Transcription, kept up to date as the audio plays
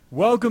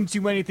Welcome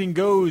to Anything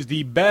Goes,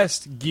 the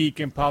best geek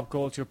and pop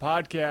culture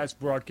podcast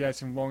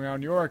broadcasting from Long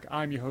Island, New York.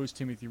 I'm your host,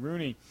 Timothy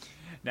Rooney.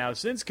 Now,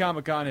 since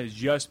Comic-Con has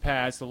just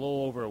passed a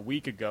little over a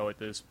week ago at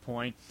this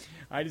point,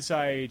 I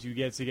decided to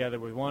get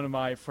together with one of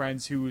my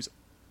friends who's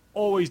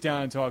always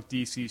down to talk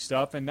DC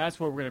stuff, and that's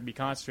what we're going to be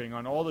concentrating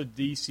on, all the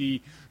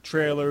DC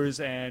trailers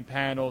and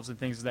panels and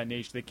things of that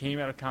nature that came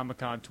out of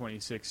Comic-Con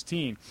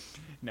 2016.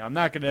 Now, I'm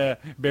not going to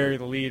bury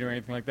the lead or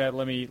anything like that.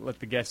 Let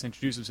the guest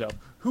introduce himself.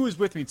 Who is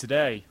with me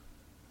today?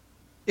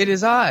 It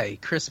is I,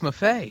 Chris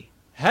Maffei.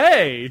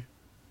 Hey!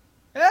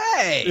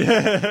 Hey!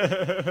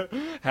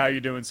 How you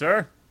doing,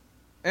 sir?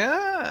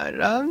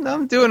 Yeah,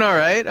 I'm doing all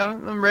right.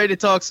 I'm ready to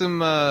talk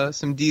some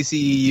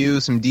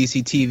DCEU, some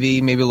DC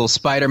TV, maybe a little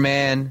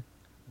Spider-Man.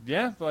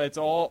 Yeah, but it's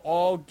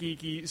all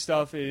geeky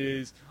stuff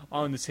is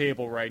on the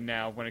table right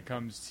now when it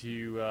comes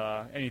to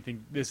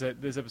anything. This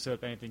episode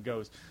of Anything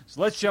Goes.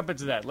 So let's jump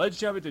into that. Let's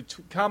jump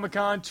into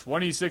Comic-Con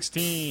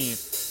 2016.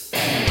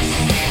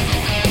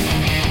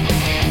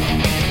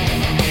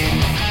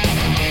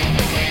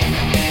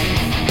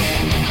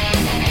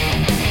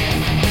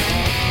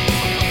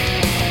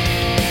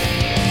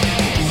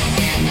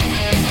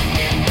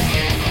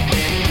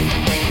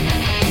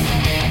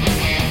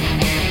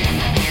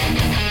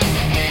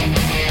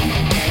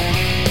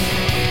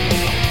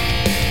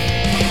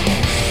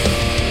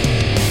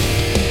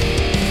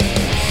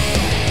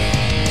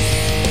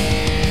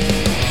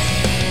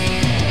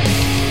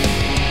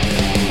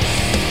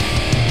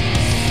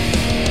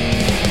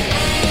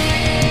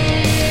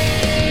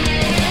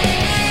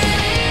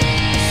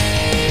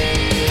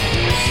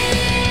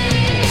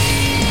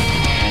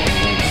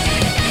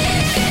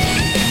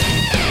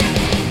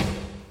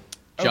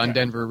 John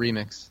Denver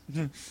remix.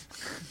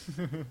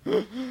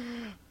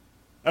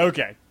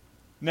 Okay.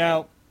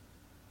 Now,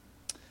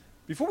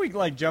 before we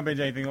jump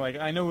into anything,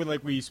 I know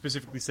we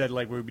specifically said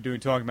we'll be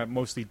talking about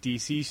mostly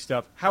DC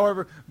stuff.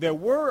 However, there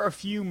were a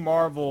few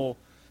Marvel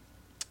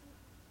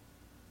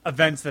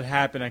events that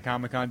happened at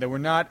Comic-Con that were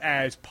not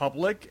as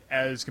public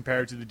as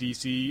compared to the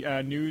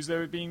DC news that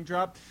were being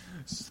dropped.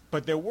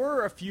 But there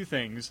were a few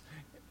things.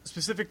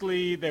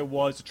 Specifically, there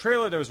was a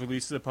trailer that was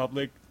released to the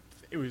public.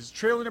 It was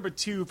trailer number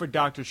 2 for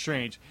Doctor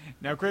Strange.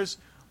 Now, Chris,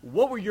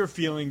 what were your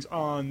feelings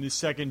on the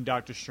second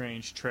Doctor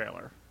Strange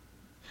trailer?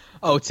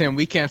 Oh, Tim,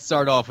 we can't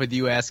start off with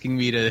you asking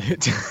me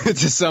to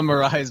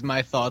summarize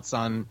my thoughts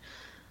on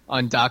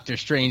Doctor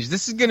Strange.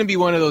 This is going to be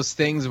one of those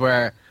things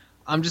where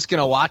I'm just going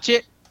to watch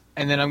it,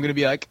 and then I'm going to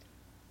be like,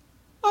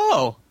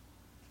 oh,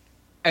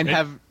 and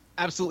have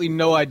absolutely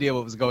no idea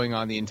what was going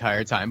on the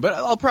entire time. But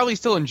I'll probably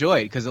still enjoy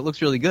it because it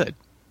looks really good.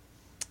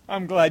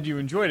 I'm glad you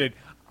enjoyed it.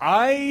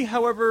 I,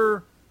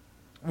 however,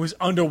 was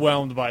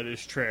underwhelmed by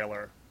this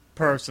trailer,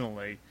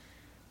 personally.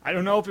 I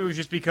don't know if it was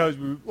just because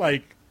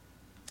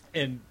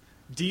and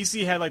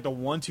DC had the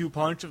 1-2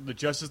 punch of the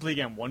Justice League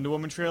and Wonder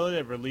Woman trailer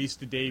that released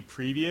the day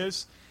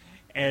previous,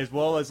 as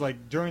well as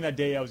during that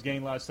day I was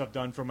getting a lot of stuff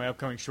done for my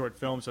upcoming short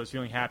film, so I was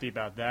feeling happy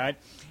about that.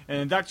 And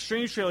then Doctor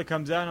Strange trailer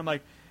comes out and I'm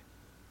like,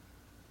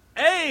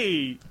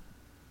 hey,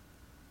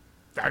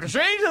 Doctor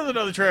Strange has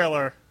another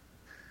trailer.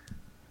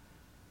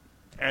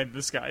 And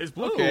the sky is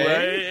blue.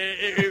 Okay.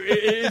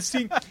 It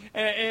seemed,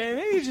 and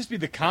maybe it'd just be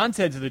the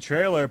content of the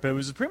trailer, but it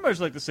was pretty much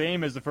the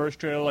same as the first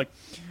trailer,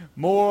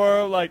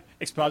 more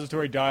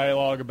expository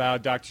dialogue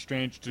about Doctor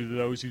Strange to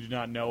those who do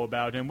not know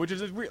about him, which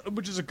is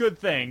a good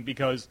thing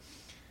because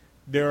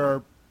there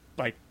are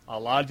a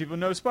lot of people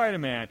know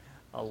Spider-Man,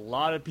 a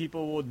lot of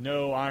people will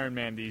know Iron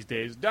Man these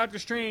days. Doctor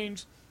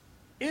Strange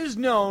is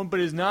known, but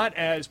is not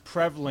as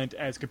prevalent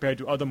as compared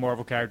to other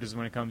Marvel characters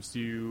when it comes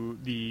to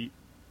the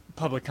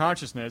public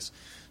consciousness,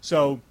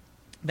 so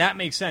that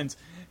makes sense.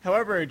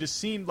 However, it just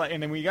seemed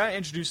and then we got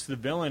introduced to the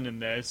villain in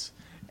this,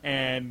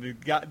 and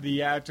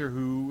the actor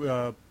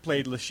who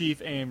played Le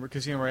Chiffre in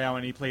Casino Royale,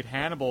 and he played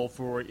Hannibal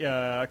for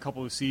a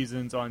couple of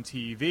seasons on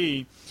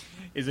TV,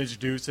 is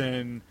introduced,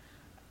 and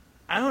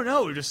I don't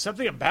know, just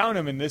something about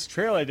him in this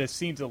trailer just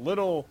seems a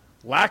little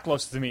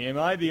lackluster to me. Am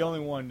I the only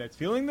one that's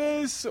feeling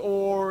this,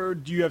 or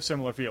do you have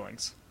similar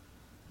feelings?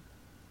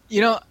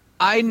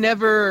 I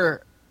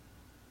never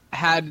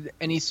had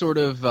any sort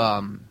of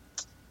an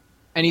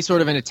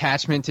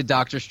attachment to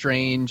Doctor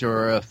Strange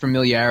or a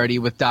familiarity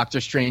with Doctor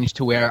Strange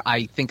to where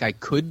I think I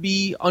could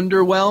be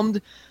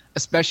underwhelmed,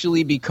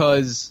 especially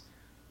because,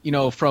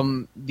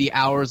 from the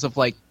hours of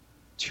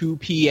 2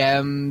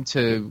 p.m.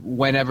 to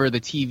whenever the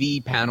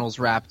TV panels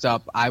wrapped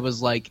up, I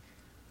was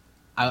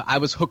I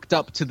was hooked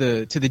up to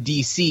the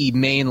DC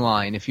main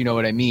line, if you know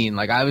what I mean.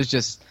 I was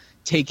just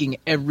taking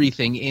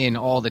everything in,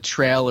 all the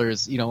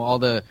trailers, all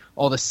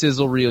the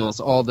sizzle reels,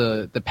 all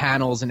the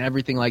panels and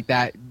everything like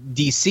that,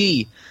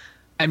 DC.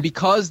 And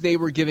because they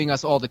were giving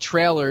us all the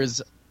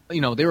trailers,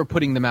 they were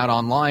putting them out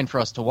online for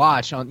us to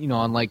watch on,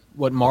 on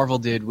what Marvel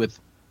did with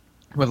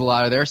a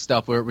lot of their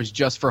stuff where it was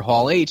just for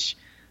Hall H.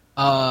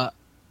 I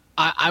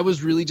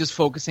was really just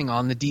focusing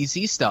on the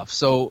DC stuff.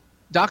 So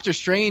Doctor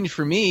Strange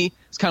for me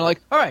is kind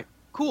of all right,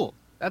 cool,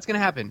 that's going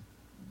to happen.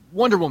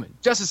 Wonder Woman,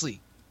 Justice League,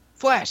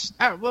 Flash,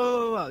 Arrow,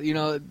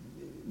 whoa.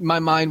 My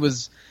mind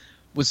was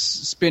was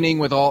spinning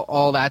with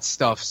all that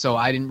stuff, so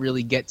I didn't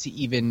really get to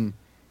even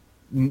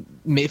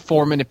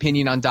form an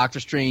opinion on Doctor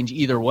Strange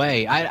either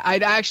way.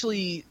 I'd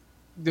actually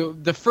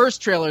the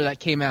first trailer that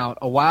came out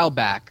a while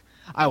back,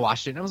 I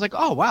watched it and I was like,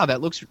 oh wow,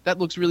 that looks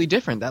really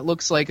different. That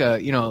looks like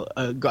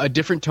a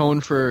different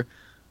tone for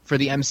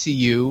the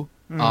MCU.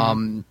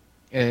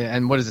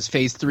 And what is this,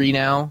 Phase 3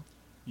 now?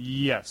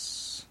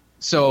 Yes.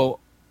 So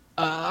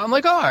I'm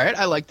like, all right,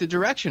 I like the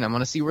direction. I'm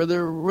gonna see where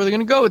they're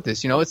gonna go with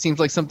this. It seems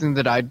like something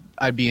that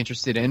I'd be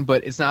interested in,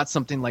 but it's not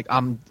something like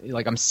I'm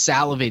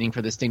salivating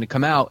for this thing to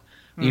come out.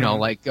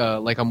 Like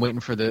I'm waiting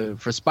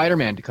for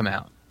Spider-Man to come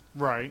out.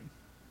 Right.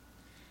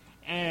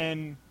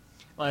 And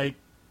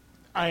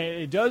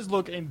it does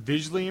look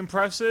visually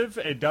impressive.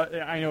 It does.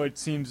 I know it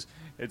seems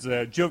it's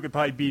a joke that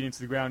probably beat into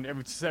the ground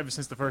ever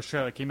since the first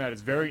trailer came out.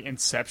 It's very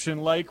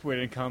Inception-like when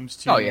it comes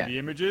to the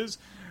images,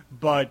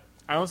 but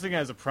I don't think it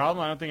has a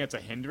problem. I don't think it's a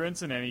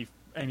hindrance in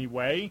any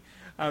way.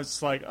 I was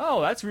just like,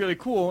 oh, that's really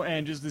cool,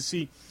 and just to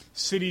see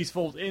cities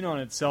fold in on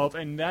itself,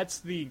 and that's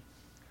the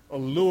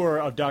allure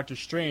of Doctor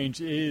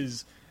Strange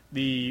is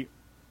I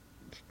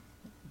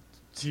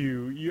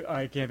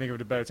can't think of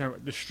a better term.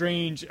 The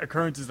strange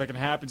occurrences that can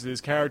happen to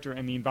this character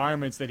and the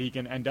environments that he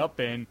can end up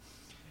in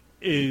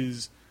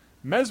is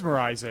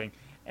mesmerizing.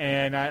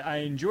 And I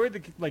enjoyed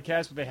the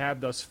cast that they have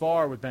thus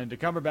far with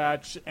Benedict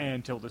Cumberbatch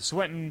and Tilda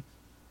Swinton.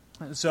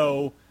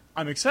 So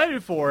I'm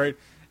excited for it,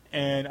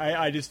 and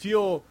I just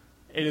feel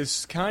it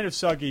is kind of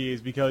sucky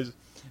is because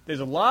there's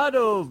a lot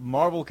of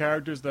Marvel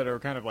characters that are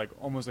kind of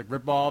almost like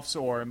rip-offs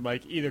or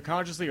either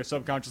consciously or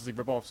subconsciously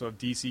rip-offs of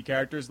DC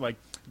characters. Like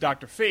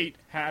Dr. Fate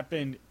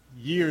happened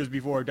years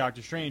before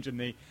Doctor Strange, and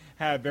they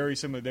have very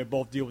similar. They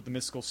both deal with the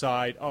mystical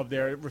side of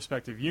their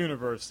respective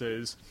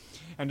universes.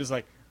 And just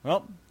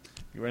well,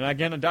 we're not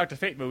getting a Dr.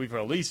 Fate movie for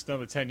at least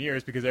another 10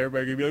 years because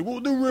everybody's going to be like,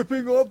 well, they're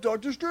ripping off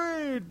Doctor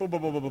Strange, blah, blah,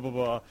 blah, blah, blah, blah,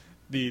 blah.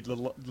 The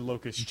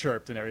locust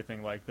chirped and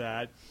everything like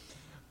that.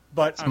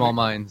 But Small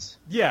minds.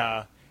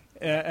 Yeah.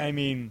 I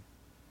mean,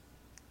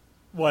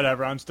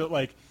 whatever. I'm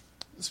still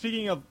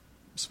speaking of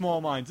small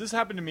minds, this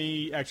happened to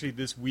me actually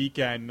this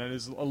weekend. That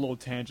is a little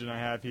tangent I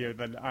have here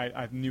that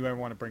I knew I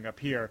want to bring up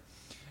here.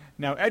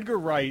 Now, Edgar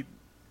Wright,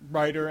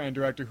 writer and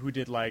director who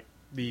did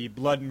the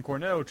Blood and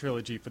Cornetto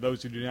trilogy, for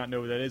those who do not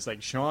know what that is,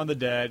 Shaun of the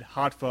Dead,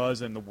 Hot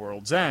Fuzz, and The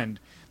World's End,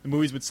 the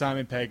movies with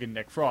Simon Pegg and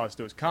Nick Frost,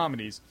 those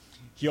comedies.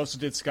 He also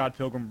did Scott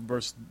Pilgrim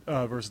versus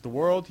the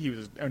World. He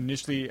was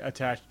initially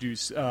attached to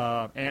do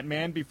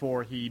Ant-Man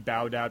before he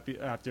bowed out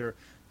after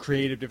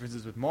creative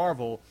differences with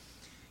Marvel.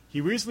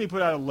 He recently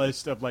put out a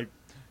list of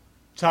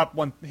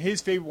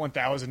his favorite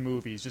 1,000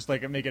 movies, just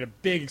make it a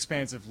big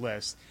expansive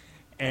list.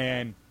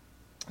 And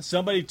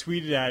somebody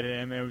tweeted at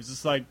him, and it was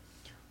just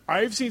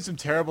I've seen some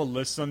terrible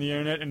lists on the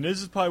internet, and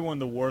this is probably one of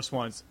the worst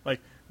ones.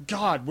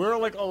 God, where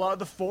are a lot of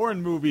the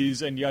foreign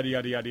movies and yada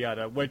yada yada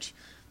yada, which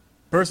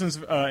person's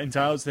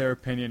entitled to their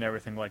opinion and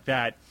everything like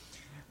that.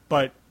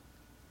 But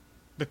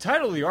the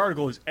title of the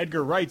article is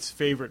Edgar Wright's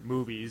favorite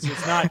movies.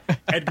 It's not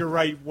Edgar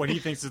Wright what he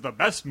thinks is the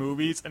best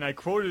movies. And I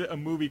quoted a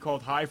movie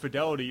called High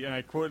Fidelity, and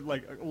I quoted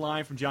a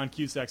line from John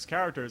Cusack's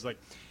character. It's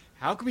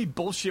how can we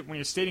bullshit when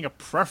you're stating a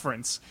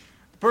preference?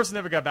 The person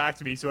never got back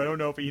to me, so I don't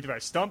know if either I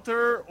stumped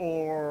her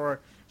or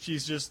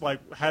she's just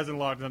hasn't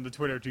logged onto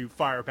Twitter to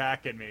fire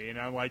back at me. And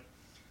I'm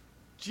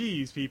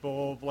geez,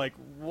 people,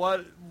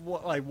 what,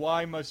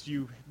 why must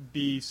you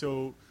be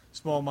so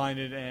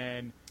small-minded?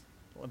 And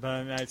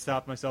then I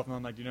stopped myself, and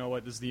I'm like, you know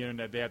what, this is the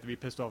internet. They have to be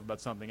pissed off about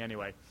something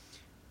anyway.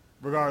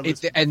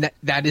 Regardless.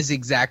 That is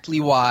exactly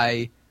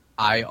why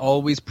I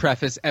always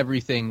preface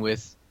everything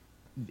with,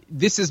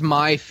 this is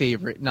my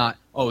favorite, not,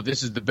 oh,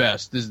 this is the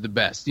best, this is the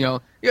best.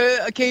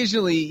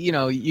 Occasionally,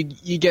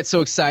 you get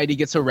so excited, you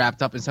get so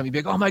wrapped up in something, you be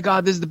like, oh my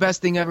God, this is the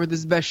best thing ever, this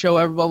is the best show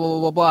ever, blah, blah,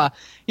 blah, blah,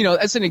 blah.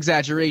 That's an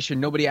exaggeration.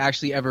 Nobody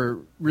actually ever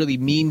really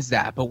means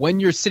that. But when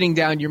you're sitting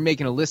down, you're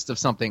making a list of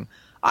something,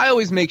 I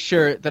always make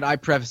sure that I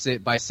preface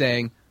it by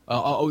saying,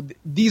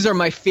 these are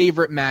my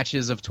favorite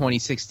matches of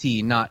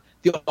 2016, not,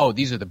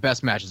 these are the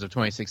best matches of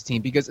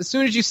 2016. Because as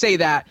soon as you say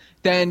that,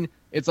 then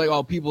it's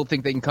people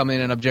think they can come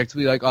in and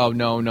objectively oh,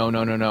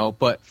 no.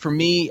 But for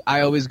me,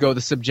 I always go the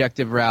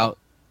subjective route.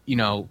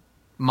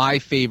 My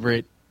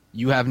favorite,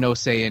 you have no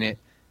say in it.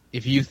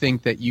 If you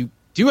think that you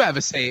do have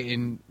a say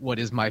in what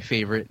is my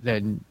favorite,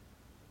 then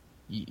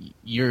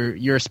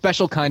you're a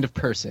special kind of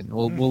person.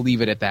 We'll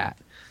leave it at that.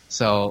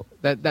 So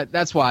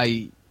that's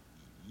why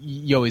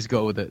you always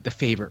go the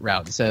favorite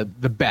route instead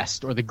of the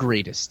best or the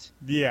greatest.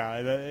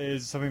 Yeah, that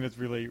is something that's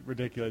really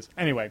ridiculous.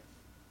 Anyway,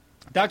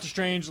 Doctor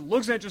Strange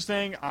looks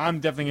interesting. I'm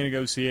definitely going to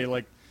go see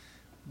it.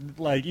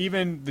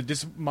 Even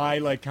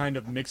my kind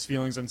of mixed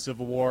feelings on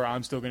Civil War,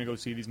 I'm still going to go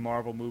see these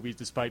Marvel movies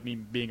despite me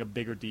being a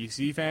bigger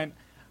DC fan.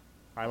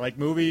 I like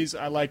movies.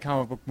 I like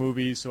comic book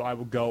movies, so I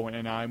will go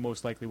and I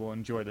most likely will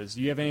enjoy this.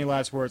 Do you have any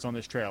last words on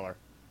this trailer?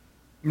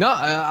 No,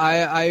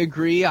 I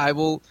agree. I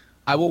will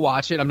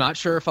watch it. I'm not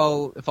sure if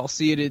I'll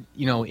see it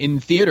in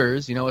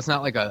theaters. It's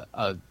not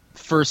a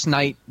first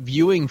night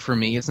viewing for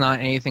me. It's not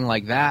anything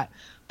like that.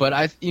 But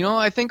I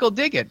think I'll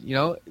dig it.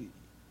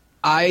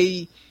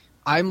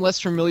 I'm less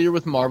familiar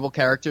with Marvel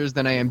characters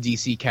than I am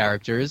DC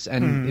characters,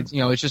 and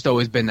it's just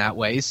always been that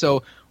way.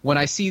 So when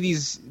I see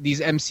these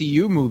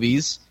MCU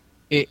movies,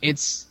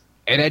 it's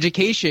an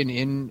education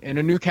in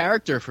a new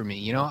character for me.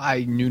 You know,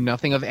 I knew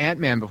nothing of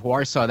Ant-Man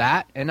before I saw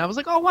that, and I was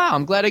like, oh wow,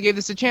 I'm glad I gave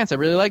this a chance. I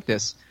really like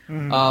this.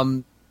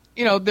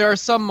 There are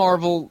some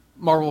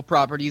Marvel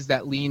properties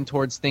that lean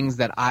towards things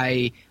that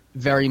I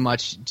very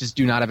much just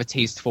do not have a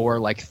taste for,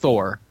 like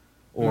Thor,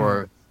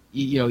 or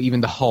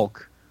even the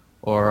Hulk,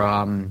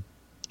 or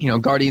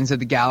Guardians of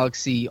the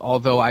Galaxy,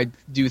 although I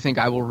do think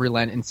I will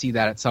relent and see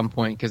that at some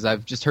point because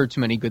I've just heard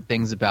too many good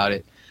things about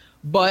it.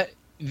 But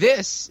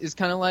this is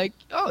kind of like,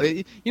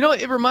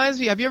 it reminds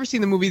me, have you ever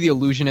seen the movie The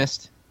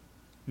Illusionist?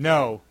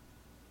 No.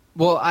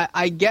 Well,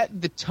 I get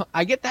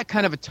I get that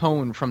kind of a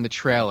tone from the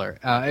trailer.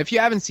 If you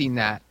haven't seen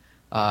that,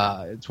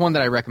 it's one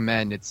that I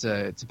recommend. It's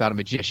about a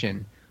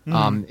magician.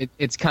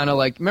 It's kind of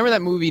like, remember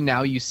that movie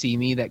Now You See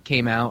Me that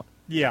came out?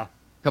 Yeah.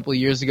 A couple of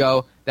years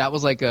ago? That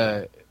was like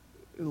a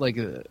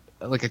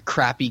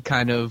crappy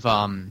kind of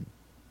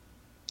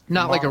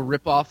not like a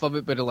ripoff of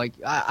it, but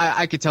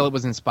I could tell it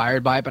was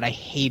inspired by it, but I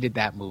hated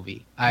that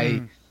movie.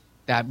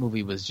 That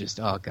movie was just,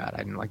 oh god, I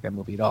didn't like that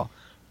movie at all.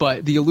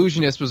 But The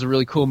Illusionist was a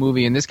really cool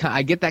movie, and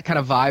I get that kind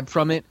of vibe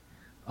from it,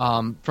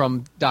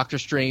 from Doctor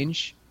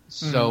Strange.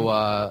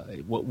 So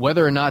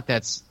whether or not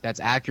that's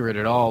accurate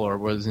at all or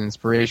was an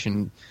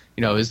inspiration,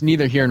 is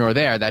neither here nor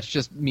there. That's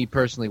just me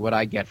personally what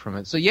I get from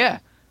it. So yeah,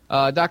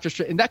 Doctor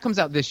Strange, and that comes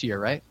out this year,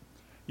 right?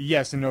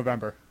 Yes, in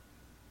November.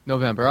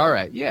 November, all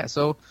right, yeah.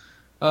 So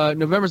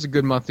November's a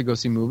good month to go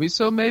see movies.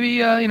 So maybe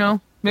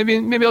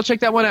maybe I'll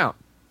check that one out.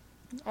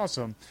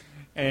 Awesome.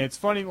 And it's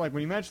funny, like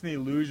when you mentioned The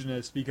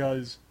Illusionist,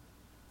 because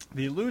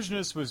The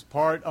Illusionist was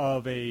part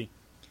of a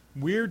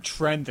weird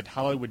trend that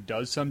Hollywood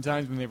does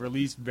sometimes when they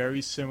release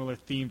very similar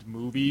themed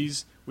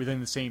movies within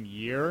the same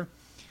year.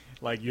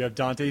 Like you have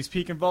Dante's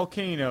Peak and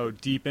Volcano,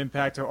 Deep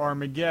Impact or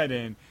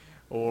Armageddon,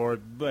 or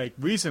like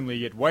recently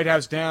you had White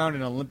House Down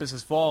and Olympus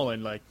Has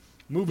Fallen. Like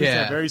movies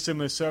that have very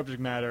similar subject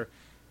matter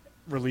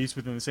released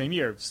within the same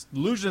year.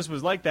 Illusionist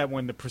was like that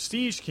when The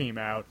Prestige came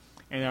out,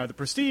 and The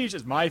Prestige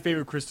is my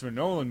favorite Christopher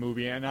Nolan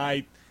movie, and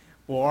I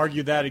will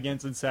argue that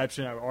against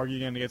Inception. I will argue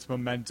again against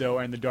Memento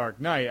and The Dark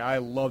Knight. I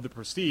love The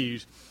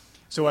Prestige.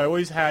 So I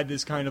always had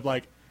this kind of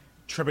like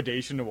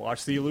trepidation to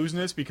watch The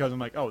Illusionist because I'm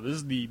like, oh, this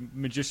is the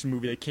magician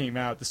movie that came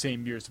out the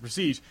same year as The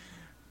Prestige.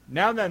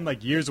 Now that I'm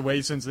like years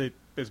away since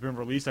it's been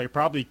released, I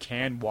probably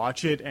can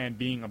watch it and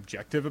being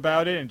objective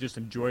about it and just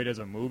enjoy it as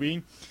a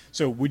movie.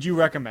 So would you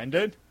recommend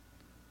it?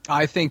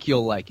 I think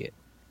you'll like it.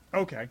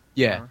 Okay.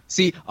 Yeah.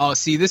 See,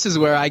 this is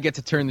where I get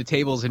to turn the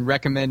tables and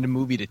recommend a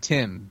movie to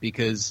Tim,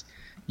 because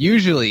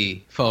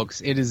usually,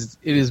 folks, it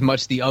is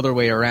much the other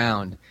way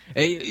around.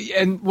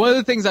 And one of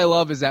the things I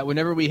love is that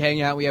whenever we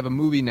hang out, we have a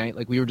movie night,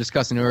 like we were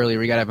discussing earlier.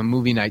 We got to have a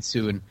movie night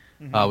soon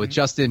with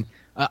Justin.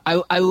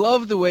 I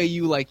love the way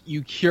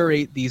you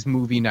curate these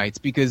movie nights,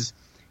 because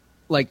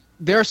like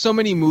there are so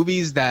many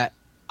movies that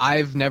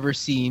I've never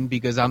seen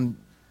because I'm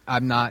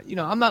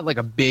not like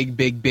a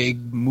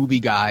big movie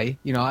guy.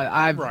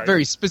 I have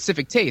very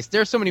specific taste.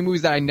 There are so many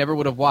movies that I never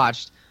would have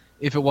watched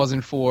if it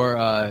wasn't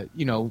for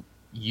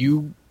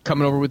you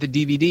coming over with a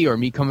DVD or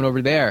me coming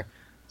over there.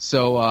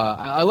 So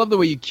I love the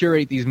way you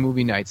curate these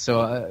movie nights.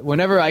 So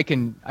whenever I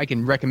can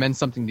recommend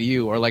something to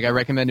you, or like I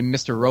recommended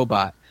Mr.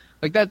 Robot,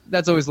 like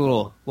that's always a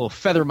little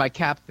feather in my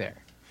cap there.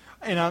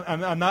 And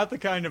I'm not the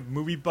kind of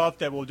movie buff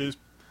that will just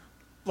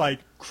like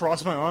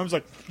cross my arms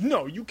like,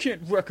 no, you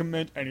can't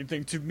recommend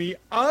anything to me.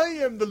 I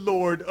am the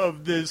lord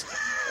of this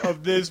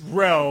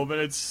realm,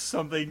 and it's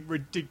something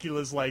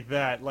ridiculous like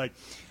that. Like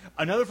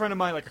another friend of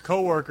mine, like a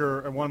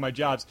coworker at one of my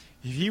jobs,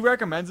 if he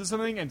recommends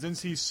something, and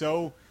since he's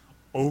so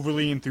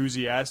overly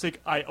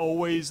enthusiastic, I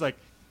always like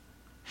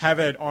have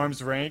it at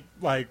arm's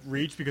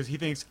reach, because he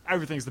thinks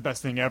everything's the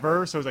best thing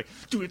ever. So it's like,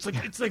 dude, it's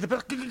like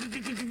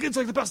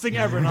the best thing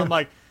ever, and I'm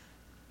like,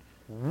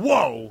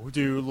 whoa,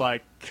 dude,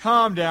 like,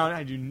 calm down.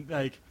 I do,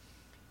 like,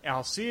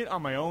 I'll see it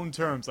on my own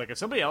terms. Like, if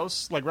somebody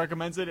else, like,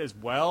 recommends it as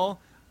well,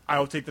 I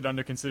will take that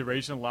under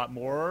consideration a lot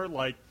more.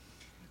 Like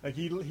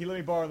he let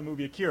me borrow the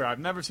movie Akira. I've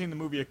never seen the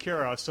movie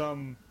Akira.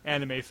 Some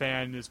anime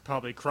fan is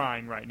probably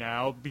crying right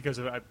now because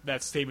of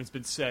that statement's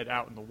been said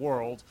out in the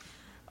world.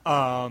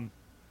 And,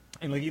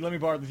 like, he let me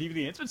borrow the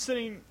DVD. It's been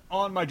sitting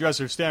on my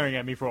dresser staring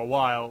at me for a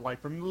while, like,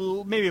 for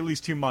maybe at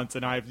least 2 months,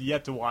 and I've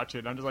yet to watch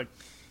it. I'm just like,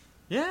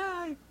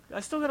 yeah, I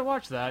still gotta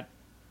watch that.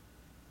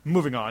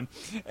 Moving on,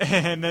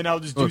 and then I'll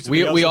just do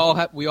something else.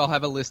 We all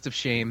have a list of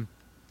shame.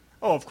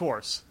 Oh, of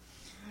course.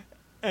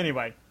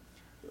 Anyway,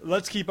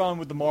 let's keep on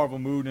with the Marvel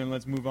mood, and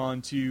let's move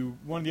on to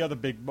one of the other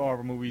big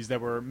Marvel movies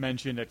that were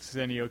mentioned at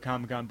San Diego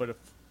Comic-Con, but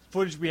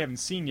footage we haven't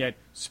seen yet: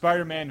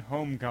 Spider-Man: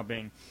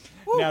 Homecoming.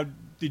 Woo. Now,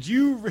 did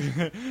you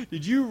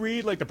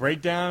read like the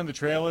breakdown, the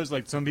trailers?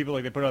 Like some people,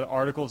 like they put out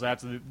articles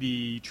after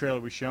the trailer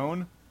was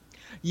shown.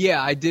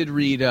 Yeah, I did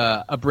read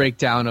a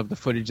breakdown of the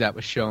footage that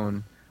was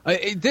shown.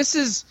 This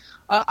is.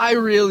 I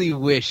really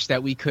wish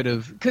that we could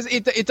have, because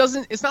it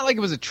doesn't. It's not like it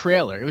was a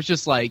trailer. It was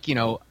just like,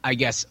 I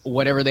guess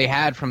whatever they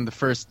had from the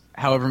first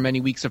however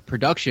many weeks of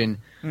production.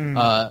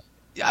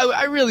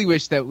 I really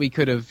wish that we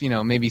could have,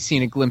 maybe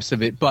seen a glimpse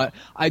of it. But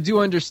I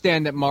do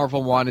understand that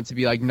Marvel wanted to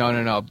be like,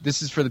 no.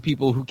 This is for the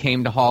people who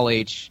came to Hall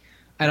H.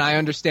 And I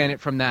understand it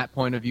from that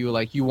point of view.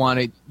 Like, you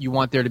want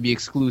there to be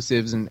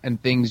exclusives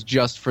and things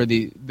just for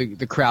the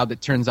crowd that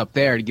turns up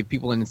there to give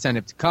people an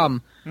incentive to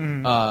come.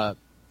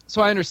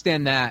 So I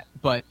understand that,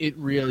 but it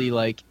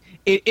really,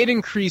 it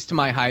increased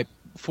my hype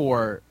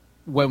for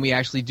when we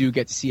actually do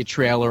get to see a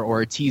trailer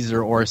or a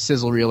teaser or a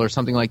sizzle reel or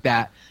something like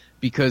that.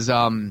 Because,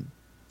 I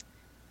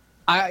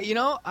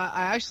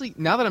actually,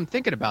 now that I'm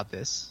thinking about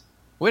this,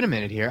 wait a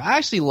minute here, I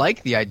actually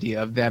like the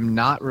idea of them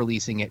not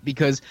releasing it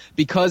because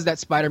that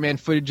Spider-Man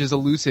footage is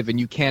elusive and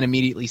you can't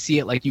immediately see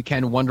it like you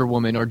can Wonder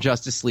Woman or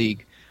Justice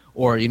League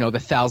or, the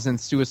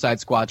 1000th Suicide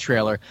Squad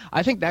trailer.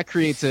 I think that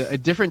creates a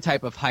different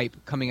type of hype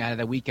coming out of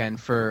the weekend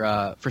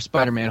for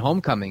Spider-Man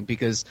Homecoming,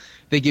 because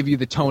they give you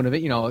the tone of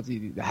it.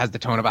 It has the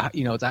tone of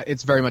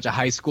it's very much a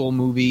high school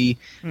movie,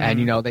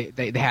 and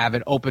they have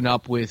it open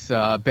up with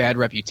Bad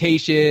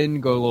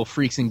Reputation, go a little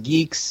Freaks and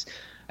Geeks,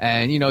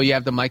 and you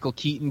have the Michael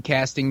Keaton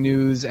casting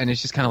news, and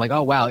it's just kind of like,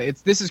 oh wow,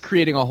 this is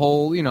creating a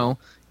whole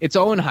its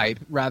own hype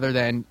rather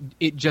than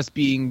it just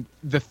being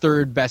the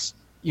third best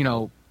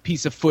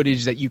piece of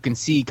footage that you can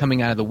see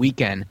coming out of the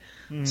weekend.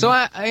 So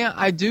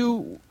I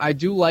do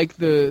like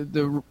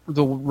the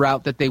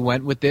route that they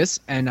went with this,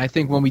 and I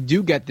think when we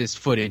do get this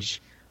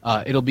footage,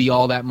 it'll be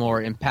all that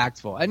more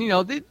impactful.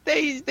 And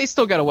they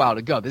still got a while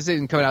to go. This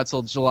isn't coming out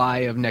till July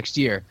of next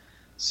year,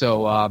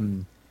 so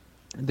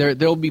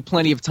there'll be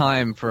plenty of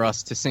time for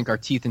us to sink our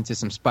teeth into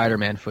some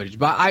Spider-Man footage.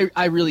 But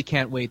I really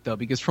can't wait though,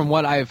 because from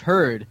what I've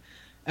heard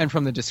and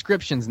from the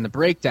descriptions and the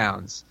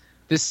breakdowns,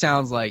 this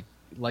sounds like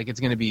it's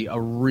going to be a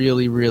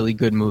really, really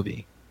good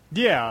movie.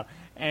 Yeah,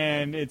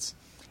 and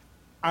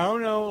I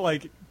don't know,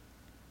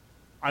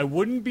 I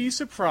wouldn't be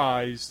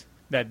surprised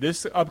that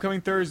this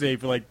upcoming Thursday,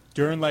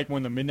 during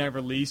when the midnight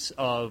release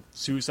of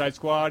Suicide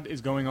Squad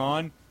is going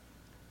on,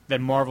 that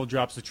Marvel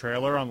drops the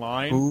trailer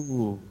online.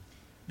 Ooh.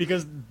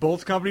 Because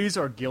both companies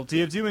are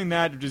guilty of doing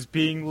that, of just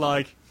being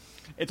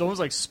it's almost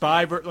like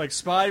spy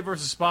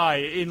versus spy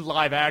in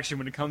live action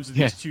when it comes to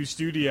these two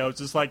studios.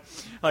 It's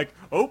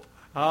oh,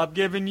 I'm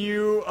giving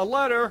you a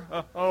letter.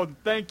 Oh,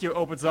 thank you.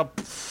 Opens up,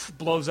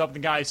 blows up the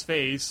guy's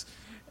face,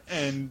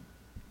 and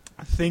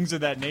things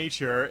of that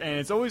nature. And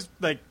it's always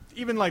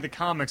even the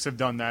comics have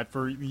done that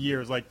for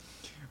years.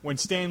 When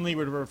Stan Lee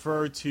would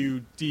refer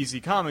to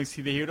DC Comics,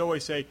 he would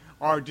always say,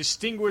 "Our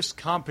distinguished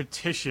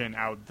competition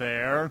out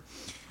there,"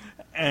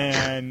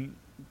 and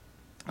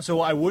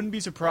so I wouldn't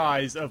be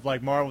surprised if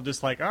Marvel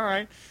just all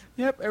right,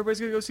 yep, everybody's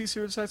gonna go see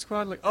Suicide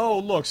Squad. Oh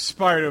look,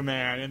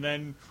 Spider-Man, and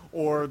then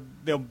or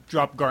they'll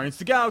drop Guardians of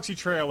the Galaxy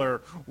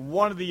trailer,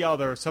 one or the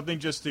other, something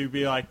just to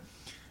be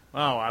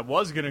wow, I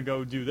was gonna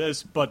go do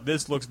this, but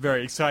this looks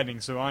very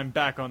exciting, so I'm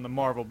back on the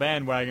Marvel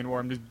bandwagon,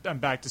 or I'm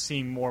back to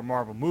seeing more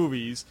Marvel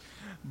movies.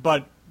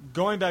 But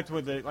going back to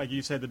what like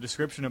you said, the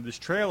description of this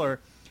trailer,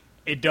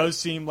 it does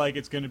seem like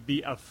it's gonna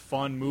be a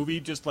fun movie,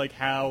 just like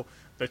how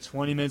the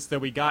 20 minutes that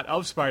we got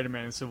of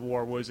Spider-Man in Civil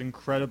War was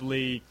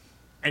incredibly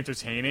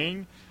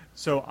entertaining.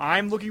 So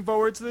I'm looking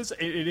forward to this.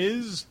 It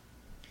is...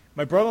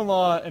 My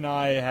brother-in-law and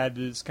I had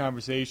this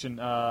conversation,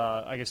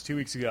 I guess 2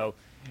 weeks ago,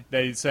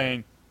 that he's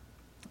saying,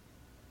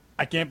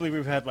 I can't believe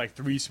we've had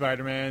 3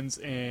 Spider-Mans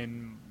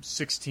in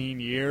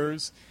 16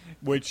 years,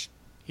 which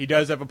he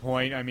does have a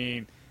point. I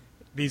mean,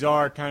 these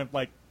are kind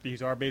of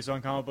these are based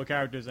on comic book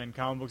characters, and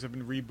comic books have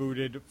been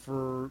rebooted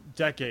for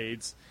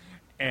decades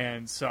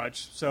and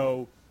such.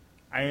 So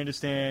I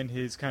understand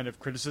his kind of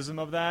criticism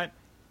of that.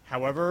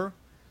 However,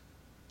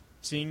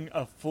 seeing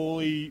a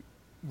fully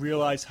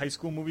realized high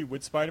school movie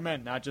with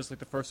Spider-Man, not just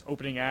the first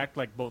opening act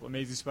like both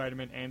Amazing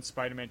Spider-Man and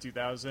Spider-Man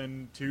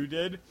 2002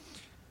 did,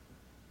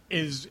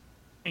 is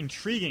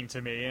intriguing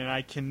to me, and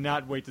I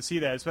cannot wait to see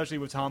that, especially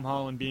with Tom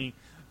Holland being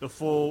the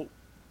full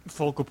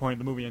focal point of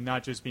the movie and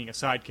not just being a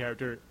side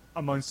character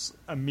amongst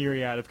a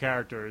myriad of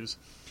characters.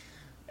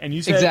 And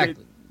you said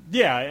exactly.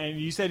 And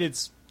you said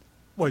it's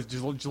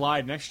July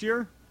of next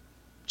year?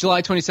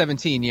 July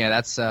 2017, yeah,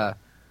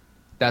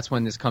 that's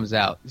when this comes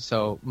out.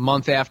 So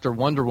month after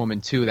Wonder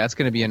Woman 2, that's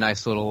going to be a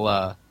nice little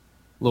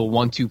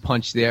 1-2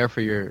 punch there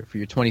for your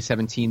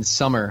 2017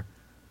 summer.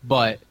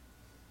 But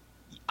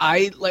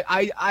I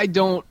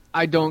don't.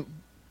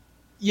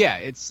 Yeah,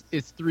 it's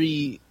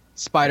 3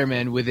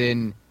 Spider-Man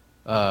within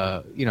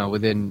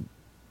within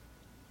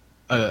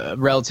a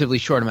relatively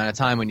short amount of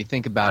time when you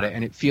think about it,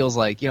 and it feels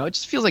like it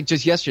just feels like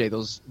just yesterday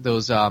those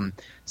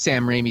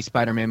Sam Raimi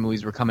Spider-Man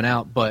movies were coming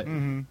out. But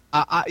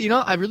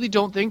I really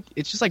don't think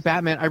it's just like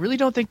Batman. I really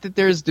don't think that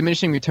there's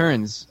diminishing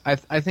returns.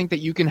 I think that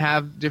you can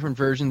have different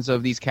versions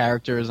of these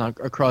characters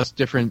across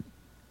different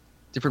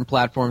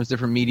platforms,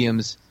 different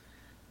mediums,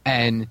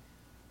 and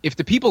if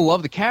the people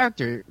love the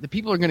character, the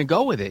people are going to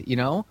go with it.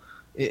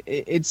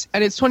 It's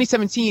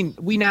 2017.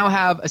 We now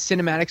have a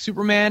cinematic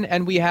Superman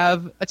and we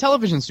have a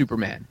television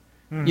Superman.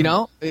 Mm-hmm. You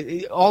know,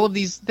 all of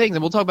these things,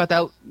 and we'll talk about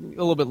that a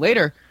little bit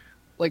later.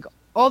 Like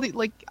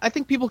I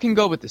think people can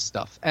go with this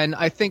stuff, and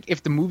I think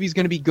if the movie's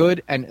going to be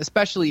good, and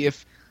especially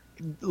if,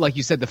 like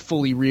you said, the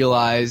fully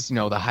realized, you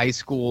know, the high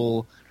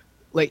school,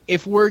 like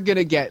if we're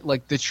gonna get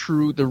like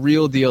the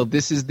real deal,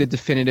 this is the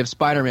definitive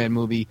Spider-Man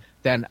movie,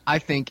 then I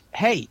think,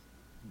 hey,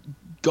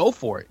 go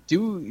for it.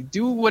 Do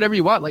whatever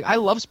you want. Like, I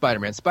love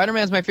Spider-Man.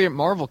 Spider-Man's my favorite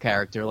Marvel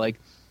character. Like,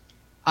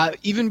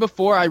 even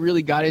before I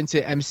really got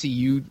into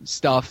MCU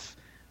stuff,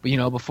 you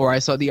know, before I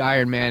saw the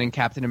Iron Man and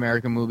Captain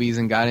America movies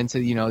and got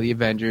into, you know, the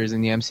Avengers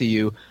and the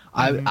MCU,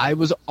 I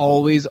was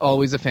always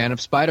a fan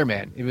of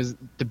Spider-Man. It was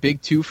the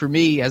big two for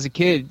me as a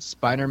kid,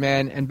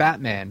 Spider-Man and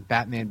Batman.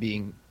 Batman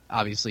being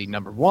obviously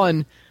number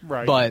one,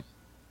 Right. but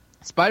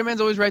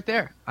Spider-Man's always right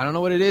there. I don't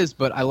know what it is,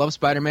 but I love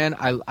Spider-Man.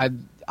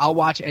 I'll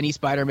watch any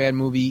Spider-Man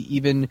movie,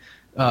 even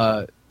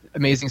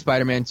Amazing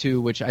Spider-Man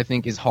 2, which I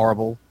think is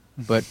horrible,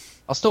 but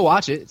I'll still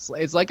watch it.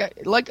 It's like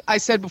I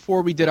said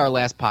before we did our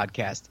last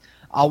podcast.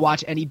 I'll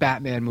watch any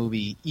Batman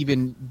movie,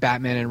 even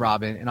Batman and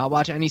Robin, and I'll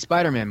watch any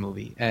Spider-Man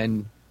movie.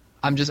 And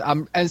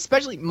and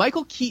especially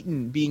Michael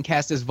Keaton being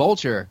cast as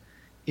Vulture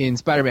in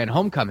Spider-Man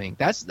Homecoming.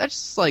 That's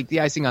just like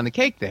the icing on the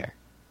cake there.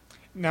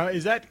 Now,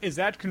 is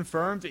that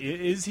confirmed?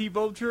 Is he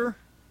Vulture?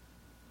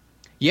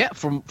 Yeah,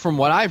 from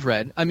what I've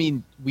read, I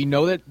mean, we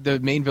know that the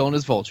main villain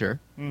is Vulture.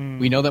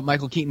 We know that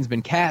Michael Keaton's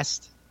been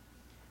cast.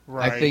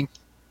 Right. I think,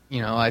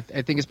 you know, I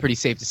think it's pretty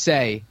safe to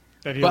say.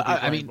 That he'll But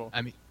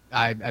be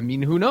I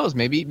mean, who knows?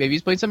 Maybe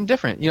he's playing something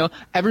different. You know,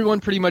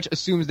 everyone pretty much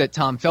assumes that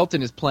Tom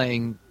Felton is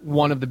playing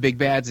one of the big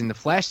bads in the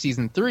Flash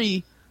season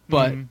 3,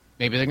 but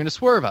maybe they're going to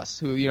swerve us.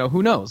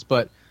 Who knows?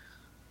 But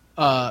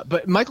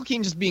Michael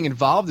Keaton just being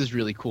involved is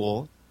really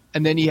cool.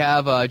 And then you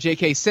have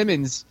J.K.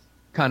 Simmons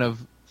kind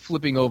of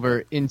flipping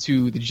over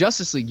into the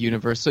Justice League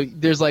universe. So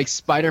there's like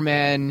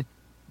Spider-Man,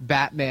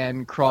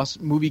 Batman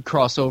movie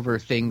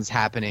crossover things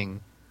happening,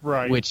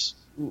 Right. Which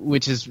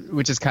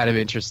is kind of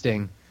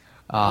interesting.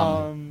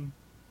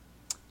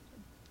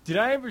 Did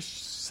I ever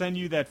send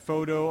you that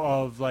photo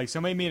of, like,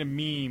 somebody made a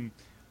meme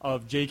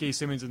of J.K.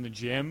 Simmons in the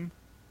gym?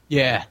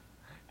 Yeah.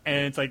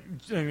 And it's like,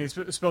 and they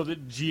spelled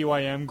it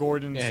G-Y-M,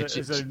 Gordon. Yeah, it's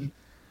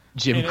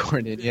Jim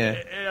Gordon,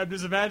 yeah. And I'm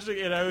just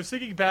imagining, and I was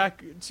thinking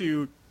back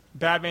to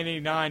Batman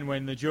 89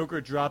 when the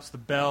Joker drops the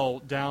bell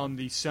down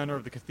the center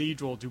of the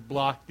cathedral to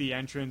block the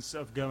entrance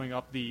of going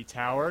up the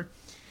tower.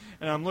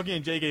 And I'm looking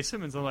at J.K.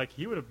 Simmons, I'm like,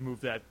 he would have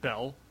moved that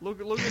bell. Look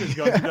at his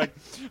gun. He'd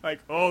be like,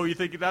 oh, you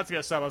think that's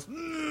going to stop us?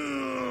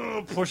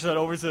 Push that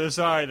over to the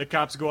side. The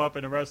cops go up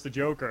and arrest the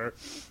Joker.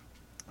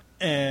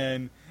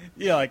 And,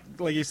 yeah,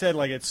 like you said,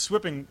 like it's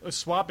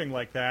swapping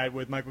like that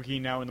with Michael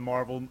Keaton now in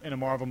a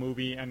Marvel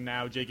movie and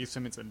now J.K.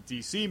 Simmons in a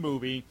DC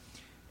movie.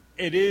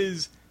 It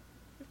is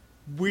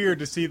weird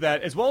to see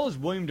that, as well as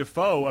William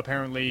Dafoe,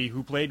 apparently,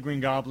 who played Green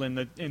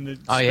Goblin in the.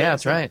 Oh yeah,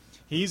 that's right.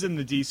 He's in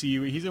the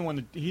DCU. He's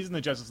in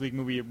the Justice League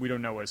movie. We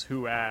don't know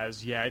who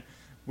as yet,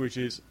 which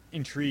is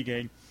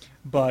intriguing.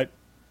 But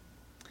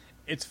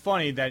it's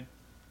funny that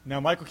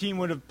now Michael Keaton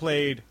would have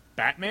played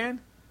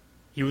Batman.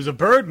 He was a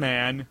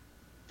Birdman,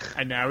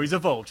 and now he's a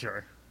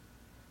Vulture.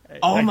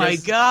 Oh my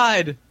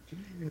God!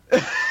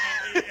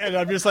 And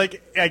I'm just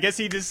like, I guess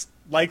he just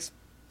likes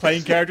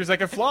playing characters that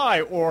can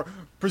fly or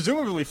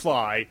presumably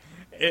fly.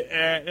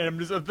 And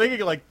I'm thinking,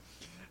 like,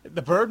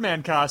 the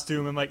Birdman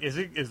costume, I'm like, is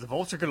the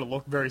Vulture going to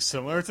look very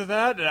similar to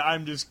that? And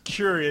I'm just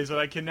curious, and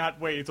I cannot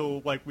wait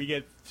until, like, we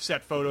get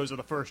set photos of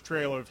the first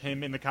trailer of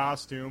him in the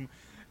costume,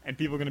 and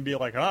people are going to be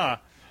like,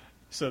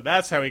 so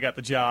that's how he got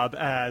the job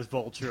as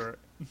Vulture.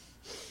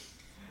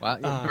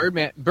 Wow,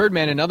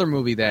 Birdman, another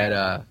movie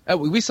that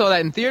we saw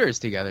that in theaters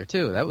together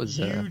too. That was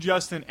you,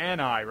 Justin,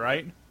 and I,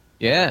 right?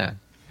 Yeah.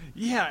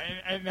 Yeah,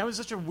 and that was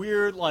such a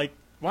weird, like,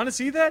 want to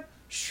see that?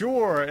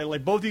 Sure. And,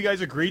 like, both of you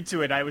guys agreed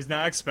to it. I was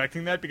not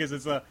expecting that because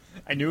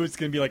I knew it's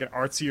going to be, like, an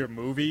artsier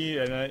movie,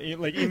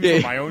 and, like, even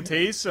for my own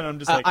taste, and I'm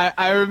just like...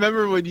 I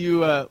remember when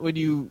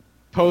you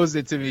posed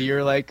it to me, you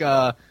were like, you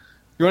want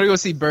to go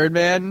see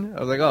Birdman?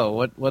 I was like,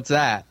 oh, what's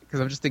that? Because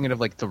I'm just thinking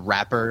of, like, the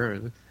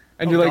rapper.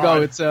 And you're like,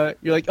 God. it's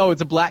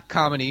a black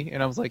comedy.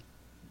 And I was like,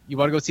 you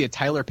want to go see a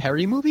Tyler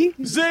Perry movie?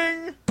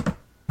 Zing!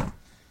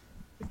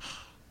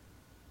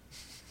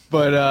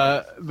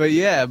 But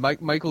yeah,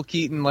 Michael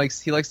Keaton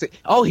likes to.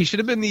 Oh, he should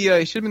have been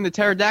the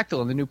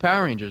pterodactyl in the new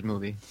Power Rangers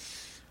movie.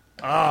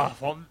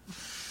 Well,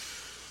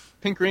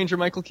 Pink Ranger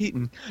Michael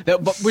Keaton.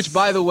 Which,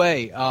 by the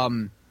way,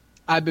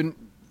 I've been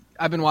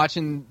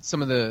watching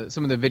some of the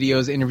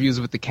videos, interviews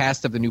with the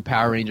cast of the new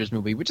Power Rangers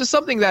movie, which is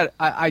something that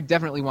I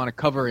definitely want to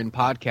cover in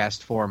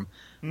podcast form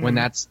when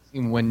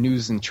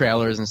news and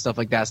trailers and stuff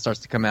like that starts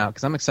to come out,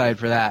 because I'm excited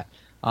for that.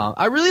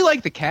 I really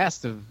like the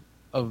cast of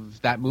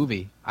that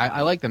movie.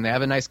 I like them. They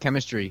have a nice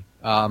chemistry.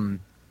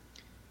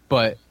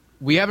 But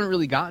we haven't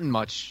really gotten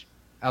much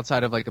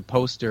outside of like a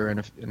poster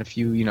and a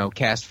few,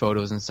 cast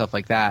photos and stuff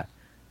like that.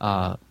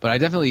 But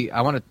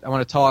I want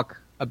to talk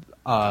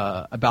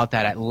about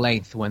that at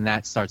length when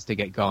that starts to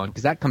get going,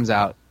 because that comes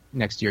out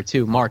next year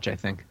too, March, I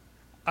think.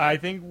 I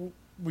think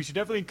we should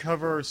definitely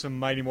cover some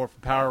Mighty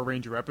Morphin Power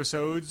Ranger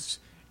episodes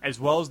as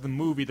well as the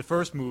movie, the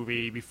first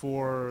movie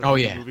before Oh,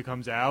 the yeah. movie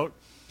comes out,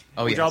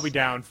 Oh, which yes. I'll be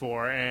down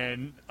for.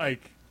 And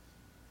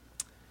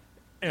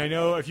and I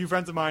know a few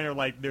friends of mine are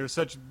like, they're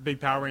such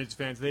big Power Rangers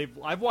fans.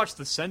 I've watched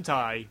the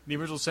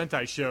original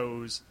Sentai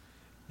shows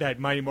that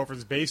Mighty Morphin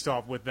is based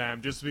off with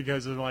them, just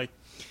because of like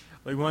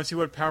we want to see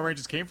what Power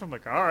Rangers came from.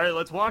 Like, all right,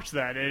 let's watch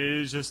that. And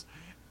it is just,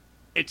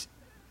 it's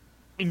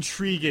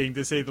intriguing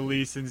to say the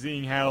least, and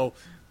seeing how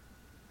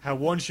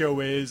one show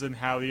is and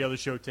how the other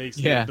show takes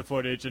the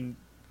footage and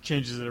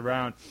changes it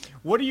around.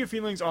 What are your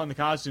feelings on the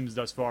costumes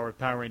thus far with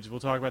Power Rangers? We'll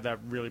talk about that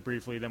really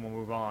briefly, then we'll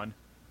move on.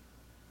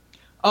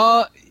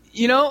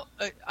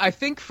 I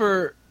think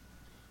for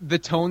the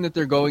tone that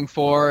they're going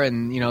for,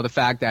 and the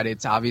fact that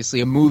it's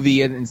obviously a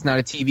movie and it's not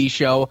a TV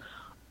show,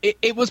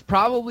 it was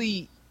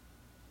probably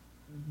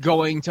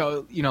going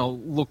to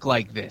look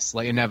like this,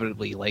 like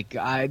inevitably. Like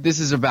this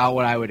is about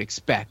what I would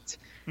expect.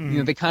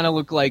 Mm-hmm. They kind of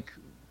look like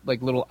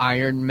little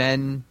Iron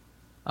Men,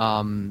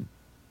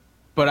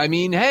 but I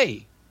mean,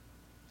 hey,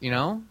 they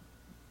don't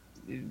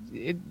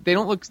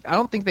look. I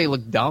don't think they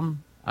look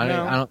dumb. I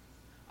don't.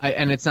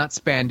 And it's not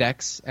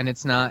spandex, and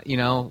it's not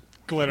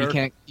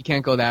Glitter. You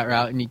can't go that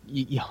route, and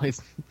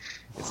it's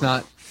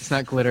not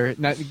glitter,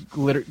 not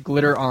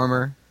glitter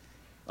armor.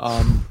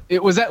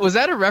 Was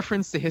that a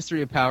reference to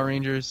History of Power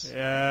Rangers?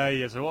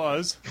 Yes, it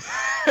was.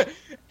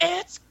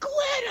 It's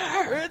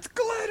glitter. It's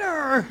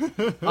glitter.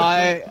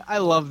 I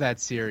love that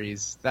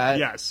series.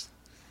 Yes.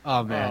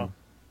 Oh man.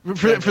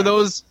 For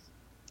those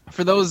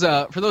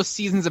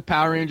seasons of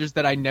Power Rangers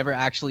that I never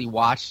actually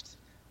watched,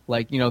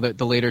 like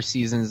the later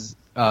seasons.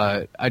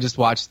 I just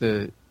watched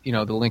the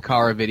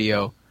Linkara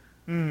video,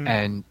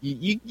 and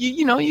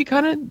you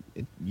kind of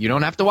you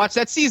don't have to watch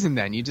that season.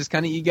 Then you just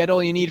kind of you get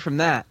all you need from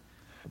that.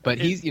 But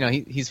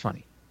he's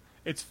funny.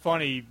 It's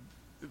funny.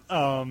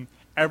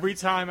 Every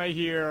time I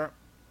hear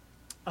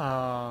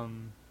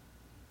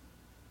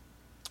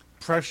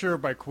 "Pressure"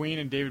 by Queen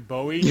and David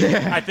Bowie,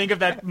 I think of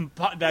that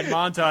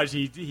montage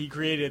he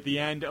created at the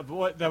end of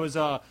what that was.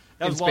 That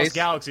was Lost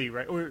Galaxy,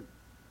 right? Or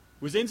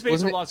was it In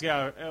Space or Lost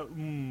Galaxy?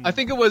 I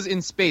think it was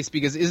In Space,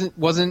 because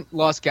wasn't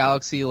Lost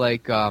Galaxy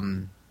like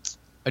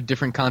a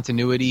different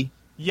continuity?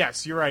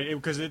 Yes, you're right.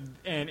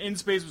 And In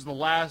Space was the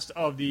last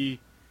of the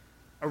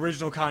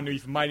original continuity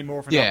from Mighty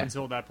Morphin up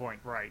until that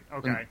point. Right.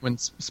 Okay. When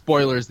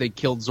spoilers, they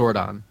killed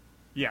Zordon.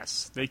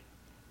 Yes.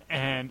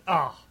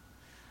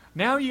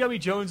 Now you got me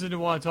jonesing to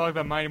want to talk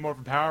about Mighty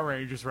Morphin Power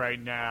Rangers right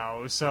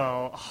now.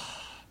 So.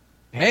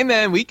 Hey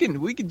man, we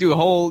can do a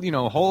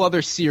whole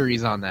other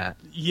series on that.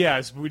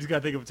 Yes, but we just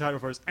gotta think of a title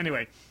first.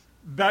 Anyway,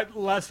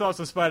 last thoughts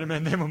on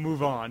Spider-Man, then we'll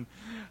move on.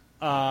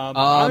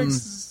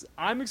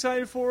 I'm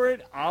excited for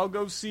it. I'll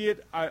go see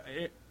it. I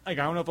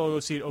don't know if I'll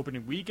go see it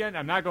opening weekend.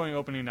 I'm not going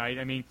opening night.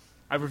 I mean,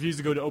 I refuse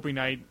to go to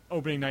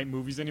opening night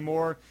movies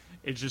anymore.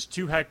 It's just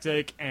too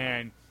hectic,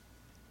 and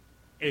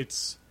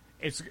it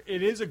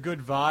is a good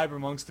vibe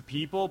amongst the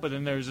people, but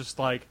then there's just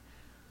like,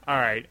 all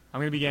right, I'm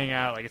going to be getting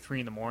out at like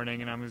 3 a.m,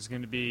 and I'm just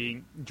going to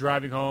be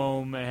driving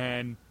home,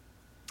 and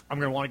I'm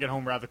going to want to get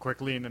home rather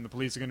quickly, and then the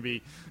police are going to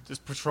be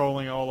just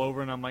patrolling all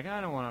over, and I'm like,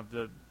 I don't want to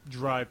have to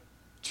drive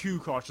too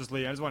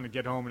cautiously. I just want to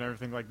get home and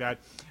everything like that.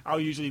 I'll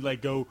usually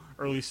like go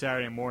early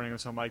Saturday morning or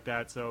something like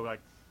that, so like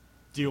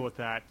deal with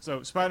that.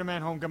 So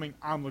Spider-Man Homecoming,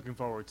 I'm looking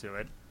forward to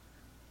it.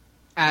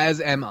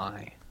 As am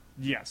I.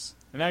 Yes.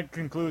 And that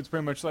concludes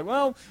pretty much like,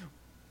 well,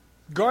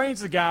 Guardians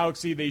of the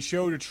Galaxy, they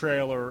showed a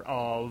trailer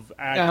of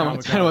at I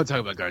Comic-Con. don't want to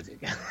talk about Guardians of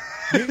the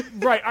Galaxy.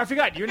 Right, I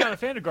forgot. You're not a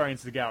fan of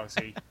Guardians of the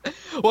Galaxy.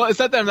 Well, it's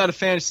not that I'm not a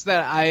fan. It's just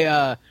that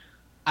I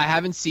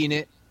haven't seen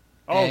it.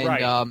 Oh, and,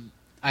 right.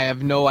 I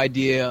have no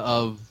idea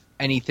of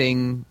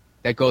anything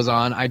that goes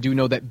on. I do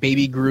know that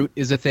Baby Groot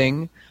is a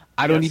thing.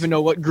 I don't even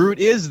know what Groot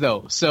is,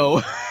 though.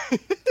 So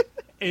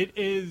it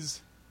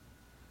is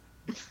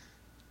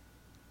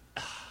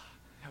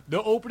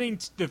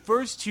the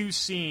first two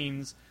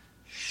scenes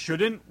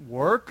shouldn't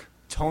work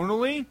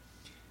tonally,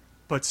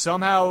 but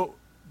somehow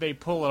they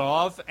pull it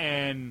off,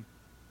 and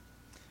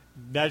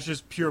that's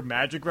just pure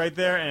magic right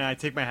there, and I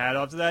take my hat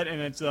off to that,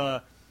 and it's you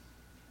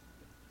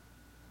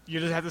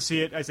just have to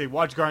see it. I say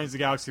watch Guardians of the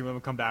Galaxy, when we'll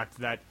come back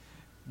to that.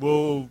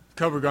 We'll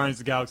cover Guardians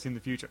of the Galaxy in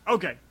the future.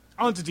 Okay,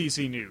 on to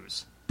DC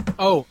news.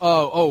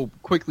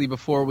 Quickly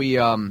before we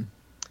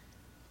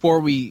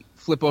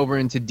flip over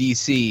into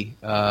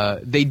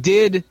DC, they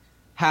did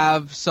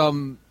have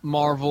some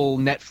Marvel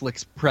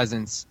Netflix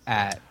presence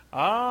at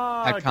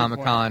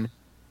Comic-Con,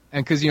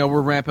 and because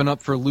we're ramping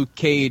up for Luke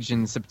Cage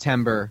in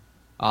September,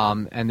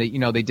 and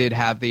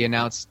they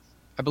announced,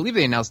 I believe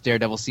they announced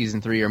Daredevil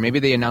season 3, or maybe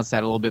they announced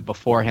that a little bit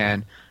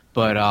beforehand,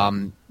 but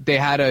they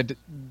had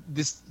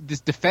this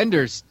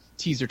Defenders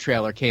teaser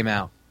trailer came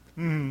out.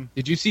 Mm-hmm.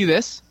 Did you see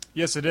this?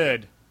 Yes, I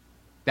did.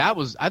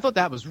 I thought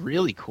that was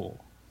really cool.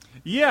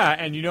 Yeah,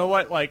 and you know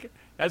what? Like,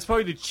 that's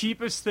probably the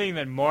cheapest thing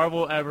that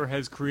Marvel ever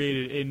has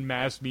created in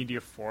mass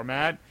media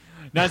format.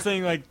 Not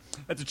saying like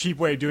that's a cheap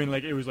way of doing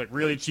like it was like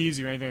really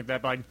cheesy or anything like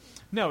that, but like,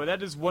 no,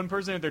 that is one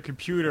person at their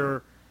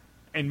computer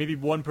and maybe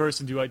one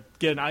person to like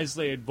get an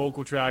isolated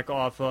vocal track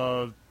off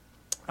of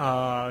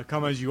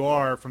 "Come As You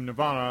Are" from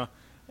Nirvana,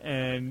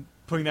 and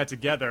putting that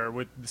together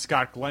with the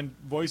Scott Glenn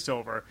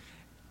voiceover.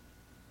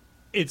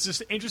 It's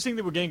just interesting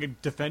that we're getting a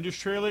Defenders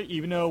trailer,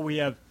 even though we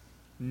have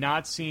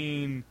not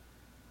seen,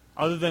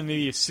 other than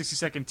maybe a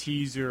 60-second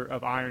teaser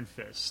of Iron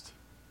Fist.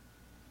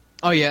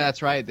 Oh yeah,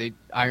 that's right. The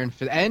Iron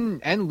Fist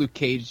and Luke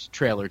Cage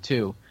trailer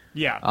too.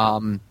 Yeah.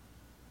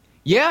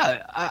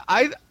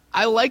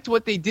 I liked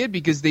what they did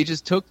because they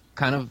just took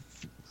kind of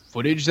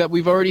footage that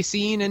we've already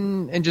seen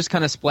and just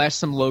kind of splashed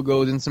some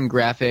logos and some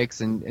graphics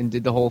and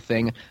did the whole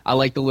thing. I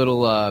like the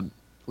little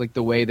like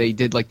the way they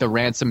did like the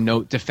Ransom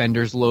Note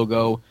Defenders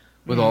logo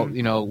with all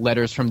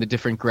letters from the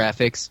different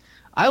graphics.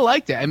 I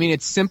liked it. I mean,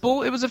 it's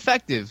simple. It was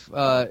effective.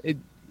 It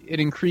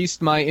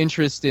increased my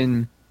interest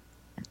in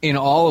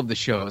all of the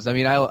shows. I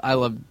mean, I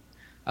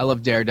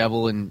love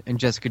Daredevil and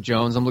Jessica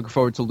Jones. I'm looking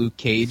forward to Luke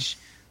Cage.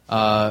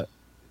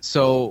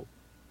 So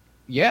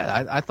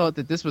yeah, I thought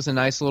that this was a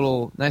nice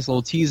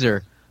little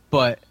teaser.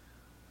 But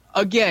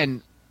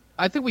again,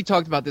 I think we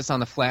talked about this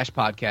on the Flash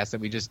podcast that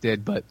we just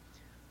did, but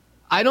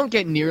I don't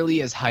get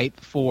nearly as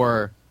hyped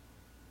for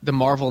the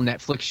Marvel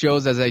Netflix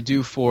shows as I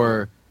do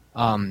for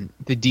the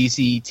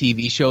DC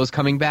TV shows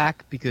coming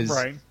back, because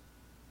right.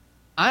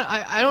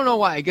 I don't know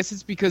why. I guess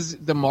it's because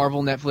the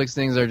Marvel Netflix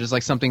things are just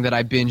like something that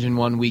I binge in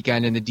one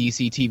weekend, and the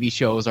DC TV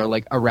shows are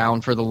like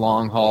around for the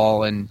long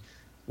haul and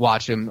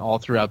watch them all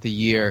throughout the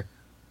year.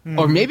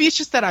 Or maybe it's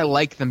just that I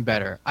like them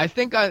better. I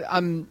think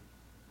I'm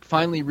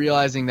finally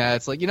realizing that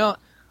it's like,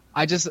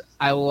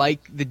 I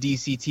like the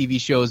DC TV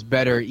shows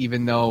better,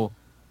 even though,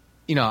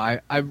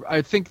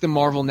 I think the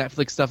Marvel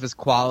Netflix stuff is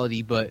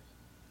quality, but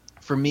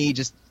for me,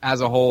 just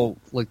as a whole,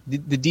 like the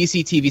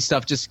DC TV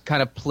stuff just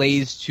kind of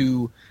plays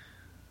to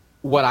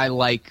what I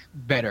like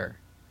better.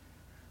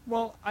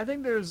 Well, I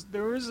think there is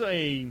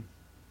a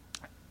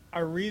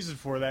reason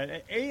for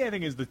that. I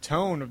think is the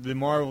tone of the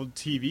Marvel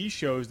TV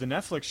shows, the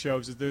Netflix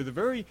shows, is they're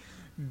very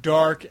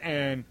dark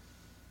and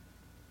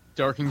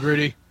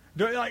gritty.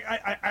 Like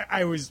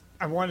I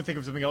want to think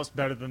of something else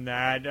better than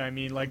that. I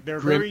mean, like they're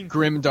very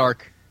grim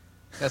dark.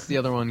 That's the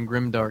other one,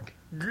 grim dark.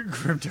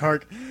 Grim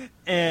dark,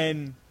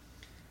 and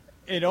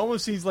it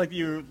almost seems like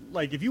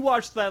if you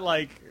watch that,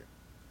 like,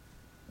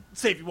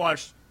 say if you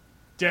watch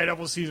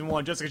Daredevil season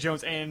 1, Jessica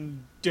Jones,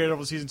 and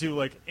Daredevil season 2,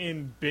 like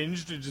in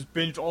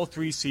binged all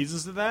 3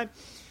 seasons of that.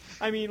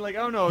 I mean, like, I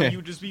don't know,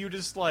 you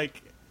just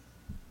like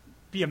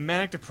be a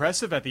manic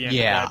depressive at the end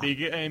of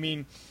that. I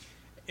mean,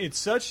 it's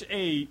such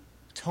a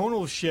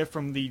tonal shift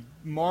from the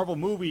Marvel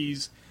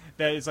movies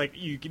that it's like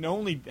you can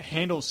only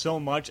handle so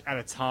much at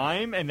a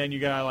time, and then you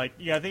gotta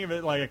think of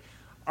it like,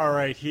 all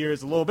right,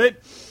 here's a little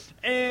bit,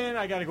 and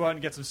I gotta go out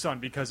and get some sun,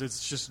 because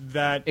it's just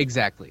that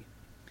exactly.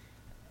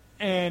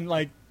 And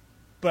like,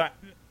 but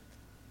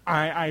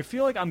I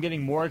feel like I'm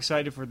getting more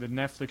excited for the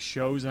Netflix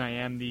shows than I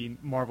am the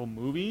Marvel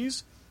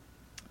movies.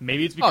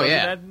 Maybe it's because of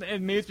that,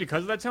 and maybe it's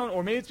because of that tone,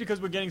 or maybe it's because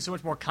we're getting so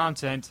much more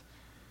content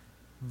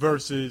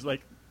versus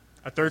like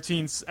a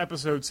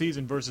 13-episode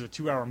season versus a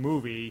 2-hour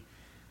movie,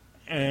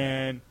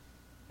 and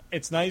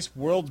it's nice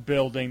world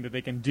building that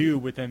they can do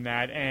within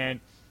that, and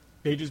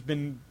they just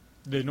been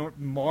the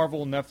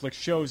Marvel Netflix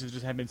shows have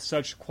just been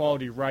such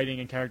quality writing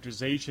and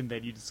characterization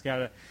that you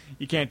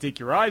can't take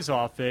your eyes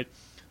off it.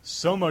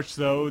 So much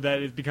so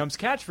that it becomes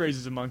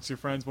catchphrases amongst your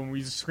friends when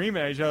we scream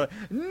at each other,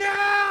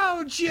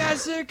 "No,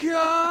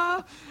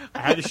 Jessica!" I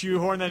had to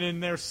shoehorn that in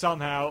there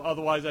somehow,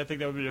 otherwise I think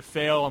that would be a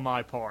fail on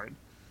my part.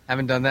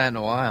 Haven't done that in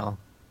a while.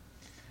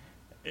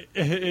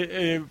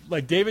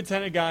 Like David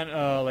Tennant got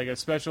like a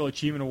special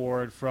achievement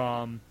award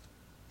from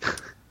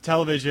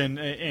television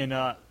in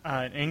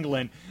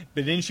England.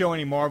 They didn't show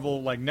any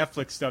Marvel like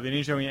Netflix stuff. They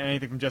didn't show me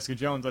anything from Jessica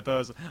Jones. I thought it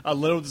was a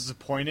little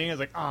disappointing. I was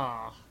like,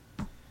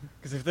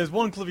 because if there's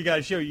one clip you got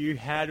to show, you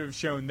had to have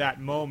shown that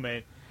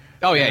moment.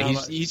 Oh yeah,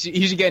 he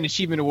should get an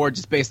achievement award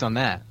just based on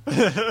that.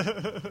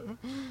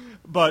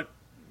 But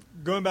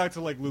going back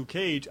to like Luke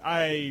Cage,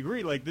 I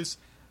agree. Like this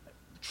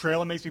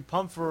trailer makes me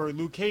pumped for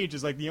Luke Cage.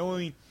 Is like the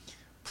only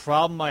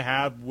problem I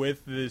have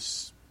with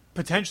this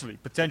potentially,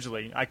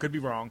 I could be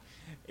wrong,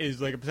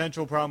 is like a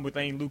potential problem with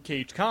any Luke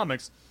Cage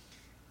comics.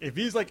 If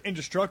he's like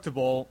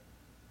indestructible,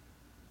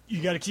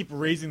 you got to keep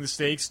raising the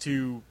stakes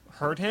to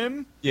hurt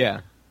him.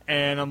 Yeah.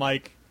 And I'm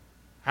like,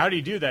 how do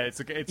you do that?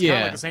 It's kind of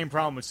like the same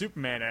problem with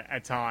Superman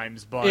at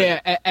times. But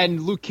yeah,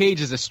 and Luke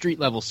Cage is a street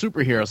level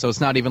superhero, so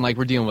it's not even like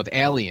we're dealing with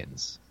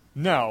aliens.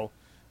 No.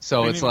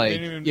 So it's like, they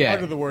didn't even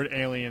utter the word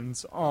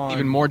aliens on.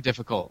 Even more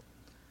difficult.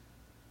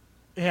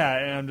 Yeah,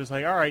 and I'm just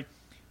like, all right.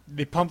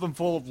 They pump them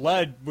full of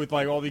lead with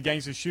like all the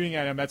gangsters shooting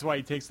at him. That's why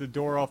he takes the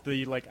door off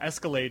the like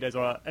Escalade as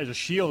a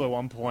shield at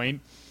one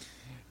point.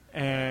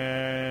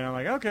 And I'm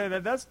like, okay,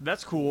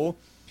 that's cool.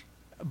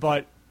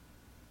 But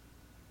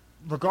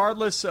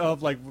regardless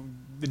of like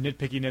the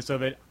nitpickiness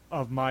of it,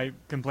 of my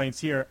complaints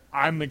here,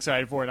 I'm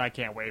excited for it. I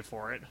can't wait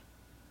for it.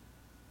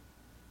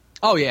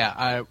 Oh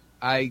yeah,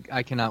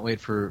 I cannot wait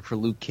for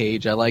Luke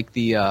Cage. I like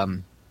the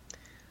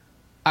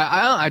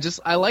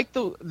I like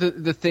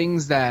the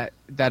things that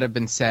have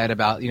been said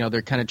about,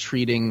 they're kind of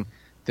treating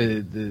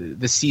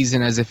the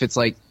season as if it's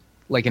like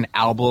an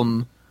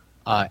album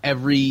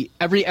Every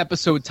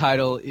episode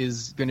title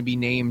is going to be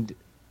named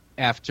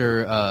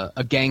after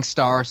a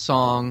Gangstar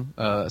song,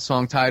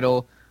 song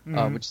title,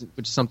 which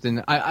is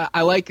something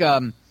I like.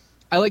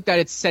 I like that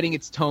it's setting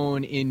its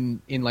tone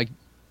in like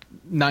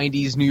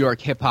 90s New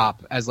York hip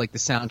hop as like the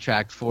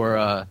soundtrack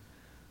for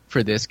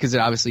this, because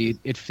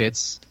it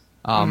fits.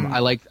 I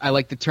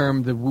like the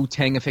term the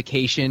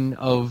Wu-Tangification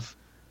of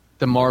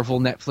the Marvel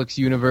Netflix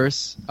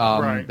universe.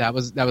 Right. That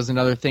was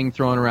another thing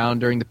thrown around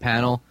during the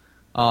panel.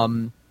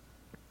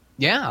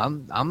 Yeah,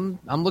 I'm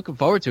looking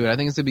forward to it. I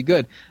think it's gonna be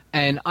good.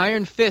 And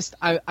Iron Fist,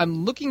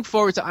 I'm looking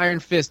forward to Iron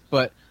Fist,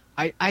 but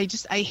I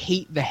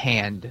hate the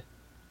hand,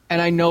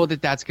 and I know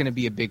that that's gonna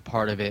be a big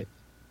part of it.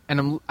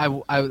 And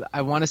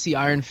I want to see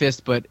Iron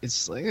Fist, but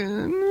it's like,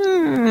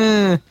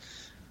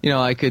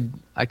 I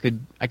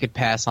could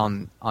pass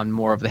on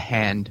more of the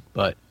hand,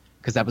 but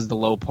because that was the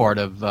low part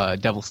of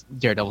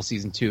Daredevil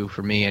season 2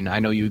 for me, and I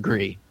know you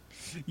agree.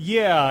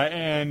 Yeah,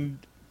 and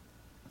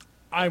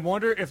I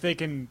wonder if they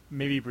can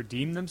maybe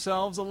redeem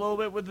themselves a little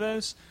bit with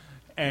this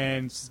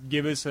and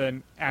give us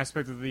an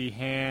aspect of the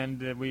hand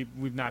that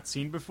we've not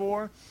seen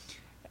before,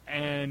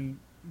 and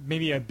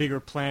maybe a bigger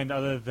plan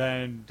other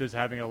than just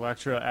having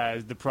Elektra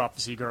as the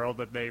prophecy girl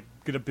that they're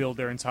going to build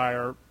their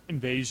entire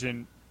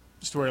invasion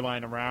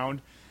storyline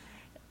around.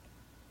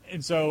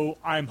 And so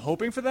I'm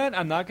hoping for that.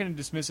 I'm not going to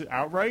dismiss it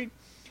outright.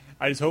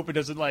 I just hope it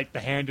doesn't, like,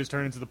 the hand just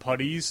turn into the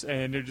putties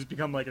and it just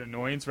become, like, an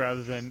annoyance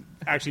rather than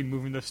actually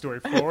moving the story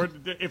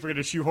forward. If we're going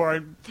to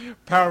shoehorn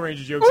Power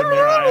Ranger jokes in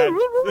there,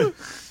 I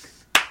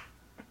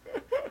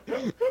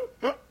had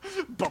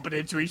bumping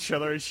into each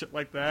other and shit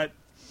like that.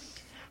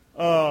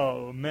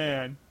 Oh,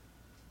 man.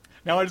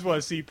 Now I just want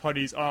to see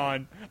putties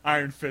on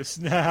Iron Fist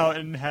now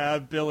and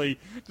have Billy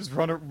just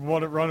run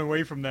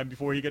away from them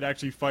before he could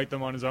actually fight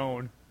them on his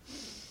own.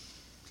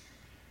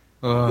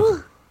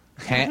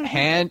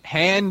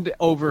 Hand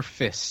over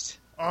fist.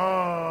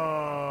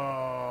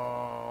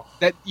 Oh.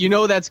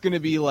 That's going to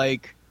be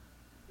like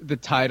the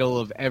title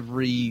of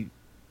every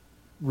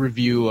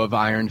review of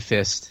Iron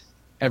Fist.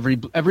 Every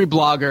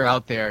blogger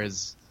out there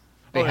have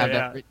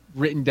that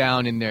written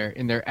down in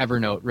their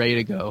Evernote, ready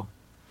to go.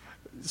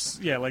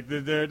 Yeah, like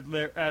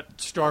they're at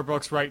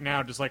Starbucks right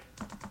now, just like,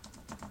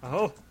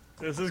 oh,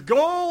 this is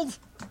gold.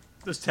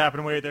 Just tapping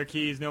away at their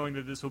keys, knowing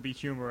that this will be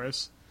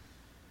humorous.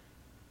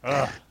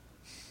 Ugh.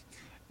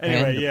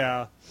 Anyway,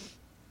 yeah.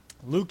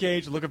 Luke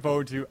Cage, looking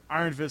forward to.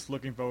 Iron Fist,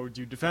 looking forward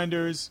to.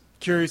 Defenders,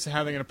 curious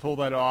how they're going to pull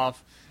that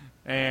off,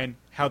 and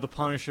how the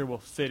Punisher will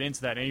fit into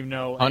that. And even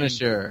though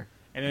Punisher,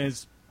 and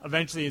is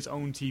eventually his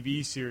own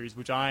TV series,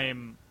 which I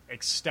am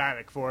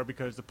ecstatic for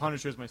because the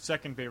Punisher is my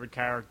second favorite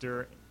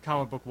character,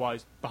 comic book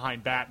wise,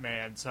 behind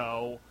Batman.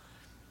 So,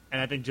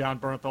 and I think John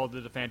Bernthal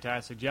did a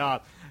fantastic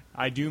job.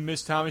 I do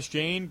miss Thomas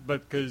Jane,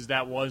 but because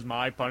that was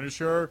my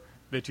Punisher,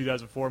 the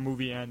 2004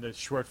 movie and the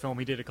short film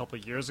he did a couple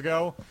of years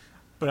ago.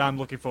 But I'm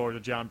looking forward to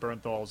John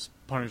Bernthal's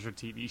Punisher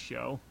TV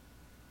show.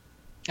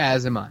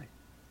 As am I.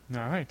 All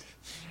right.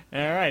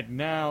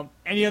 Now,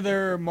 any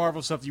other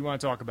Marvel stuff you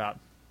want to talk about?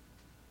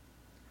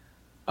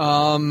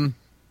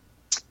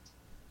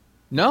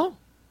 No.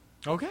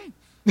 Okay.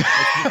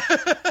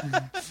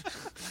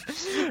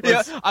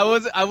 Yeah,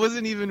 I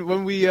wasn't even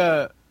when we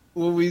were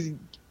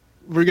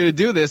gonna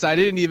do this. I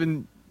didn't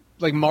even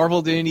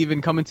Marvel didn't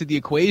even come into the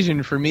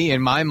equation for me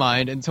in my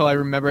mind until I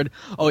remembered.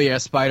 Oh yeah,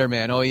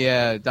 Spider-Man. Oh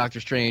yeah,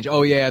 Doctor Strange.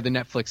 Oh yeah, the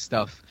Netflix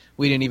stuff.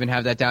 We didn't even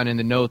have that down in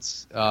the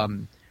notes.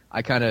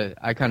 I kind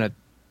of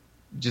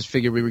just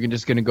figured we were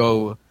just gonna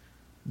go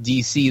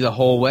DC the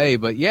whole way.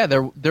 But yeah,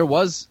 there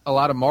was a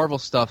lot of Marvel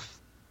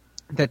stuff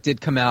that did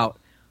come out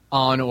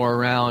on or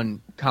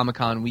around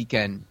Comic-Con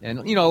weekend. And,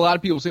 a lot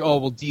of people say, oh,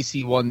 well,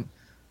 DC won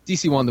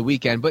the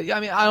weekend. But, I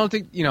mean, I don't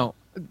think,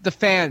 the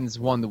fans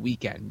won the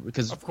weekend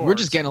because we're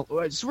just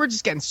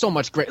getting so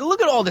much great.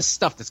 Look at all this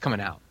stuff that's coming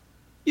out.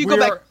 You go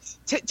back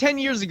 10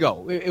 years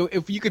ago.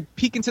 If you could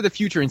peek into the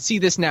future and see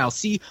this now,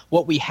 see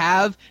what we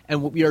have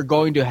and what we are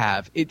going to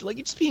have, it'd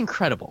just be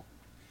incredible.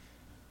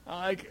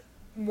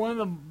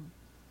 One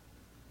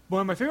of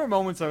my favorite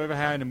moments I've ever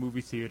had in a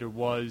movie theater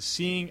was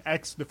seeing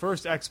the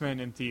first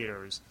X-Men in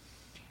theaters.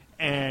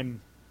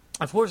 And,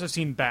 of course, I've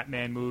seen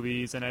Batman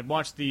movies, and I've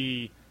watched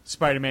the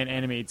Spider-Man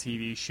animated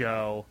TV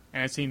show,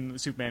 and I've seen the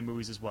Superman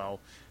movies as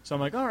well. So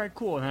I'm like, all right,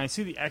 cool. And I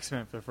see the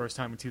X-Men for the first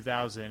time in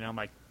 2000, and I'm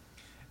like,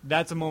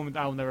 that's a moment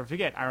I'll never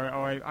forget.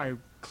 I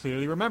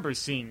clearly remember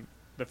seeing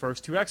the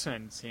first two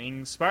X-Men,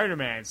 seeing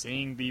Spider-Man,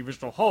 seeing the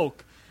original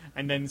Hulk,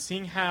 and then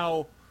seeing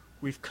how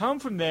we've come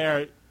from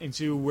there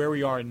into where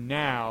we are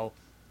now,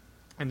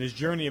 and this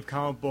journey of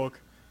comic book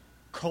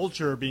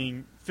culture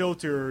being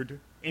filtered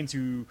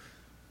into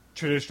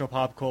traditional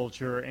pop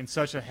culture in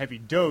such a heavy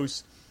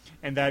dose,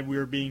 and that we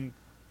are being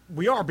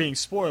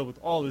spoiled with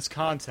all this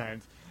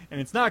content,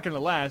 and it's not going to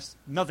last.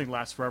 Nothing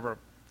lasts forever,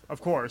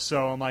 of course.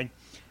 So I'm like,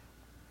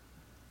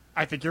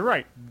 I think you're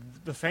right.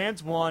 The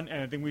fans won,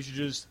 and I think we should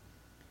just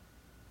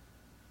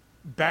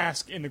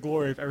bask in the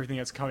glory of everything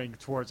that's coming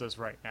towards us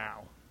right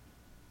now.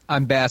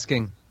 I'm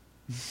basking.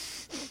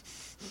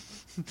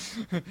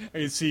 I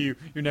can see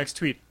your next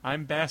tweet.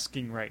 I'm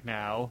basking right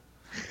now.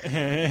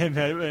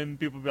 and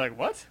people would be like,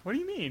 what do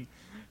you mean?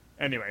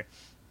 Anyway,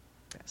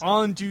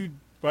 on to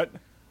what?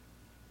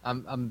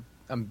 No,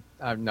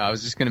 I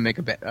was just gonna make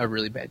a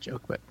really bad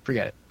joke, but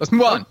forget it. Let's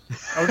move on.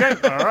 Okay,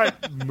 all right,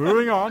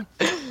 moving on.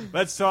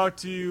 Let's go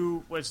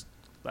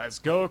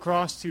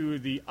across to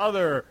the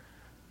other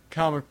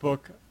comic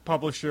book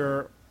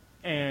publisher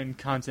and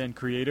content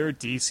creator,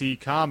 DC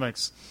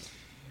Comics,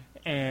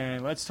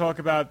 and let's talk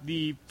about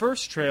the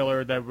first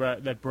trailer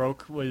that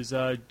broke was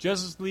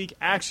Justice League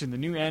Action, the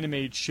new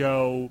animated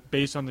show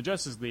based on the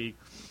Justice League.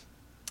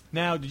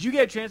 Now, did you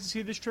get a chance to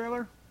see this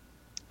trailer?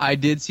 I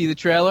did see the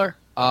trailer.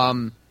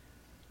 I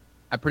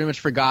pretty much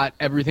forgot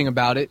everything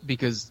about it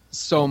because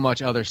so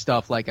much other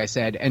stuff, like I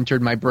said,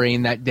 entered my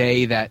brain that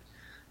day that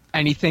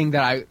anything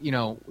that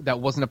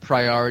that wasn't a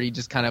priority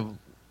just kind of,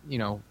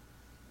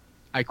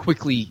 I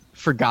quickly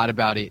forgot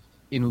about it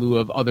in lieu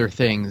of other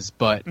things.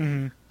 But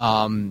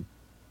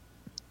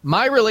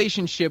my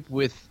relationship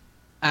with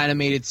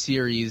animated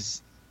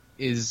series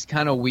is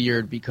kind of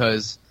weird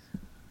because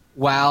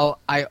while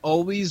I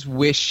always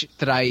wish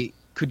that I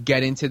could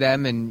get into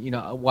them, and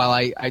while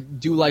I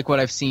do like what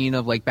I've seen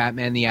of like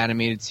Batman the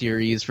Animated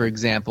Series, for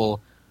example,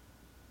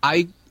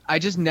 I'm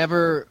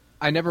never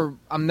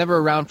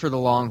around for the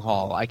long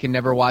haul. I can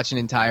never watch an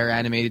entire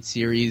animated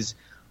series.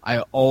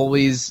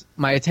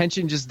 My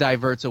attention just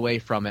diverts away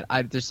from it.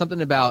 There's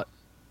something about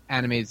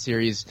animated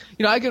series.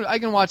 I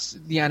can watch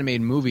the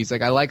animated movies.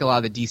 Like I like a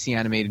lot of the DC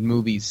animated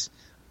movies,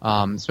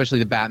 especially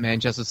the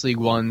Batman Justice League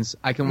ones.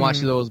 I can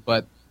watch those,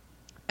 but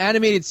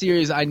animated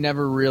series I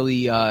never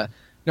really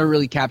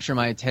capture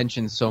my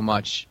attention so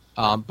much.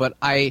 But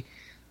I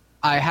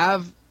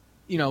have,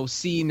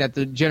 seen that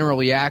the general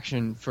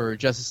reaction for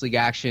Justice League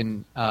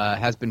Action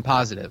has been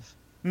positive.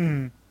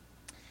 And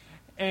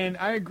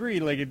I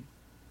agree.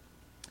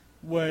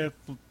 With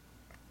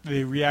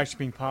the reaction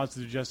being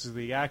positive to Justice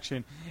League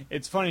Action,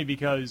 it's funny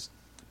because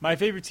my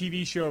favorite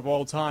TV show of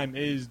all time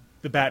is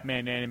the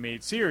Batman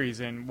animated series,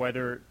 and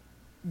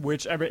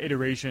whichever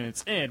iteration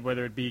it's in,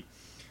 whether it be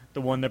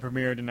the one that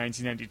premiered in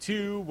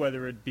 1992,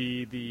 whether it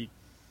be the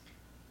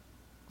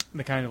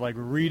kind of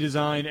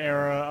redesigned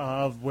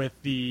era with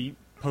the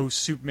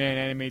post-Superman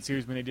animated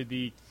series when they did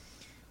the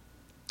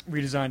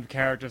redesigned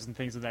characters and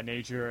things of that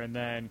nature, and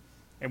then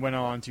it went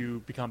on to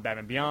become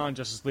Batman Beyond,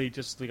 Justice League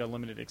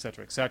Unlimited,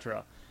 etc.,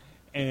 etc.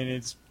 And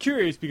it's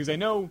curious because I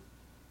know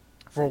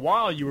for a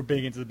while you were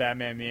big into the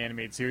Batman the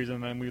Animated Series,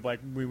 and then we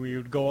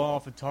would go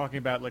off and talking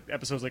about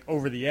episodes like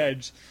Over the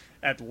Edge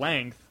at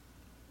length.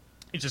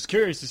 It's just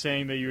curious to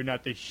saying that you're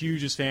not the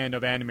hugest fan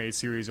of animated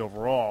series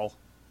overall.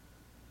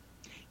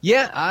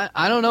 Yeah,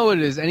 I don't know what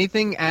it is.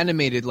 Anything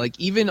animated,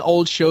 even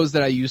old shows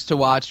that I used to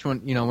watch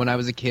when I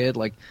was a kid,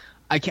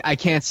 I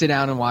can't sit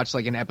down and watch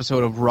an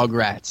episode of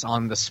Rugrats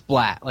on the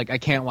Splat. I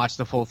can't watch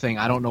the full thing.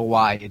 I don't know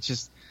why. It's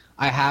just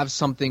I have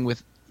something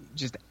with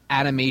just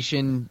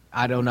animation.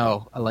 I don't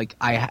know.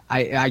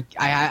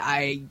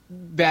 I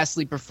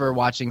vastly prefer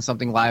watching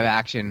something live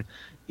action,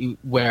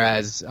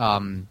 whereas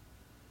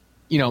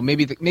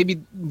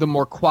maybe the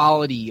more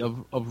quality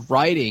of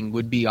writing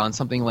would be on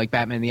something like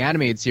Batman the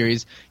Animated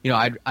Series.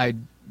 I'd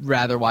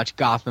rather watch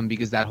Gotham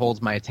because that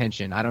holds my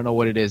attention. I don't know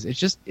what it is.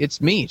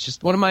 It's me. It's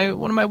just one of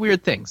my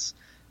weird things.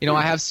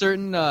 I have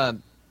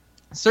certain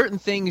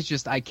things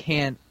just I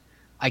can't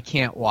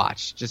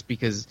watch just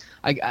because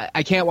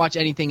I can't watch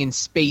anything in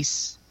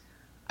space.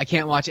 I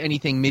can't watch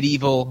anything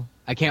medieval.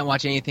 I can't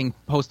watch anything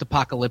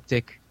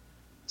post-apocalyptic.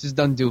 It just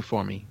doesn't do it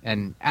for me.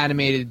 And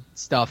animated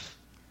stuff,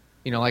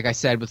 like I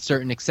said, with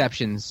certain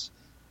exceptions,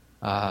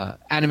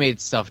 animated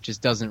stuff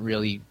just doesn't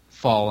really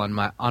fall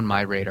on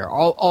my radar.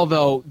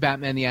 Although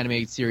Batman the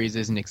Animated Series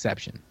is an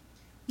exception.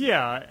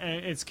 Yeah,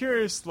 and it's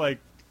curious,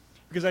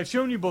 because I've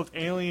shown you both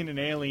Alien and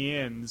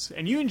Aliens,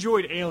 and you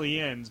enjoyed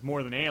Aliens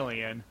more than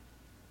Alien.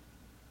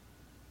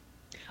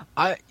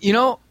 The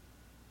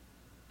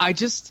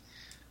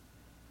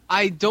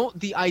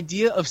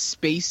idea of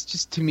space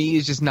just to me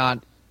is just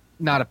not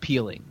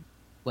appealing.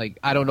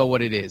 I don't know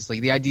what it is.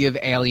 The idea of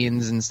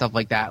aliens and stuff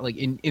like that,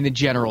 in the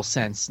general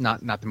sense,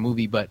 not the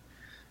movie, but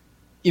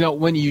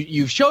when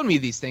you've shown me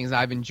these things,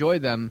 I've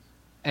enjoyed them,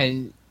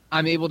 and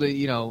I'm able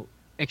to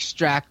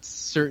extract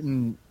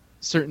certain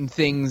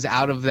things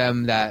out of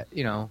them that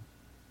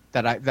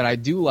that I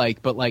do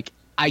like, but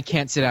I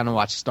can't sit down and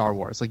watch Star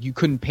Wars. You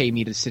couldn't pay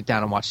me to sit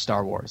down and watch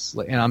Star Wars.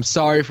 And I'm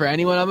sorry for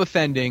anyone I'm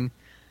offending.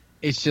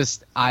 It's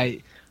just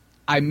I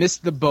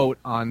missed the boat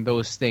on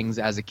those things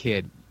as a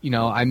kid.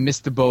 I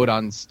missed the boat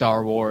on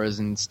Star Wars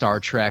and Star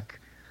Trek.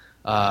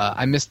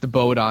 I missed the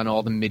boat on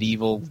all the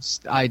medieval.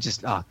 Just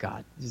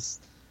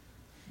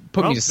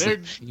put me to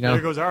sleep.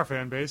 There goes our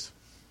fan base.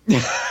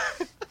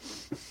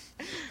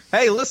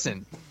 Hey,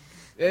 listen.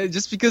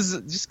 Just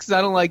because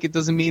I don't like it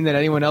doesn't mean that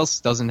anyone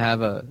else doesn't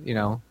have a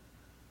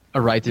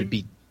right to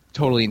be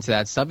totally into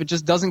that stuff. It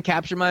just doesn't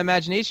capture my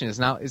imagination. It's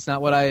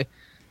not what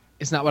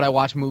I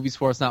watch movies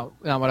for. It's not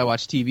what I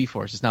watch TV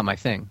for. It's just not my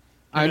thing.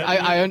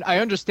 I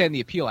understand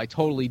the appeal. I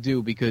totally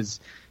do because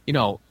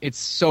it's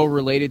so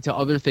related to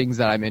other things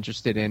that I'm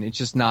interested in. It's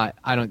just not.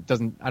 I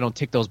don't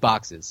tick those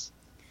boxes.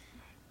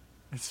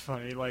 It's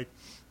funny, like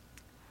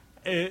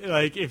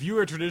if you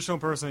were a traditional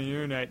person on the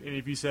internet, and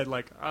if you said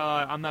like,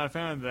 I'm not a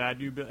fan of that,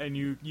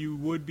 you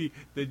would be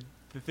the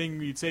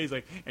thing you'd say is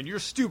like, and you're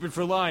stupid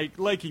for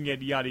liking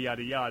it, yada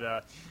yada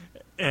yada,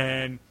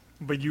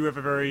 but you have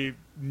a very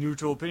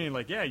neutral opinion,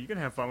 like, yeah, you can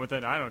have fun with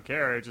it, I don't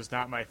care, it's just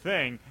not my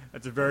thing.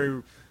 That's a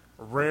very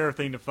rare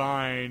thing to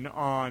find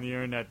on the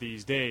internet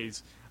these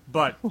days.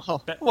 But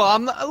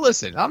I'm not.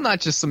 Listen, I'm not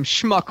just some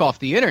schmuck off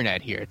the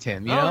internet here,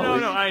 Tim. You know?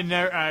 No.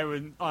 I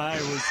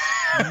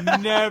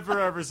was never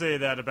ever say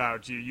that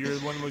about you. You're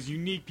one of the most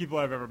unique people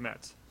I've ever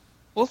met.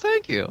 Well,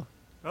 thank you.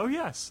 Oh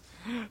yes.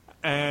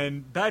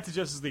 And back to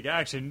Justice League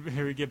Action.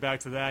 Here we get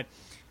back to that.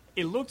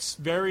 It looks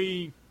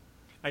very,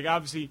 like,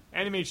 obviously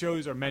animated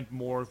shows are meant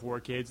more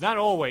for kids. Not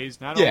always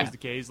the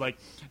case. Like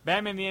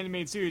Batman the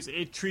Animated Series,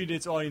 it treated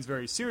its audience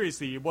very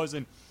seriously. It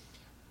wasn't.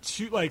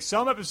 Like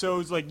some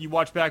episodes, like you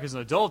watch back as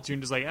an adult, you're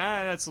just like,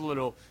 that's a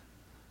little,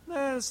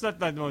 it's not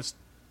the most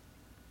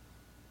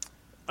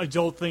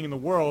adult thing in the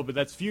world, but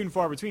that's few and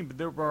far between. But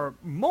there are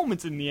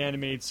moments in the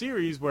animated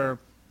series where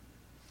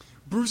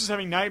Bruce is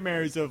having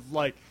nightmares of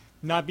like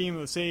not being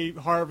able to save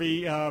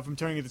Harvey from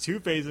turning into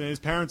Two-Face, and his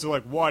parents are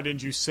like, "Why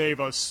didn't you save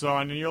us,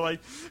 son?" And you're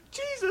like,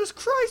 "Jesus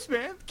Christ,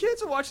 man!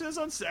 Kids are watching this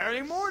on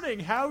Saturday morning.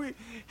 How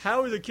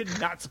is a kid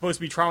not supposed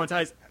to be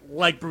traumatized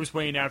like Bruce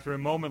Wayne after a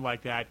moment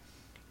like that?"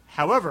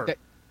 However,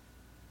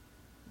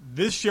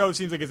 this show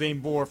seems like it's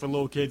aimed more for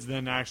little kids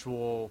than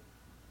actual,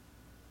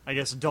 I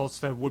guess, adults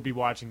that would be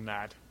watching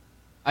that.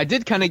 I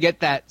did kind of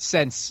get that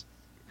sense,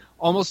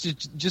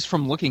 almost just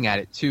from looking at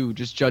it, too,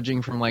 just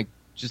judging from, like,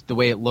 just the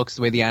way it looks,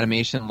 the way the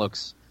animation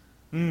looks.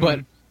 Mm.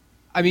 But,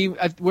 I mean,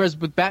 whereas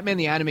with Batman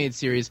the Animated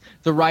Series,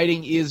 the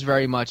writing is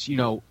very much,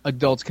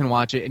 adults can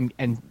watch it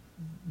and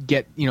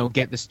get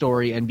the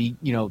story and be,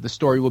 the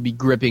story will be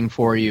gripping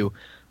for you.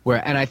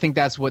 And I think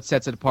that's what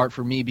sets it apart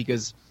for me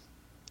because,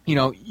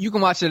 you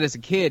can watch it as a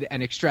kid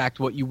and extract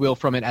what you will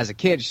from it as a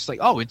kid. It's just like,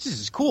 oh, this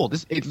is cool.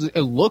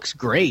 It looks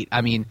great.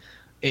 I mean,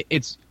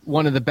 it's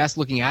one of the best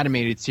looking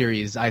animated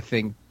series I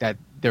think that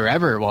there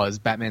ever was,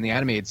 Batman the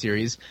Animated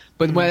Series.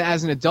 But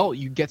as an adult,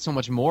 you get so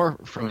much more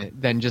from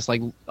it than just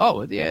like,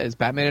 oh, yeah, it's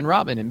Batman and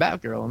Robin and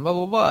Batgirl and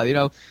blah, blah,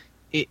 blah.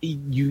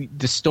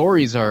 The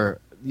stories are,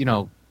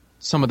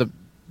 some of the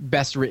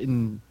best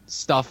written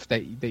stuff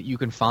that you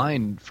can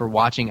find for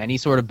watching any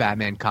sort of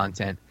Batman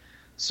content.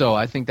 So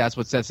I think that's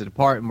what sets it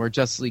apart. And where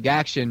Justice League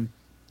Action,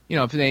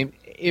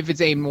 if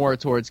it's aimed more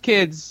towards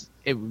kids,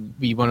 it would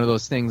be one of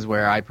those things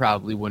where I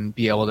probably wouldn't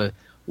be able to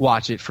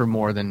watch it for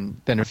more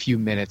than a few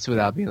minutes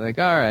without being like,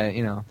 all right,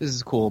 this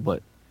is cool,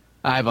 but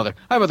I have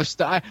other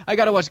stuff. I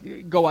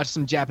gotta go watch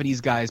some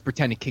Japanese guys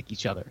pretend to kick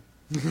each other.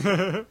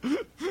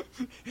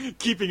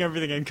 Keeping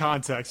everything in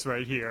context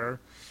right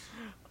here.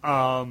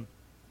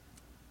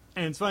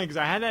 And it's funny because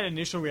I had that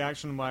initial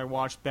reaction when I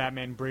watched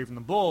Batman Brave and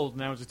the Bold,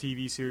 and that was a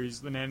TV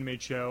series, an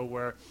animated show,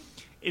 where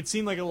it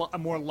seemed like a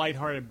more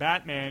lighthearted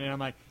Batman, and I'm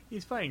like,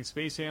 he's fighting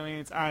space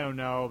aliens? I don't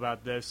know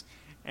about this.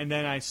 And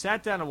then I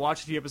sat down and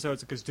watched a few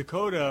episodes because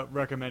Dakota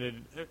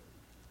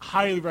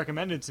highly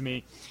recommended to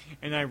me,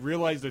 and I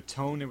realized the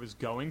tone it was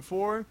going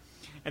for,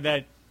 and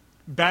that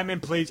Batman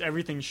plays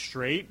everything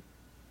straight,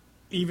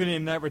 even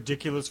in that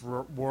ridiculous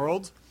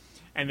world,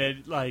 and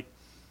that, like,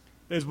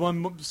 there's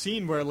one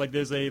scene where, like,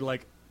 there's a,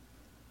 like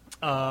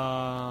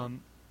a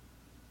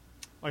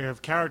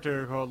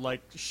character called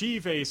like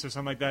She-Face or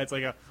something like that. It's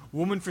like a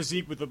woman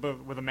physique with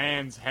a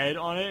man's head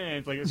on it, and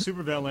it's like a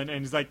supervillain.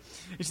 And she's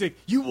like,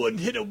 "You wouldn't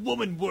hit a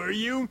woman, were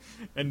you?"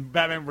 And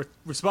Batman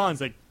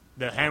responds like,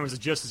 "The hammers of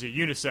justice are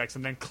unisex,"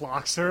 and then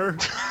clocks her.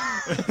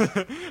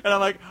 And I'm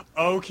like,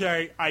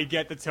 okay, I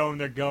get the tone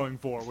they're going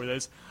for with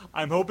this.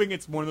 I'm hoping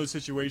it's one of those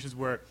situations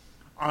where,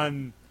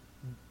 on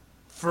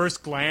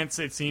first glance,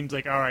 it seems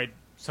like, all right,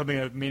 something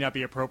that may not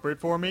be appropriate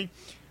for me.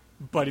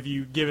 But if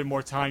you give it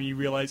more time, you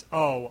realize,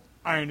 oh,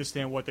 I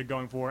understand what they're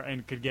going for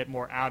and could get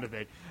more out of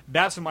it.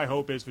 That's what my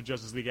hope is for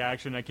Justice League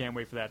Action. I can't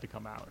wait for that to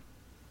come out.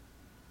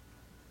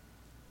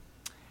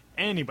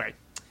 Anyway,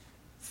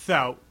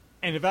 so,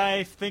 and if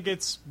I think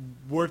it's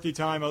worth your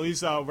time, at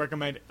least I'll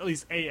recommend at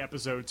least a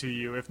episode to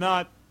you. If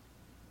not,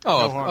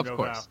 no harm, no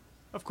foul.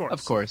 Of course.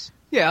 Of course.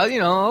 Yeah,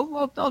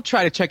 I'll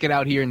try to check it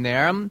out here and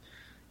there. I'm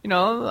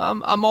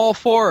all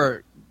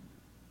for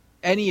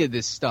any of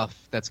this stuff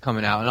that's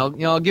coming out,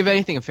 and I'll give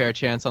anything a fair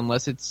chance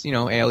unless it's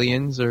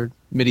aliens or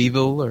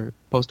medieval or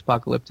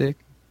post-apocalyptic.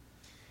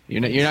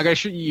 You're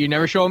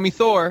never showing me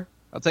Thor.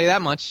 I'll tell you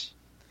that much.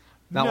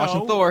 Not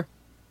watching Thor.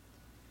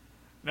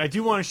 And I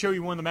do want to show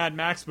you one of the Mad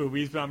Max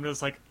movies, but I'm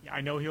just like,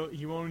 I know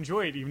he won't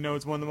enjoy it, even though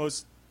it's one of the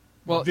most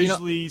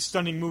visually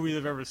stunning movies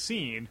I've ever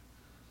seen.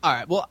 All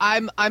right. Well,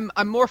 I'm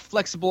more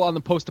flexible on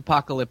the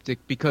post-apocalyptic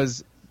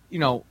because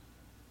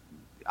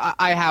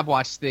I have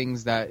watched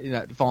things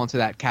that fall into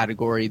that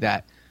category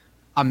that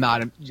I'm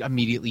not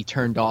immediately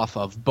turned off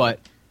of. But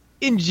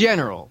in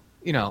general,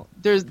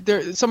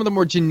 there's some of the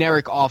more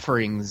generic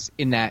offerings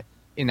in that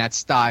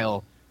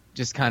style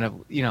just kind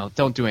of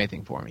don't do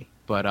anything for me.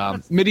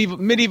 But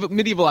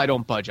medieval I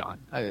don't budge on.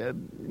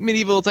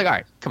 Medieval, it's like, all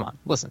right, come on,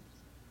 listen.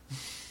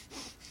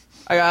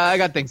 I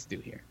got things to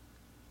do here.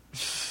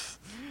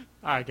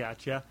 I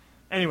gotcha.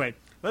 Anyway,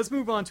 let's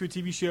move on to a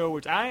TV show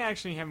which I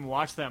actually haven't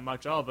watched that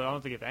much of, but I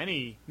don't think if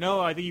any. No,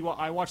 I think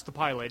I watched the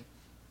pilot.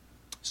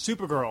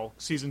 Supergirl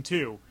season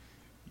 2.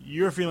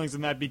 Your feelings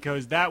on that,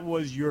 because that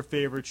was your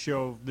favorite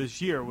show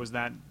this year. Was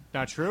that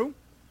not true?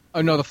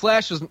 Oh no, The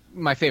Flash was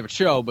my favorite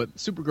show, but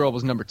Supergirl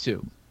was number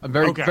 2. A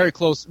very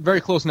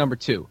close number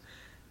 2.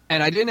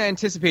 And I didn't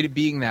anticipate it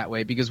being that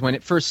way because when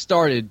it first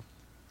started,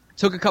 it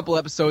took a couple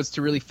episodes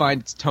to really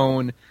find its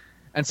tone,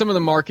 and some of the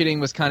marketing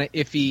was kind of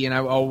iffy, and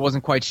I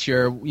wasn't quite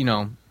sure,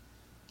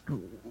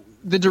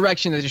 the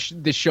direction that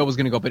this show was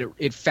going to go. But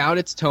it found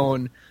its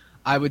tone,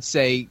 I would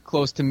say,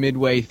 close to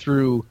midway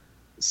through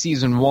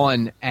season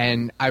 1,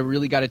 and I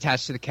really got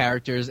attached to the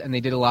characters, and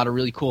they did a lot of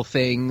really cool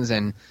things,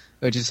 and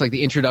just like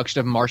the introduction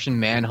of Martian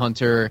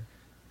Manhunter,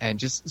 and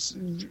just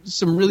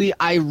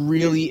I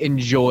really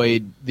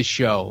enjoyed the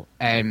show.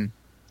 And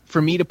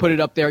for me to put it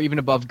up there even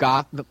above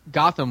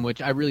Gotham,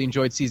 which I really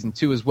enjoyed season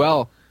 2 as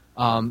well,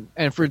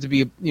 and for it to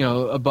be,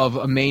 above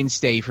a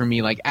mainstay for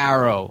me like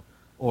Arrow,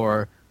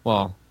 or,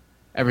 well,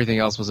 everything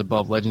else was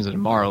above Legends of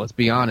Tomorrow, let's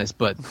be honest,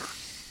 but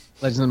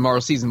Legends of Tomorrow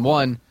season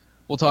 1,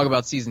 we'll talk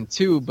about season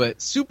 2, but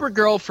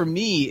Supergirl for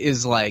me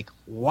is like,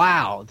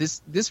 wow,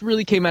 this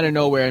really came out of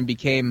nowhere and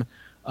became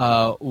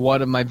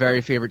one of my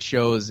very favorite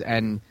shows,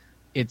 and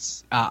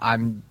it's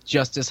I'm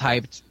just as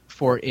hyped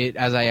for it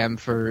as I am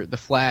for The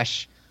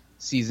Flash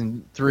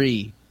season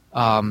 3.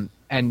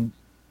 And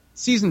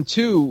season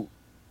 2,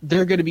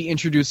 they're going to be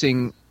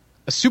introducing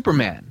a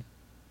Superman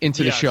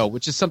into the show,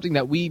 which is something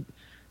that we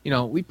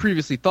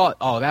previously thought,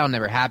 oh, that'll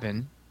never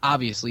happen.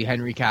 Obviously,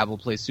 Henry Cavill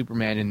plays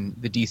Superman in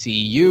the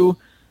DCEU,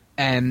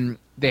 and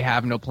they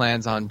have no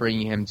plans on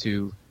bringing him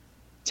to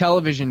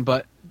television.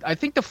 But I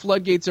think the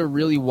floodgates are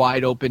really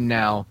wide open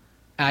now,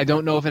 and I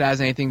don't know if it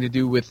has anything to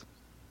do with,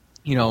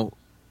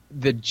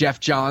 the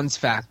Jeff Johns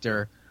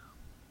factor,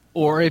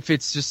 or if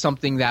it's just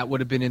something that would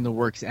have been in the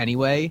works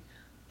anyway.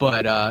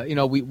 But,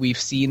 we've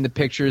seen the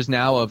pictures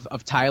now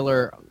of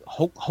Tyler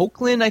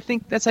Hoechlin, I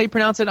think that's how you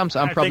pronounce it. I'm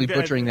probably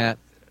butchering that.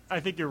 I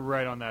think you're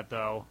right on that,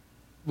 though.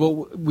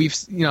 Well, we've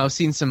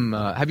seen some.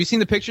 Have you seen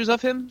the pictures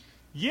of him?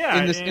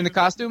 Yeah, in the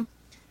costume.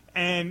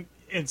 And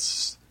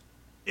it's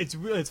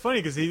funny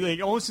because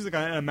he almost seems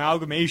like an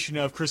amalgamation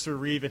of Christopher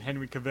Reeve and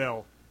Henry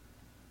Cavill.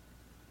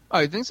 Oh,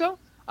 you think so?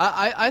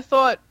 I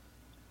thought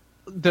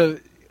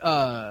the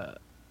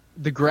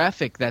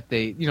graphic that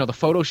they, the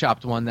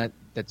photoshopped one that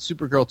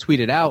Supergirl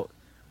tweeted out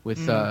with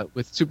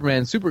Superman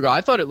and Supergirl, I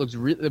thought it was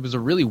a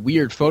really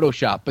weird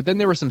Photoshop. But then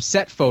there were some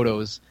set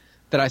photos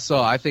that I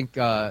saw. I think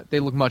they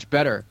look much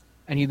better,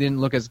 and he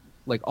didn't look as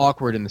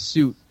awkward in the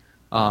suit.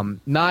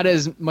 Not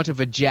as much of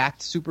a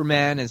jacked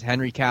Superman as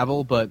Henry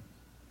Cavill, but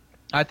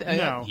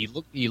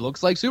he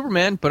looks like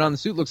Superman. But on the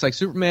suit, looks like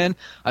Superman.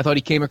 I thought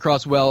he came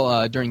across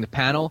well during the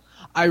panel.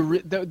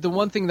 The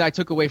one thing that I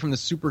took away from the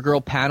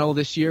Supergirl panel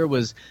this year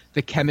was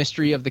the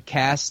chemistry of the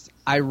cast.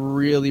 I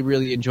really,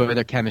 really enjoy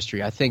their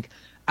chemistry. I think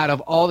out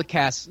of all the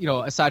casts,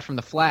 aside from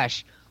the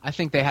Flash, I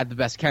think they had the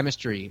best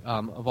chemistry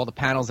of all the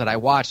panels that I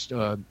watched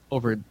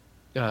over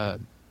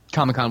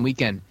Comic-Con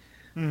weekend.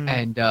 Mm-hmm.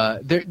 And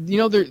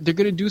they're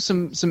going to do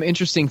some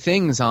interesting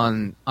things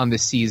on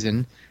this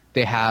season.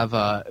 They have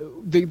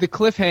the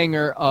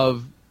cliffhanger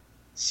of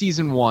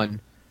season 1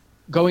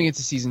 going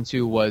into season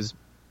 2 was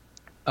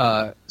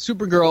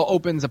Supergirl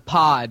opens a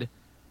pod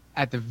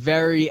at the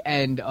very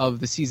end of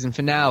the season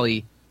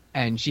finale,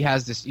 and she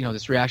has this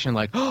this reaction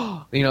like,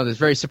 oh, this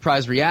very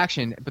surprised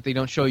reaction, but they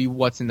don't show you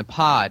what's in the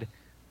pod.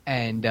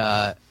 And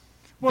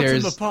what's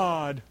in the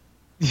pod?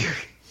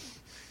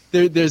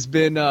 There's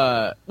been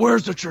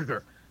where's the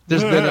trigger?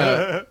 There's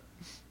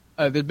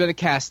been a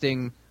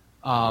casting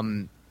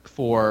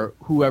for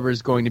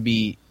whoever's going to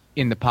be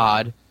in the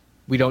pod.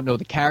 We don't know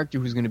the character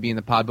who's going to be in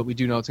the pod, but we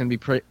do know it's going to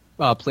be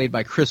played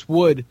by Chris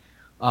Wood.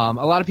 A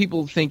lot of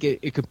people think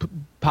it could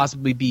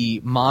possibly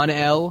be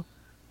Mon-El.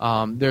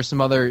 There's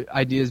some other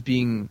ideas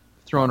being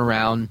thrown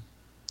around,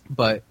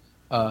 but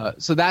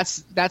so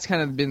that's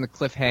kind of been the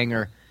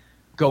cliffhanger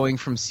going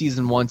from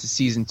season 1 to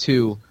season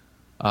 2,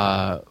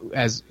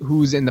 as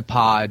who's in the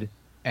pod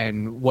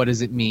and what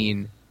does it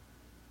mean.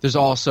 There's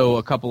also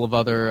a couple of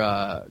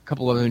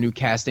other new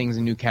castings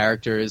and new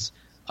characters.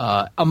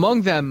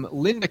 Among them,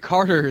 Linda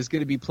Carter is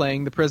going to be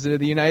playing the President of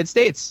the United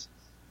States.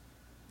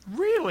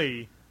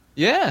 Really?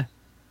 Yeah.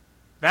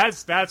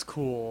 That's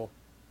cool.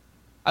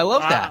 I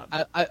love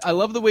that. I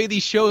love the way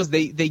these shows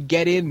they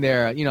get in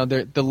there.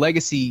 The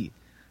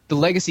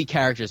legacy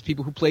characters,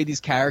 people who play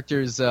these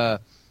characters.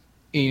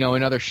 In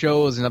other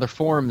shows and other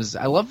forms.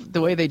 I love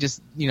the way they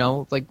just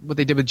like what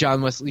they did with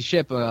John Wesley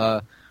Shipp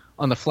on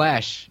The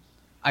Flash.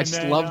 I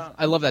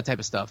love that type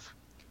of stuff.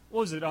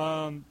 What was it?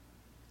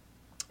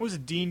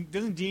 Dean?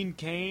 Doesn't Dean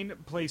Cain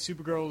play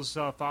Supergirl's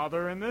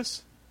father in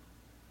this?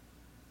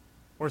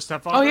 Or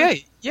stepfather? Oh yeah.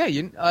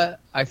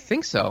 I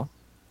think so.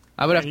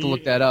 I would have to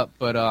look that up,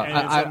 but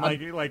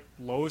like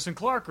Lois and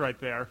Clark right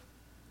there.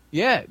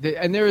 Yeah,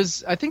 and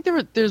there's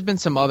been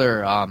some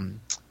other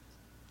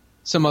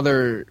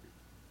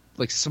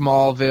like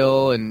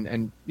Smallville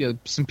and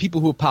some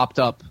people who have popped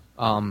up,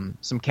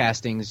 some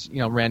castings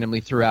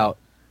randomly throughout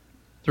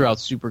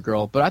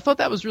Supergirl. But I thought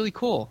that was really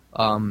cool.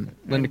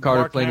 Linda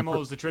Carter Mark playing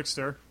Hamill is the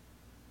trickster.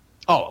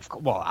 Oh, of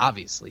course. Well,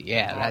 obviously,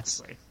 yeah,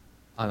 that's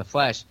on the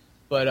Flash.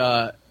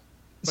 But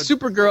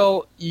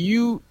Supergirl,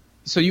 you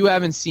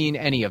haven't seen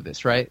any of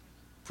this, right?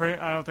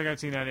 I don't think I've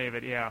seen any of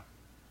it. Yeah.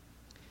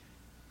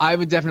 I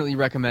would definitely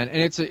recommend, and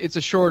it's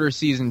a shorter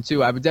season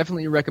too. I would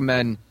definitely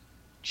recommend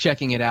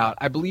checking it out.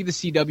 I believe the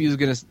CW is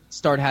going to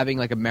start having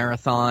like a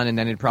marathon, and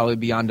then it'd probably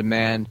be on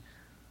demand.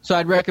 So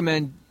I'd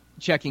recommend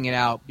checking it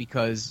out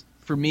because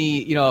for me,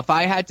 if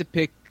I had to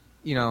pick,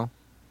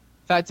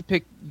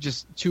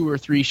 just 2 or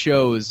 3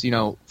 shows,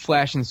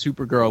 Flash and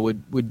Supergirl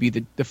would be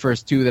the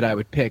first 2 that I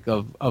would pick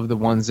of the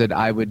ones that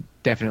I would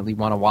definitely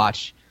want to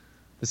watch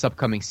this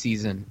upcoming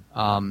season.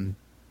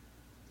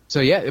 So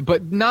yeah,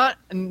 but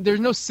there's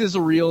no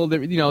sizzle reel.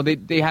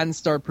 They hadn't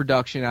started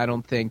production, I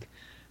don't think,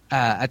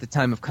 at the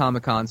time of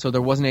Comic-Con, so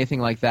there wasn't anything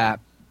like that.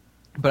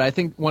 But I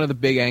think one of the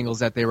big angles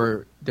that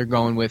they're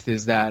going with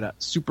is that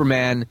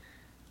Superman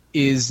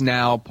is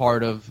now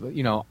part of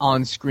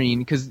on screen,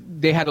 because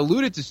they had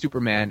alluded to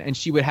Superman, and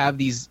she would have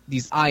these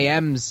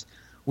IMs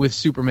with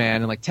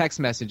Superman and like text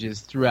messages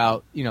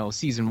throughout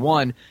season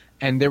 1,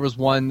 and there was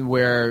one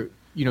where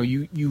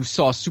you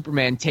saw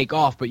Superman take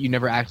off, but you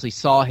never actually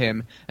saw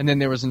him, and then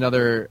there was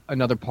another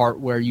part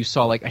where you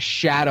saw like a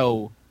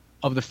shadow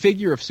of the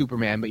figure of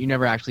Superman, but you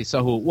never actually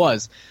saw who it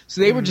was.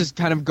 So they were just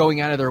kind of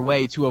going out of their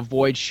way to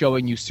avoid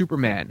showing you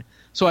Superman.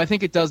 So I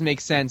think it does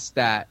make sense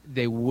that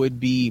they would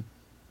be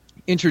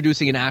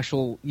introducing the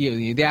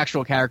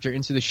actual character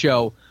into the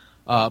show,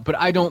 but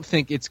I don't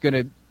think it's going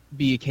to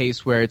be a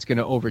case where it's going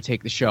to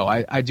overtake the show.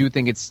 I do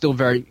think it's still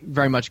very,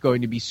 very much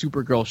going to be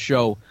Supergirl's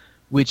show,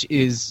 which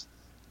is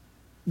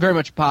very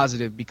much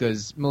positive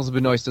because Melissa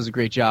Benoist does a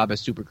great job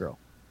as Supergirl.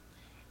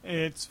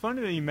 It's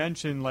funny that you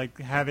mentioned like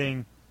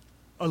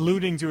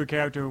alluding to a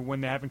character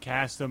when they haven't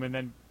cast them, and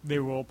then they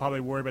will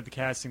probably worry about the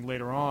casting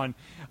later on.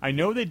 I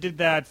know they did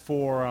that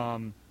for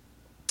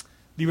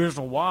the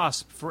original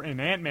Wasp in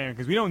Ant-Man,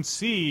 because we don't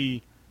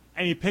see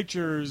any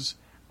pictures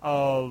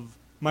of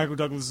Michael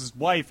Douglas's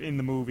wife in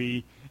the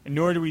movie, and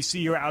nor do we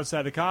see her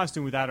outside the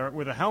costume with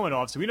a helmet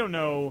off. So we don't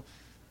know.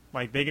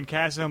 Like, they can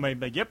cast somebody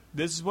like, yep,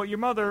 this is what your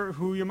mother,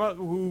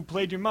 who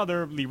played your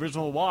mother, the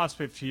original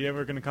Wasp, if she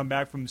ever going to come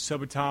back from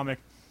subatomic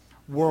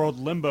world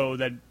limbo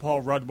that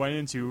Paul Rudd went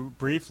into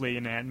briefly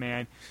in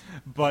Ant-Man.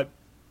 But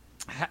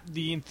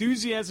the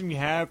enthusiasm you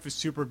have for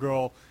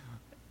Supergirl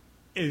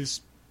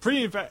is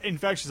pretty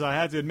infectious, I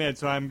have to admit.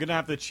 So I'm going to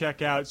have to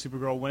check out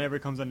Supergirl whenever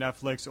it comes on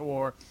Netflix,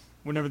 or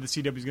whenever the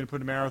CW is going to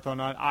put a marathon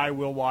on. I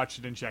will watch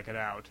it and check it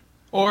out.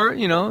 Or,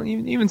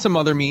 even some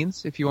other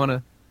means if you want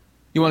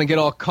to get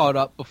all caught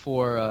up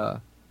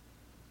before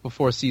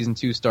season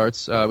 2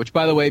 starts, which,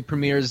 by the way,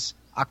 premieres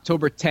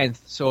October 10th.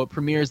 So it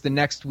premieres the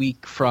next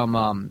week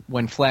from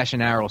when Flash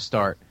and Arrow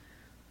start,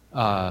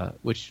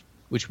 which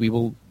we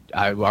will.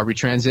 Are we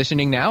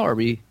transitioning now? Are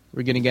we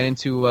going to get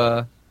into?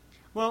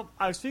 Well,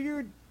 I was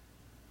talking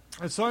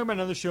about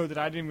another show that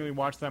I didn't really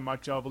watch that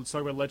much of. Let's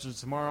talk about Legends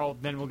of Tomorrow.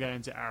 Then we'll get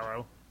into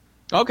Arrow.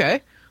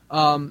 Okay.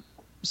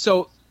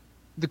 So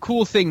the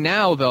cool thing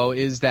now, though,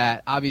 is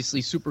that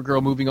obviously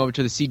Supergirl moving over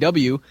to the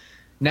CW.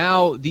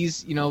 Now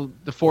these,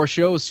 the 4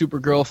 shows,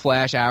 Supergirl,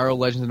 Flash, Arrow,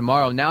 Legends of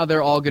Tomorrow, now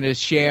they're all going to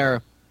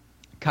share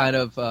kind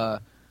of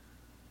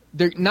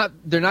they're not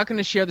going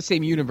to share the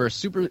same universe.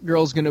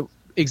 Supergirl's going to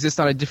exist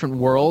on a different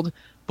world,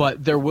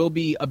 but there will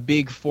be a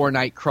big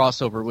 4-night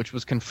crossover, which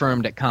was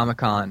confirmed at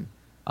Comic-Con.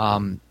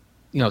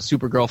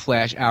 Supergirl,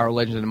 Flash, Arrow,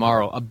 Legends of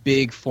Tomorrow, a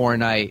big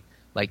 4-night,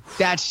 like,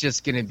 that's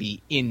just going to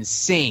be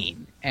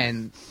insane.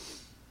 And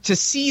to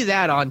see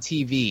that on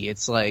TV,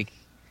 it's like,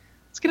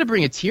 it's going to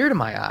bring a tear to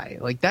my eye.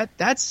 Like,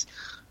 that's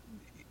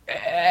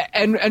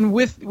and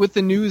with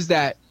the news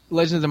that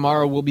Legends of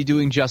Tomorrow will be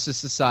doing Justice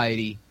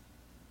Society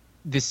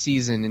this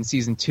season in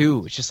season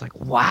 2, it's just like,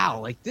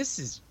 wow, like,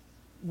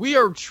 we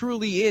are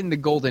truly in the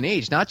golden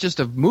age, not just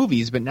of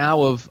movies, but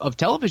now of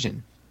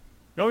television.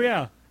 Oh,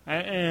 yeah.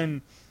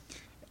 And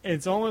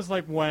it's almost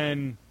like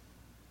when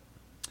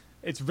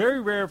it's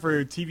very rare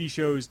for TV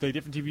shows, the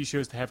different TV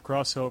shows, to have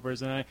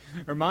crossovers, and it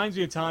reminds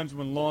me of times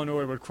when Law &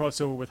 Order would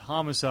cross over with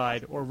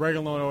Homicide, or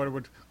regular Law & Order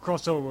would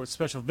cross over with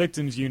Special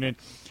Victims Unit,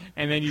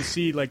 and then you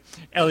see, like,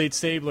 Elliot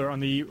Stabler on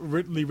the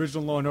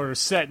original Law & Order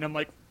set, and I'm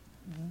like,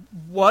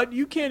 what?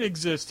 You can't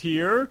exist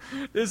here.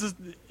 This is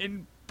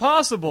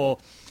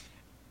impossible.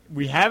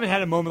 We haven't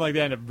had a moment like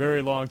that in a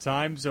very long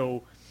time,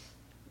 so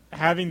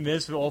having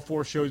this with all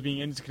 4 shows being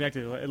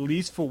interconnected, at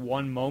least for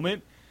one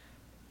moment,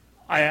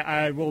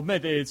 I will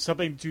admit that it's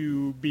something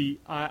to be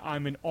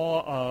I'm in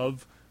awe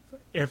of,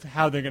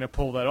 how they're going to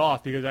pull that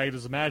off, because I can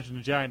just imagine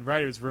the giant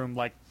writer's room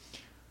like,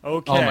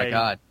 okay, oh my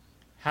God,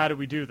 how do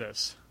we do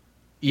this?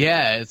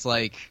 Yeah, it's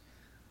like,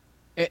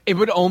 it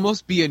would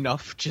almost be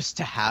enough just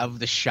to have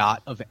the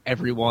shot of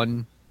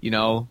everyone,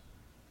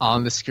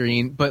 on the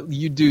screen, but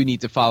you do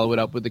need to follow it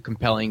up with a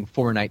compelling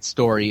 4-night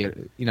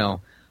story,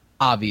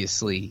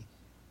 obviously.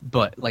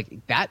 But like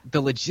that,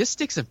 the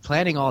logistics of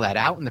planning all that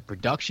out and the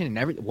production and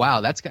everything.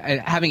 Wow,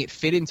 and having it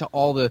fit into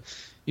all the,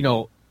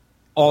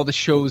 all the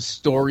show's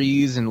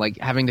stories and like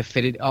having to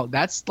fit it. Oh,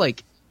 that's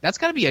got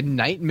to be a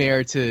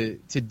nightmare to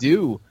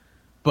do.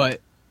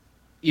 But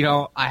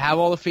I have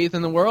all the faith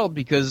in the world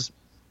because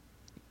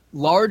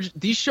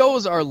these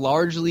shows are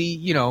largely,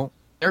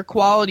 they're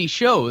quality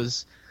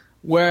shows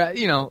where,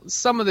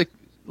 some of the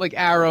like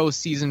Arrow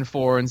season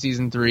 4 and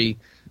season 3.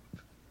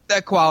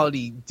 That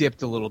quality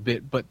dipped a little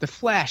bit, but The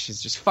Flash is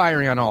just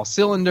firing on all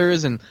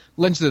cylinders, and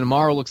Legends of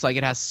Tomorrow looks like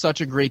it has such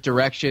a great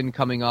direction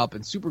coming up,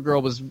 and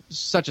Supergirl was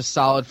such a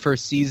solid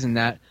first season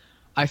that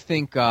I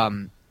think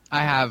I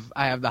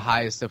have the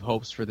highest of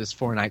hopes for this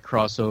 4-night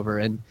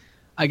crossover, and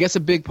I guess a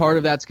big part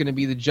of that's going to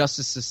be the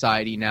Justice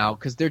Society now,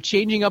 because they're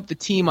changing up the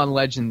team on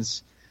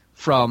Legends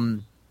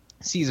from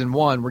season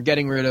 1. We're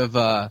getting rid of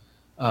the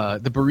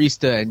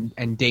barista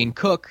and Dane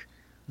Cook,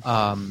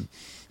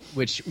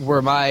 which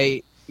were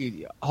my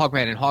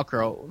Hawkman and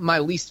Hawkgirl, my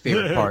least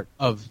favorite part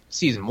of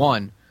season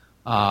 1.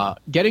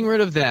 Getting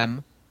rid of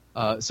them.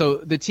 So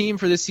the team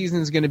for this season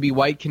is going to be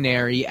White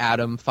Canary,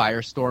 Atom,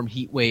 Firestorm,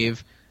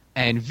 Heatwave,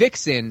 and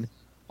Vixen.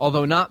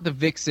 Although not the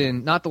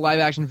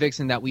live-action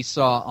Vixen that we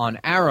saw on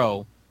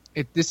Arrow.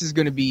 This is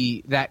going to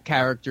be that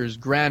character's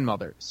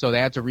grandmother. So they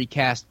had to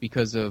recast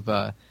because of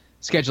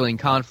scheduling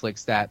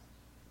conflicts that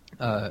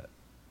the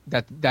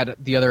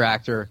other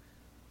actor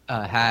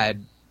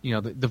had.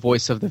 The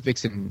voice of the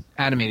Vixen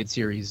animated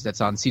series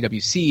that's on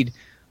CW Seed.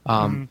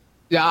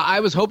 Yeah, I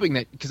was hoping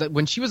that, because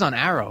when she was on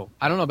Arrow,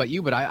 I don't know about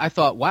you, but I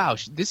thought, wow,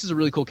 this is a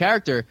really cool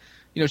character.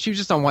 She was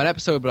just on one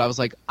episode, but I was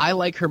like, I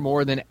like her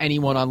more than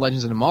anyone on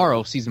Legends of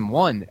Tomorrow season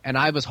 1, and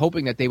I was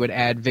hoping that they would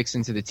add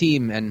Vixen to the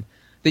team, and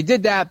they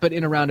did that, but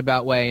in a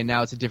roundabout way, and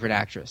now it's a different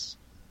actress.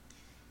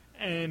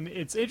 And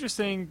it's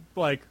interesting,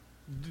 like,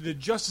 the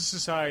Justice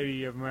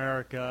Society of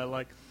America,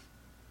 like,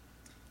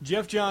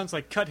 Jeff Johns,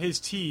 like, cut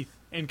his teeth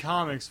in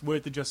comics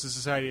with the Justice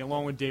Society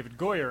along with David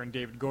Goyer, and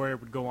David Goyer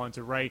would go on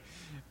to write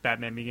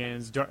Batman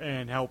Begins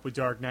and help with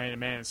Dark Knight and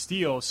Man of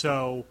Steel.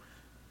 So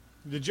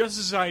the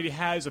Justice Society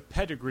has a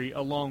pedigree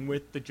along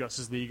with the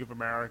Justice League of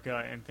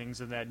America and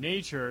things of that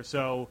nature.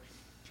 So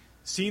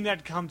seeing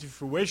that come to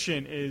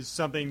fruition is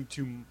something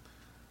to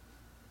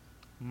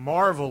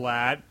marvel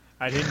at.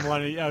 I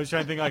was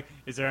trying to think, like,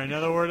 is there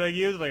another word I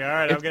use? Like, all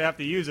right, I'm going to have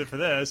to use it for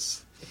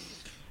this.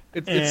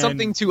 It's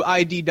something to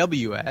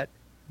IDW at.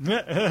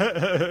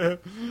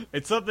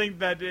 It's something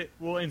that it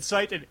will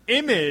incite an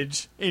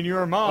image in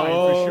your mind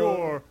for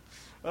sure.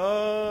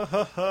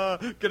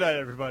 Good night,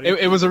 everybody.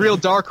 It was a real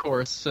dark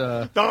horse.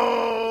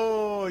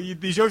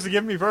 These jokes are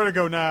giving me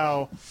vertigo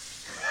now.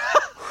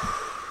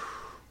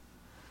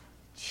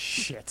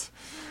 Shit.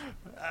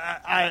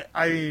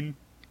 I mean,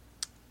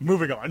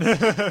 moving on.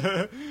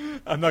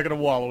 I'm not going to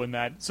wallow in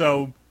that.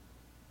 So,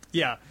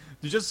 yeah,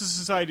 the Justice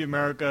Society of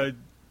America,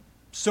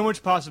 so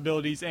much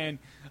possibilities, and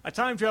a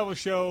time travel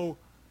show.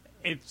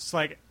 It's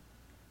like,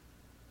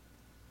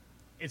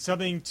 it's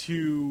something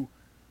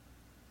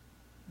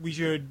we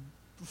should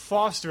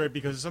foster it,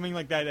 because it's something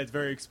like that's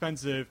very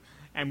expensive,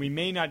 and we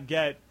may not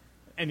get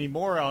any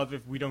more of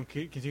if we don't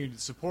continue to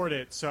support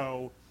it.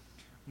 So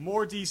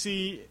more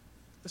DC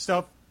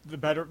stuff, the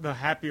better, the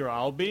happier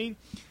I'll be.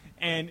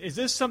 And is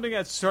this something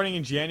that's starting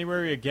in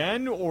January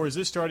again, or is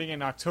this starting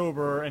in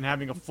October and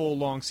having a full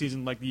long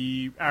season like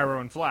the Arrow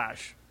and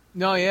Flash?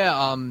 No,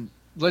 yeah,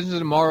 Legends of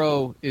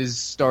Tomorrow is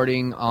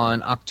starting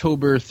on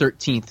October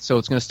 13th, so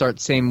it's going to start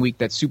the same week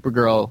that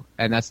Supergirl,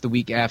 and that's the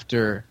week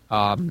after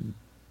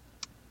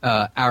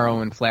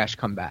Arrow and Flash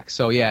come back.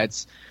 So yeah,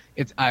 it's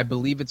I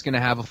believe it's going to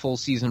have a full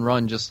season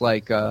run, just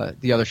like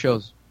the other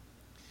shows.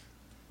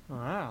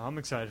 Wow, I'm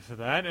excited for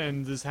that.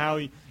 And this is how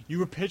you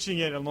were pitching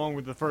it along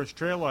with the first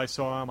trailer I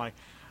saw. I'm like,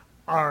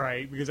 all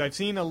right, because I've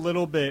seen a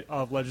little bit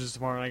of Legends of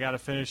Tomorrow, and I got to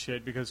finish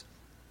it because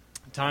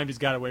time just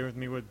got away with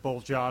me with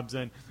both jobs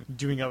and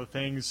doing other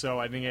things, so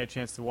I didn't get a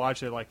chance to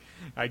watch it. Like,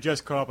 I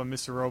just caught up on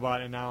Mr.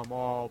 Robot, and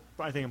now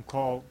I think I'm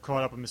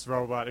caught up on Mr.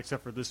 Robot,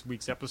 except for this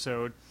week's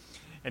episode.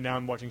 And now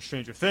I'm watching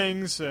Stranger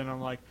Things, and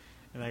I'm like,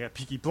 and I got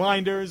Peaky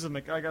Blinders. I'm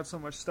like, I got so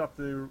much stuff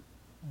to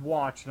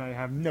watch, and I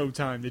have no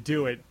time to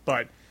do it.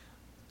 But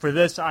for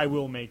this, I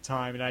will make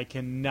time, and I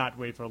cannot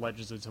wait for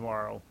Legends of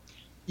Tomorrow.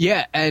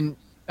 Yeah, and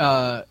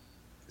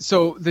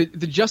so the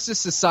Justice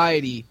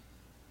Society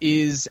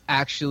is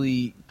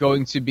actually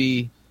going to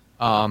be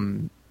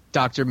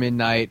Dr.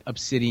 Midnight,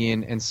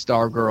 Obsidian, and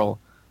Stargirl,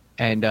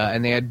 and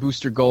they had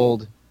Booster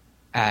Gold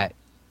at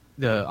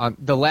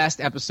the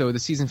last episode. The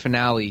season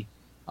finale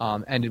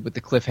ended with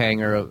the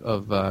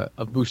cliffhanger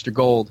of Booster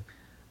Gold,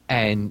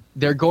 and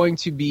they're going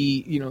to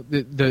be,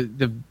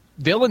 the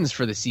villains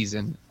for the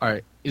season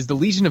is the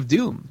Legion of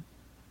Doom,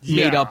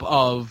 made up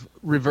of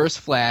Reverse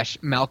Flash,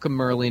 Malcolm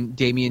Merlyn,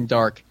 Damian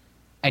Dark,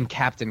 and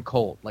Captain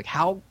Cold. Like,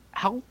 how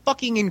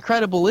fucking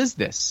incredible is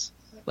this?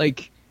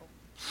 Like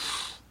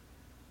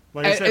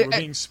I said, we're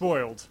being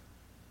spoiled.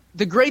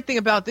 The great thing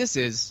about this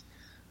is,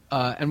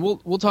 and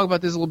we'll talk about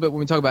this a little bit when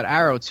we talk about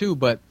Arrow too,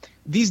 but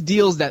these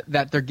deals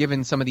that they're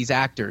giving some of these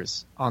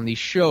actors on these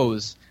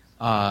shows,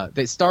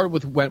 that started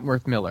with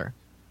Wentworth Miller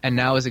and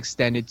now is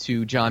extended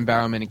to John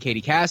Barrowman and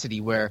Katie Cassidy,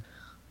 where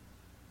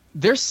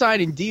they're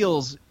signing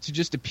deals to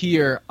just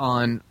appear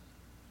on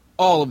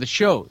all of the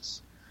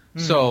shows.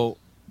 Mm-hmm. So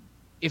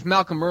if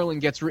Malcolm Merlin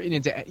gets written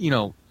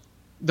into,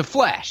 The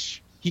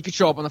Flash, he could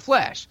show up on The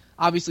Flash.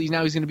 Obviously,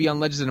 now he's going to be on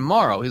Legends of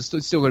Tomorrow. He's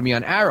still going to be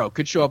on Arrow.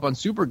 Could show up on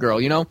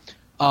Supergirl,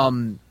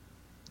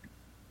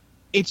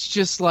 It's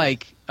just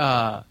like...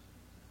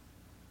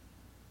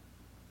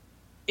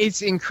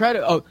 it's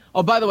incredible.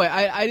 Oh, by the way,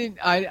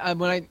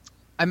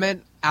 I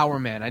meant Our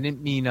Man. I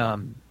didn't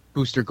mean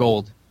Booster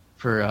Gold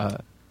for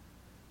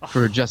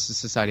Justice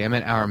Society. I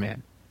meant Our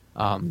Man.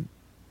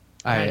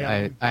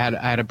 I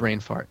had a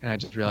brain fart and I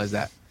just realized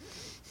that.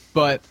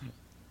 But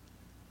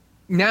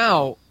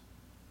now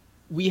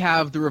we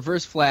have the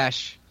Reverse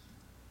Flash,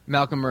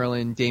 Malcolm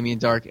Merlin, Damian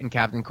Dark, and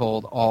Captain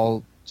Cold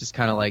all just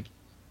kind of like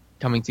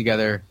coming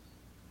together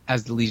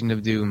as the Legion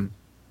of Doom,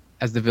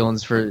 as the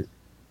villains for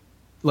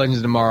Legends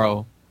of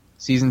Tomorrow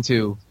Season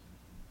 2,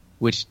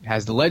 which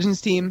has the Legends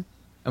team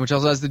and which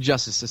also has the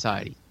Justice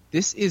Society.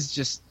 This is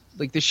just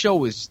like, the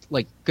show is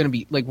like going to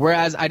be like,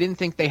 whereas I didn't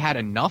think they had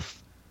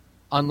enough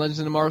on Legends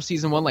of Tomorrow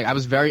Season 1, like I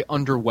was very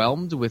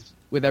underwhelmed with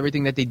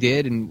everything that they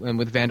did and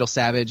with Vandal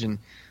Savage, and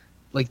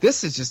like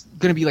this is just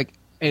going to be like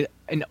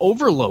an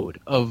overload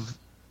of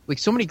like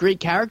so many great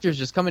characters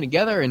just coming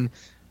together. And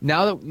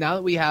now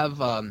that we have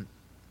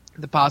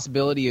the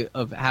possibility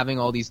of having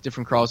all these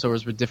different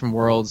crossovers with different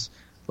worlds,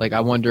 like I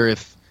wonder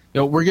if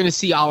we're going to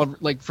see Oliver,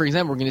 like for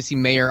example, we're going to see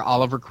Mayor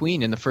Oliver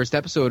Queen in the first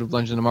episode of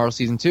Legends of Tomorrow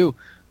Season 2.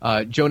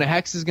 Jonah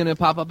Hex is going to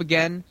pop up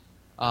again.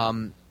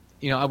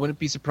 I wouldn't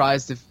be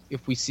surprised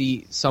if we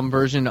see some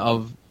version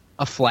of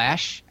a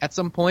Flash at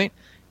some point.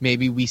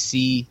 Maybe we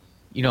see,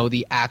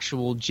 the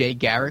actual Jay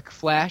Garrick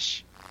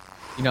Flash.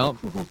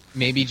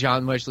 Maybe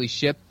John Wesley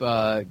Shipp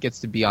gets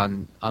to be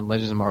on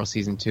Legends of Tomorrow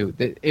Season 2.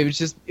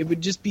 It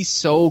would just be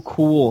so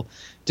cool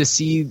to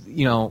see,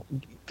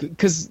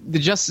 because the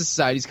Justice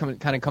Society is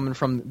coming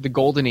from the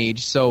Golden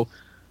Age, so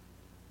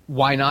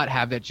why not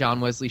have that John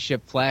Wesley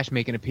Shipp Flash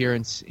make an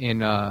appearance in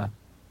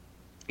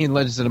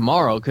Legends of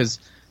Tomorrow? Because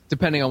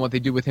depending on what they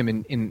do with him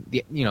in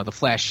the the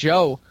Flash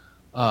show,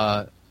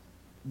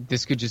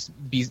 this could just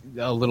be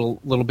a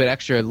little bit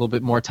extra, a little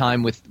bit more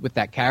time with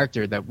that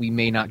character that we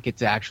may not get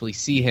to actually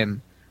see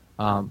him,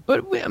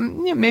 but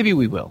maybe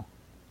we will.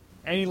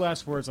 Any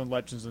last words on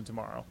Legends of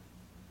Tomorrow?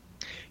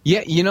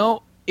 Yeah,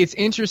 it's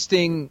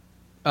interesting,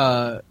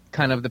 kind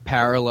of the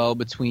parallel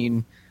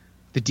between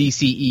the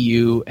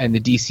DCEU and the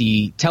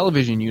DC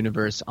television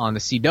universe on the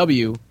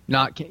CW,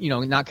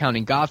 not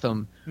counting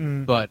Gotham,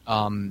 but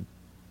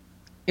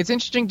it's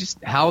interesting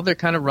just how they're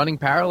kind of running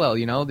parallel.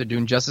 They're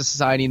doing Justice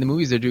Society in the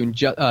movies, they're doing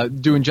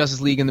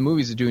Justice League in the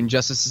movies, they're doing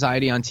Justice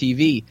Society on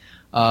TV.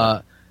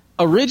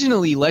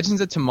 Originally,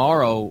 Legends of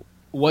Tomorrow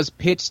was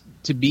pitched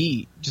to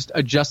be just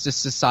a Justice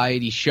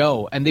Society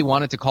show, and they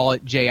wanted to call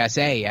it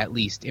JSA at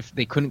least, if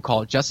they couldn't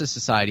call it Justice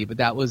Society. But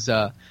that was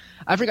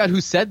I forgot who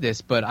said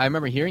this, but I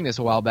remember hearing this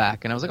a while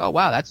back, and I was like, oh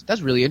wow,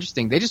 that's really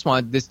interesting. They just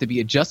wanted this to be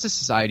a Justice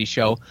Society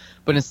show,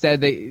 but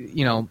instead they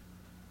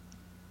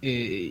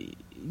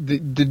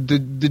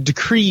the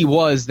decree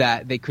was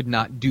that they could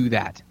not do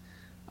that,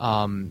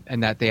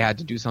 and that they had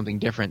to do something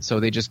different. So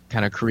they just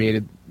kind of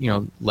created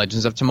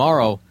Legends of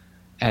Tomorrow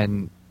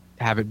and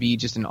have it be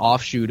just an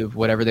offshoot of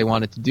whatever they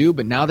wanted to do.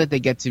 But now that they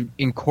get to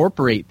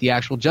incorporate the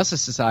actual Justice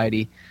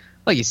Society,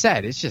 like you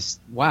said, it's just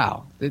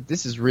wow.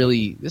 This is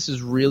really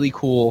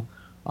cool.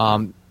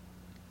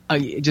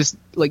 Just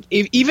like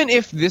even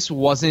if this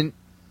wasn't,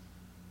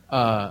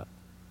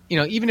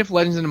 even if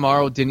Legends of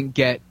Tomorrow didn't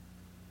get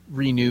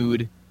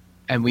renewed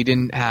and we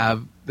didn't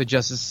have the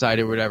Justice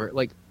Society or whatever,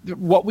 like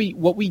what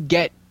we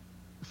get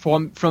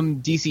from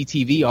DC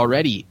TV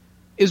already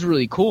is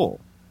really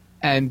cool.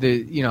 And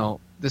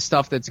the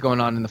stuff that's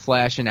going on in the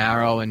Flash and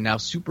Arrow and now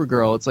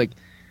Supergirl, it's like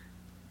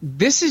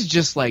this is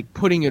just like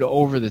putting it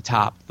over the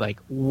top. Like,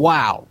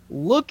 wow,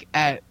 look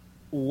at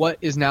what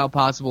is now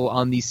possible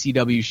on these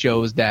CW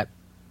shows that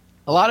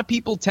a lot of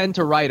people tend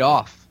to write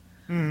off,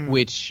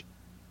 which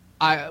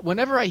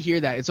whenever I hear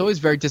that, it's always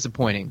very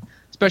disappointing,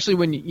 especially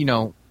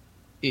when,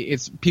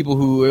 it's people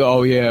who,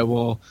 oh yeah,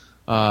 well,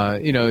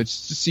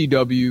 it's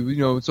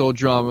CW, it's all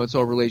drama, it's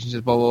all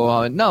relationships, blah, blah,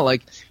 blah. No,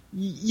 like,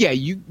 yeah,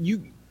 you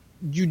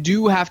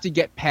do have to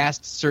get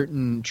past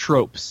certain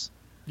tropes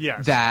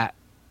that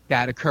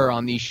occur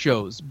on these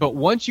shows. But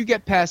once you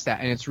get past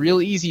that, and it's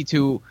real easy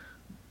to,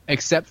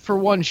 except for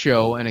one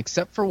show and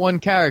except for one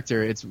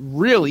character, it's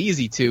real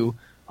easy to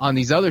on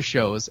these other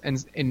shows,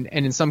 and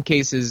in some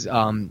cases,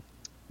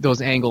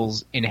 those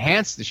angles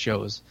enhance the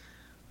shows.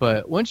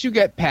 But once you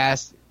get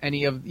past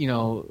any of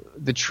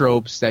the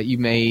tropes that you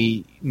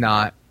may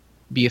not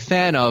be a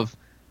fan of,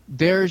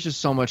 there's just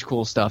so much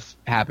cool stuff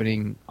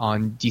happening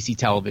on DC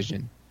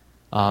television.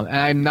 And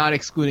I'm not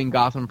excluding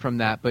Gotham from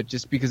that, but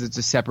just because it's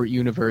a separate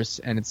universe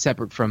and it's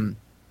separate from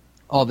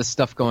all this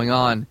stuff going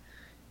on,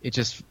 it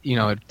just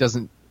it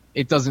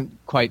doesn't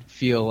quite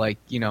feel like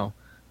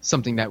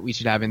something that we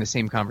should have in the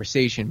same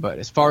conversation. But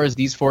as far as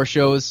these four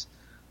shows,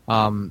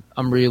 I'm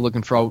really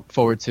looking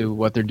forward to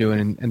what they're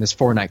doing in this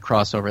 4-night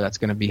crossover that's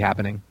going to be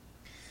happening.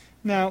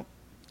 Now,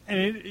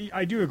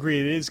 I do agree,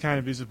 it is kind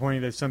of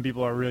disappointing that some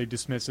people are really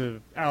dismissive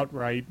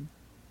outright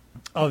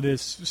of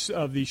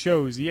these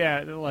shows.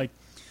 Yeah, like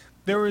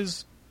there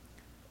was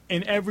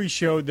in every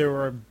show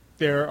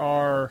there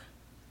are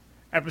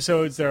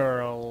episodes that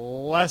are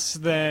less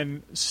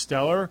than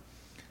stellar,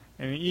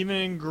 and even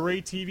in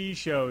great TV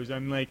shows,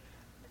 I'm like,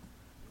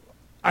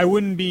 I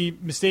wouldn't be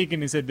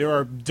mistaken if said there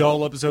are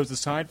dull episodes of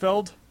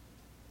Seinfeld,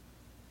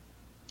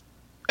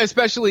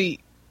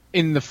 especially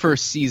in the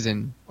first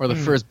season or the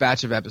first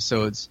batch of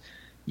episodes.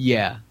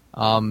 Yeah,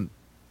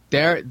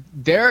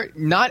 they're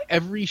not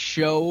every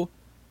show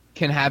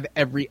can have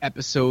every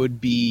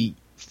episode be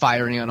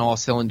firing on all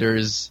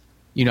cylinders.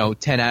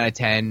 10 out of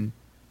 10,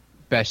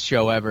 best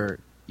show ever.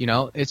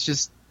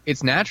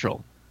 It's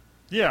natural.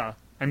 Yeah,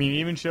 I mean,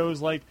 even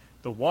shows like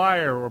The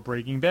Wire or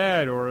Breaking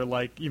Bad, or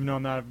like, even though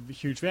I'm not a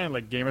huge fan,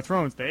 like Game of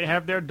Thrones, they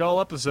have their dull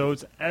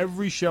episodes.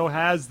 Every show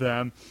has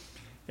them.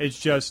 It's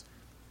just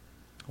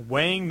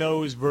weighing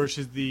those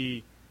versus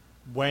the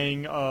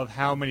weighing of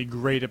how many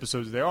great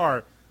episodes there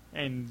are.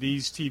 And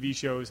these TV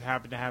shows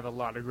happen to have a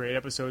lot of great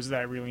episodes that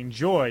I really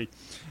enjoy.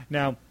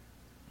 Now,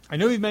 I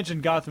know we've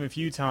mentioned Gotham a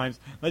few times.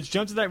 Let's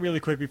jump to that really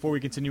quick before we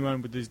continue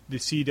on with the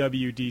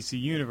CW DC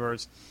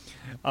universe.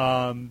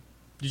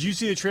 Did you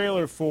see the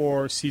trailer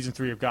for Season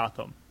 3 of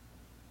Gotham?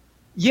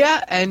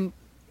 Yeah, and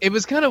it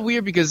was kind of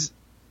weird because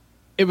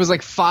it was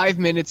like 5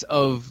 minutes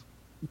of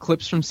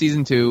clips from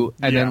Season 2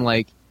 and then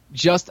like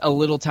just a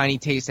little tiny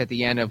taste at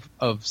the end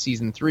of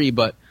Season 3.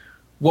 But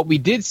what we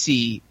did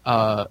see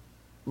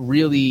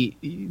really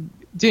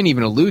didn't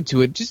even allude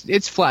to it. Just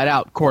it's flat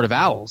out Court of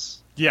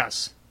Owls.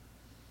 Yes.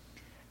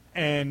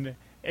 And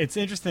it's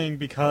interesting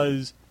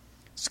because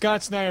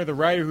Scott Snyder, the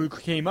writer who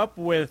came up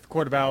with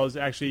Court of Owls,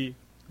 actually,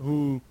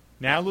 who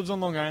now lives on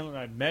Long Island.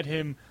 I've met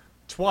him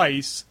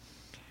twice,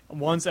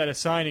 once at a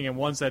signing and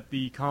once at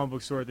the comic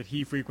book store that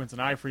he frequents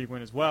and I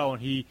frequent as well.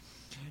 And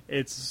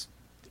it's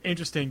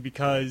interesting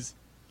because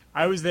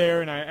I was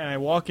there and I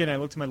walk in, I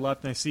look to my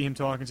left and I see him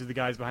talking to the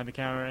guys behind the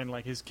counter and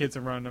like his kids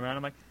are running around.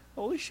 I'm like,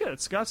 holy shit,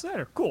 it's Scott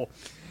Snyder, cool.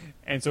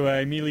 And so I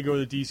immediately go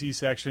to the DC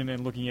section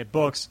and looking at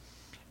books.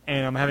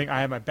 And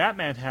I have my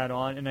Batman hat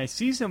on, and I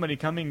see somebody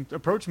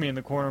approach me in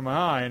the corner of my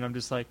eye, and I'm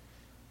just like,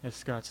 it's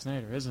Scott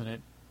Snyder, isn't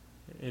it?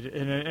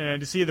 And I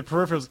just see the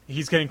peripherals,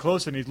 he's getting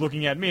closer, and he's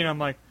looking at me, and I'm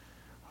like,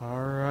 all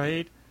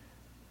right,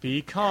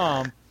 be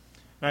calm.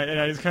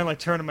 And I just kind of like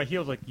turn on my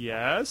heels, like,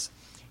 yes?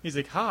 He's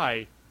like,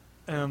 hi.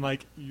 And I'm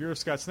like, you're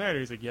Scott Snyder?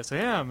 He's like, yes, I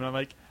am. And I'm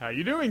like, how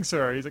you doing,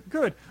 sir? He's like,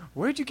 good.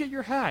 Where'd you get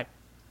your hat?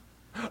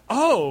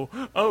 Oh,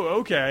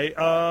 okay.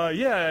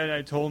 Yeah, and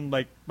I told him,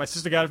 like, my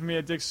sister got it for me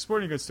at Dick's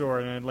Sporting Goods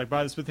store, and, like,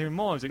 by the Smith Haven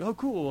Mall. I was like, oh,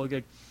 cool.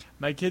 Like,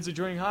 my kids are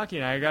joining hockey,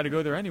 and I got to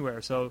go there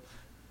anywhere, so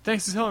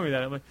thanks for telling me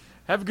that. I'm like,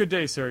 have a good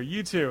day, sir.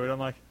 You too. And I'm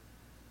like,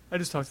 I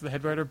just talked to the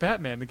head writer of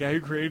Batman, the guy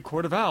who created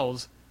Court of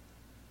Owls.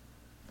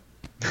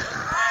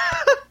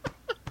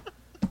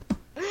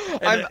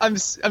 I'm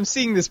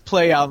seeing this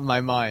play out in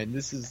my mind.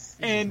 This is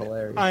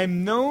hilarious.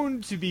 I'm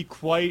known to be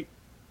quite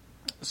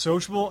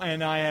sociable,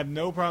 and I have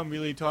no problem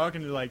really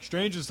talking to like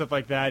strangers and stuff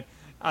like that.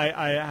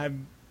 I have,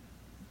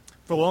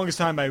 for the longest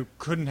time, I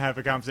couldn't have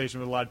a conversation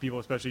with a lot of people,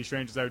 especially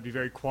strangers. I would be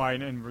very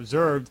quiet and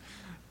reserved.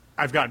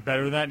 I've gotten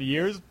better at that in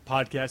years.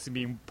 Podcasting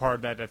being part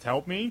of that, that's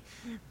helped me.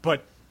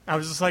 But I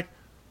was just like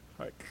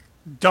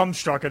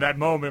dumbstruck at that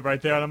moment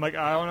right there, and I'm like,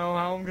 I don't know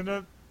how I'm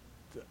gonna.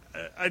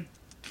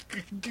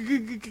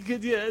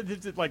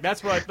 Like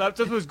that's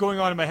what's going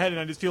on in my head, and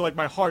I just feel like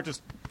my heart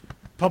just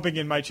pumping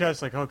in my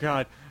chest, like, oh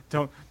god,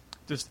 don't.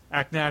 Just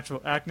act natural.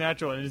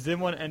 And does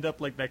anyone end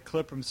up like that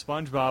clip from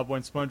SpongeBob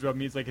when SpongeBob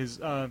meets like his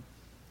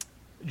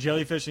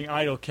jellyfishing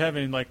idol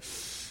Kevin, like,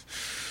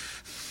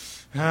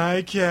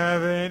 hi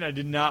Kevin. I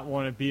did not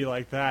want to be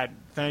like that.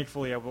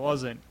 Thankfully I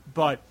wasn't.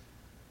 But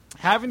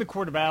having the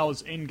Court of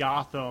Owls in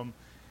Gotham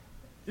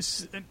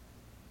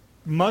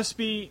must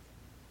be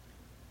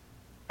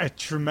a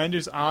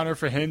tremendous honor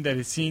for him that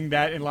is seeing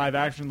that in live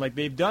action. Like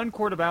they've done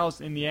Court of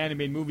Owls in the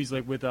animated movies,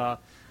 like with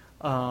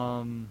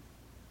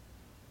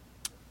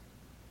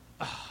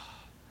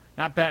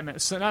not Batman,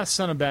 not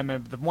Son of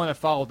Batman, but the one that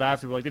followed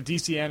after, like the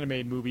DC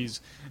animated movies.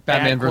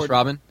 Batman vs.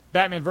 Robin?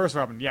 Batman vs.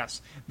 Robin,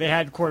 yes. They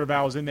had Court of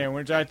Owls in there,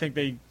 which I think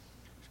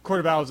Court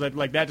of Owls,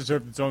 like that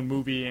deserved its own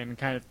movie and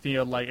kind of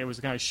feel like it was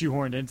kind of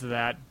shoehorned into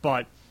that.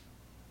 But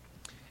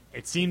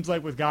it seems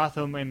like with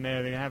Gotham, and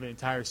they're going to have an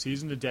entire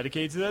season to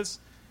dedicate to this,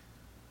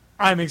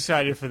 I'm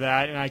excited for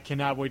that, and I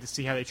cannot wait to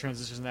see how they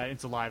transition that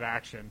into live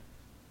action.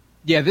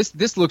 Yeah,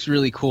 this looks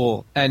really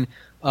cool. And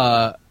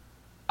I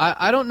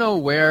don't know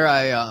where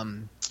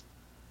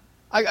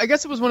I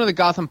guess it was one of the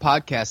Gotham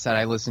podcasts that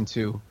I listened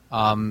to.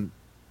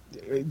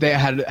 They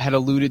had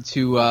alluded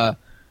to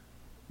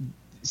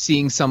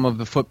seeing some of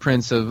the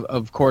footprints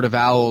of Court of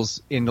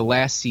Owls in the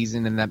last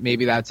season, and that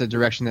maybe that's a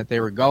direction that they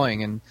were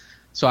going. And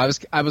so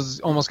I was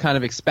almost kind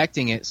of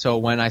expecting it. So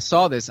when I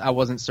saw this, I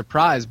wasn't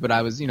surprised, but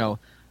I was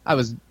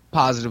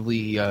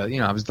positively,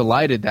 I was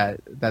delighted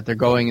that they're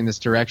going in this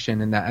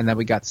direction and that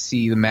we got to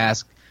see the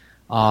Mask.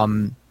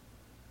 And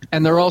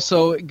they're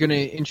also going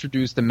to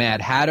introduce the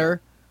Mad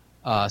Hatter,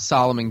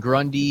 Solomon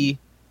Grundy,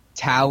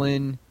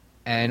 Talon,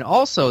 and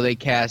also they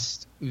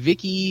cast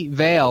Vicky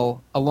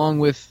Vale along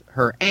with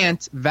her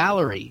aunt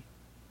Valerie,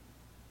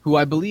 who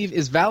I believe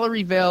is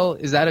Valerie Vale.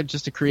 Is that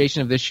just a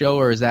creation of this show,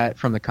 or is that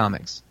from the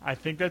comics? I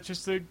think that's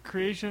just a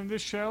creation of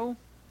this show.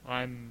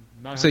 I'm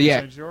not 100% So,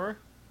 yeah. sure.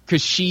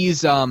 Because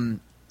she's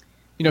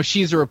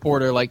she's a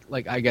reporter like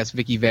I guess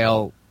Vicky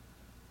Vale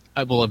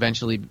will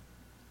eventually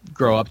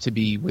grow up to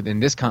be within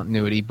this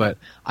continuity, but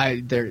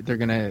they're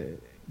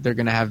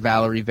gonna have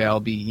Valerie Vale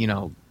be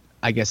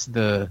I guess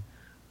the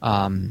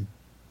the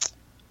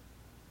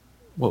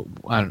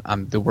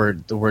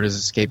word has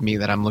escaped me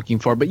that I'm looking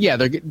for, but yeah,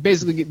 they're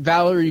basically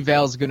Valerie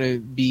Vale's gonna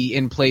be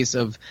in place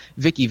of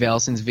Vicky Vale,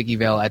 since Vicky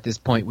Vale at this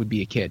point would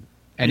be a kid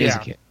and is a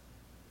kid.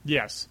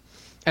 Yes.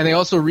 And they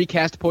also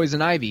recast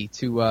Poison Ivy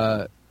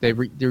to they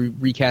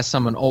recast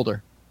someone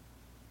older,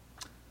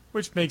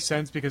 Which makes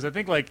sense because I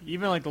think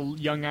even the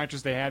young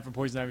actress they had for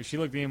Poison Ivy, she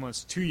looked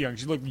almost too young.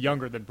 She looked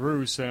younger than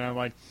Bruce, and I'm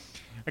like,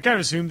 I kind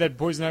of assumed that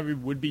Poison Ivy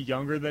would be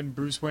younger than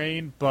Bruce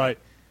Wayne, but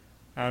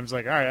I was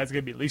like, all right, that's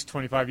gonna be at least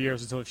 25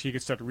 years until she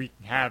could start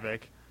wreaking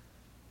havoc.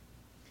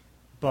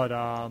 But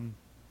I'm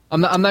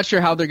not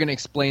sure how they're gonna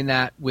explain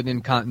that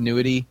within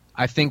continuity.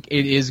 I think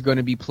it is going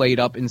to be played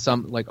up in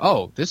some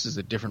this is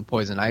a different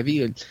Poison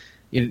Ivy.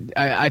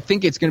 I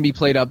think it's going to be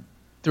played up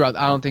throughout.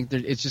 I don't think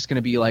it's just going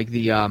to be like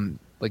the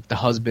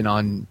husband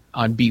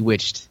on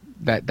Bewitched,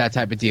 that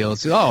type of deal.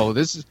 It's you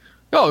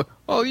don't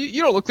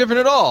look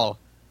different at all.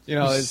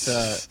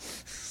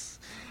 It's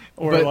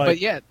but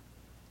yeah,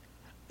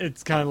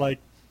 it's kind of like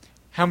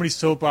how many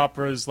soap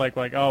operas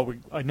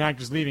an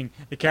actor's leaving,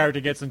 the character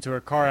gets into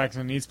a car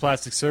accident, needs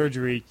plastic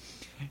surgery.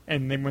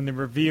 And then when they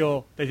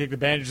reveal, they take the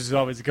bandages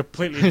off, it's a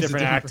completely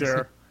different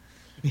actor.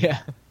 Yeah.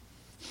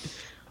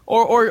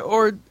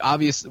 Or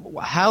obvious.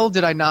 How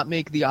did I not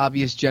make the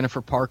obvious Jennifer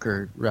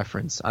Parker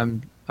reference?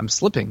 I'm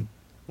slipping.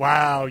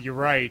 Wow, you're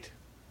right.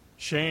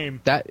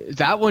 Shame.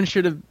 That one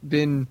should have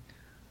been.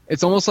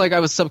 It's almost like I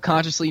was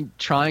subconsciously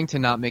trying to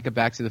not make a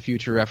Back to the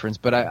Future reference,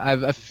 but I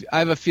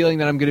have a feeling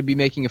that I'm going to be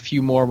making a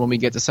few more when we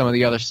get to some of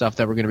the other stuff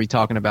that we're going to be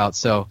talking about.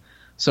 So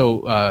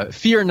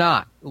fear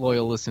not,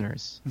 loyal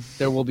listeners.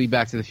 There will be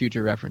Back to the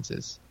Future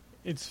references.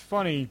 It's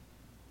funny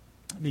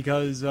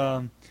because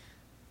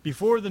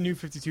before the New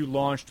 52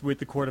 launched with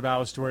the Court of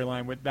Owls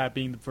storyline, with that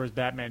being the first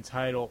Batman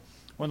title,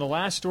 one of the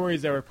last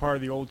stories that were part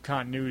of the old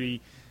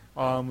continuity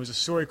was a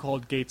story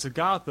called Gates of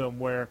Gotham,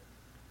 where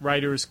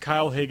writers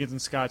Kyle Higgins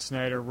and Scott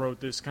Snyder wrote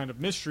this kind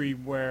of mystery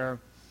where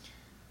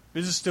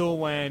this is still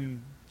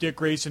when Dick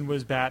Grayson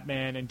was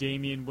Batman and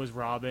Damian was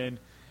Robin,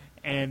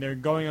 and they're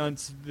going on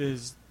to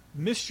this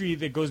mystery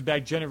that goes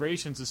back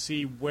generations to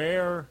see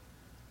where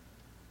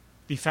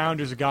the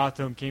founders of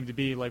Gotham came to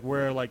be,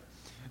 where the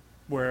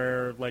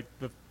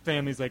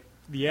families like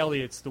the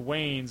Elliots, the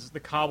Waynes, the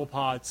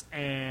Cobblepots,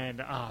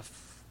 and I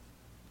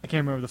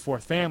can't remember the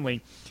fourth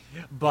family,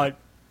 but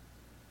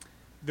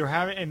they're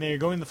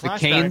going the flashback.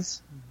 The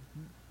Canes?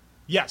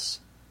 Yes,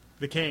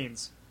 the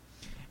Canes,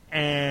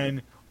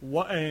 and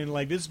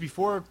this is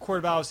before Court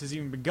of Owls has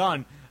even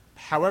begun.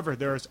 However,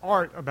 there's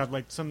art about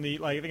some of the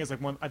I think it's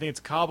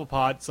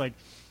Cobblepot. It's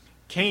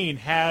Kane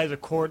has a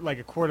Court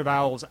of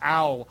Owls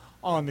owl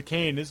on the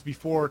cane. This is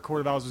before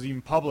Court of Owls was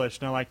even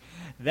published. Now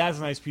that's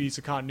a nice piece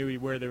of continuity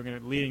where they were going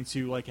to leading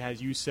to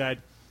as you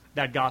said,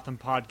 that Gotham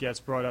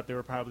podcast brought up. There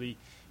were probably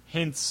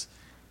hints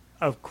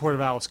of Court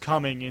of Owls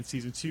coming in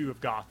season 2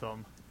 of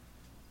Gotham.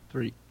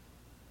 3.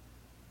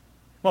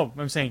 Well,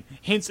 I'm saying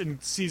hints in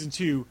season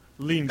 2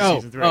 leading to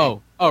season 3.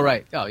 Oh,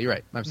 right. Oh, you're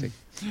right. I'm saying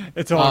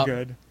it's all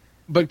good.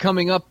 But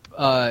coming up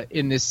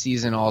in this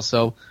season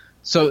also,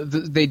 so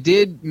they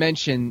did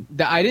mention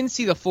that I didn't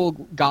see the full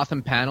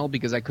Gotham panel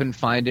because I couldn't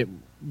find it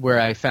where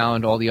I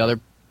found all the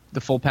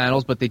full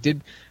panels, but they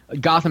did.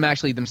 Gotham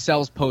actually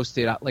themselves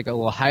posted a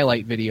little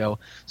highlight video.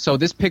 So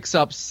this picks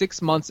up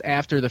 6 months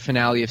after the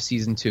finale of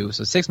season 2.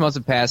 So 6 months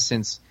have passed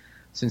since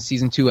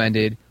season 2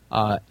 ended.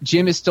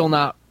 Jim is still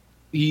not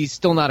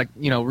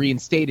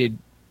reinstated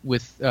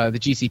with the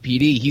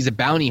GCPD. He's a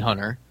bounty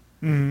hunter.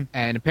 Mm-hmm.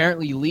 And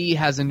apparently Lee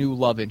has a new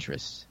love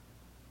interest.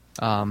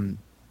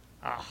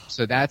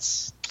 So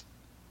that's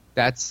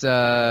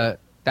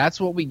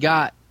what we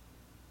got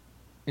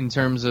in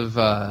terms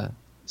of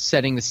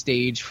setting the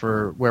stage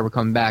for where we're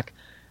coming back.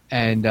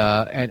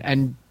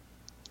 And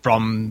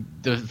from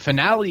the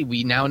finale,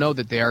 we now know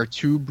that there are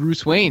 2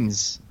 Bruce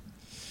Waynes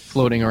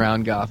floating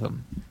around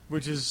Gotham,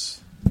 which is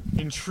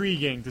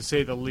intriguing to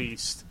say the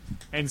least.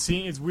 And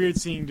it's weird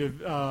seeing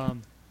David?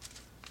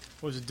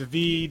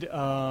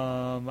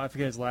 I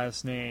forget his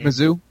last name.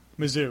 Mizzou.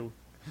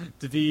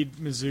 David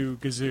Mizzou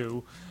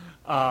Gazoo.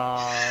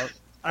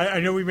 I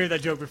know we made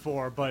that joke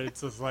before, but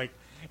it's just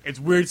it's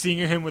weird seeing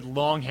him with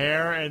long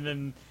hair, and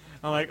then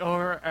I'm like,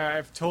 I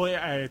had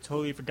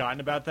totally forgotten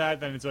about that.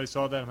 Then until I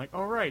saw that, I'm like,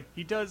 oh right,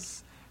 he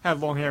does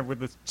have long hair with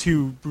the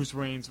 2 Bruce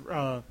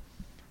Waynes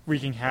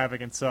wreaking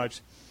havoc and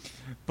such.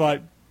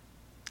 But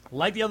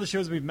like the other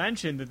shows we've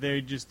mentioned, that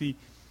the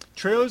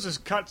trailers is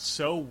cut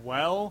so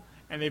well,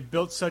 and they've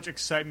built such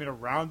excitement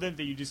around it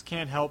that you just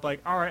can't help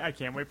like, all right, I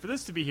can't wait for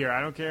this to be here.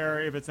 I don't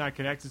care if it's not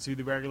connected to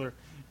the regular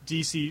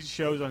DC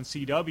shows on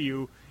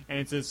CW and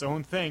it's its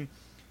own thing.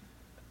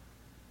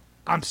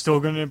 I'm still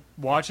going to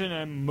watch it,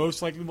 and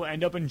most likely will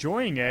end up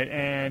enjoying it.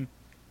 And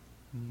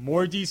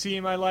more DC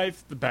in my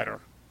life, the better.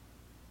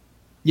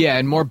 Yeah,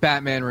 and more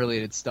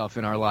Batman-related stuff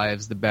in our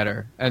lives, the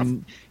better.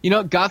 And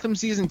Gotham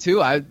season 2,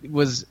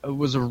 was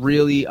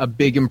really a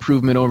big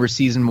improvement over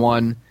season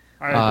 1.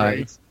 I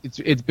agree.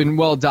 It's been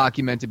well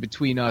documented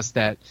between us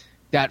that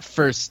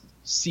first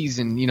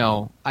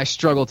season, I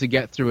struggled to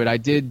get through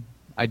it.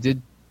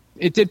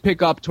 It did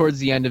pick up towards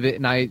the end of it,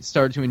 and I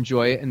started to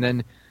enjoy it. And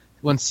then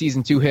once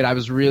season 2 hit, I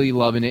was really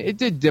loving it. It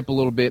did dip a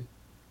little bit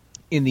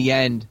in the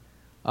end.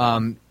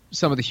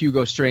 Some of the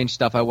Hugo Strange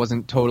stuff I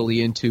wasn't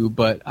totally into,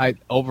 but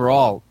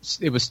overall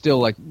it was still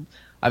like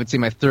I would say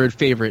my third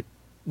favorite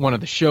one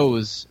of the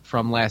shows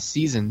from last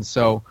season.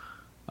 So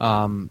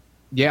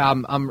yeah,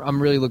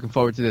 I'm really looking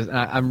forward to this. And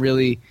I'm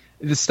really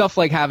the stuff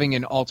like having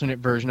an alternate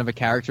version of a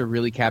character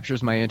really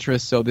captures my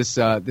interest. So this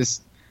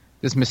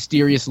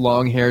mysterious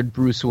long-haired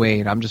Bruce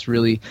Wayne, I'm just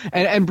really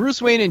and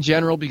Bruce Wayne in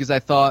general, because I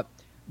thought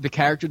the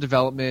character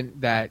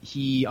development that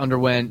he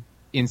underwent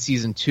in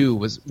season 2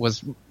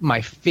 was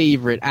my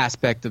favorite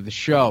aspect of the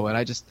show, and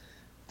I just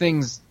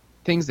things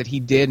that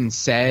he did and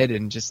said,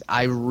 and just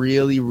I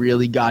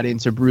really got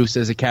into Bruce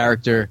as a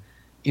character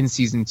in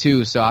season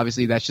 2. So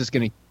obviously that's just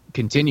going to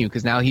continue,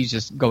 because now he's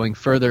just going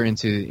further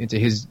into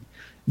his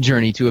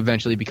journey to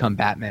eventually become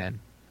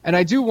Batman. And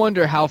I do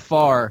wonder how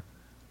far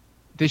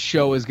this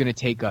show is going to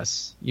take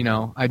us.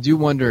 I do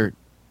wonder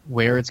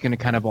where it's going to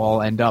kind of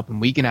all end up, and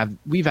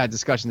we've had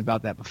discussions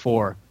about that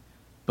before,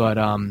 but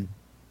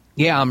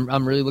yeah,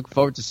 I'm really looking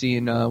forward to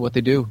seeing what they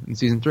do in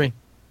season 3.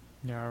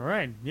 All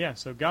right, yeah.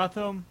 So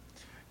Gotham,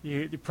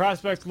 the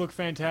prospects look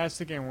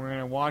fantastic, and we're going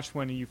to watch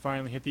when you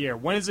finally hit the air.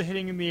 When is it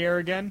hitting in the air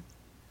again?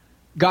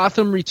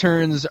 Gotham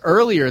returns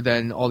earlier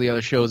than all the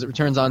other shows. It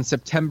returns on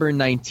September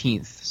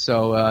 19th,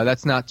 so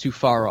that's not too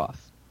far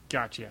off.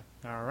 Gotcha.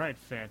 All right,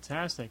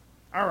 fantastic.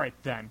 All right,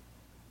 then.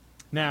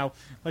 Now,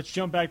 let's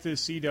jump back to the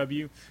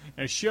CW,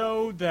 a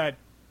show that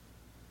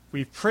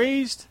we've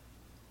praised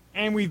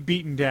and we've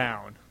beaten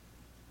down.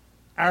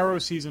 Arrow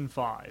Season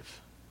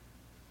 5.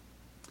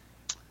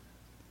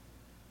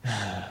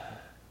 And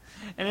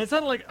it's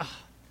not like...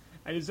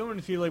 I just don't want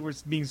to feel like we're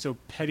being so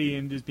petty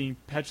and just being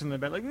petulant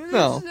about like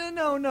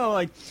no.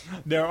 Like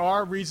there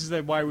are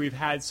reasons why we've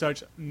had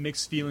such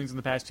mixed feelings in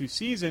the past 2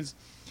 seasons.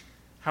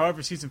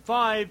 However, season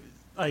 5,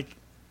 like,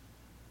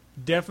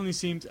 definitely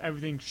seems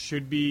everything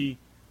should be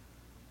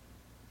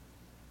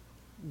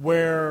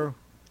where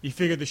you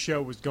figured the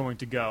show was going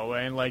to go,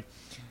 and like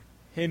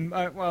him,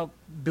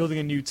 building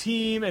a new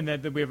team, and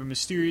that we have a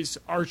mysterious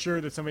Archer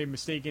that somebody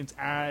mistakes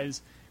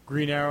as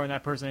Green Arrow, and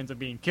that person ends up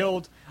being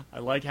killed. I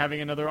like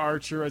having another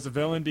Archer as a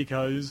villain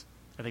because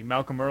I think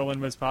Malcolm Merlyn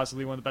was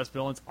possibly one of the best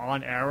villains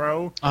on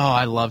Arrow. Oh,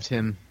 I loved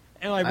him.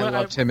 And like, I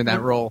loved him in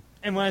that role.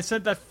 And when I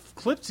sent that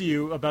clip to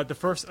you about the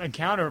first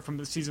encounter from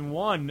the season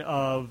 1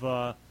 of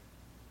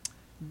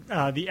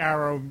the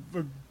Arrow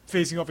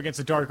facing off against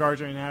the Dark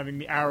Archer and having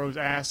the Arrow's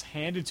ass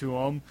handed to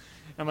him,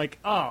 I'm like,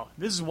 oh,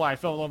 this is why I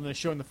fell in love with the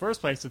show in the first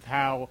place, with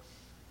how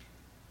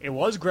it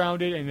was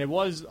grounded and there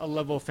was a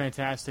level of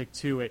fantastic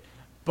to it.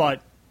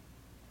 But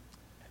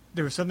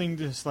there was something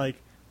just like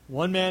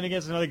one man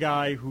against another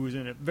guy who was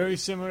in a very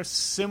similar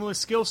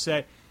skill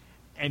set,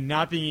 and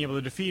not being able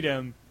to defeat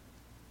him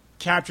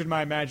captured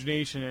my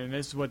imagination, and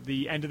this is what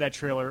the end of that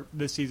trailer,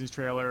 this season's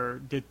trailer,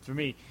 did for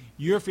me.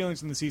 Your feelings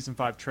from the season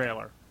 5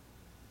 trailer?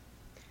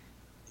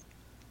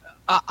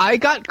 I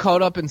got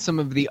caught up in some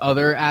of the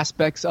other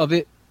aspects of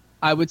it,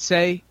 I would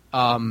say.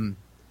 I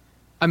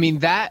mean,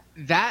 that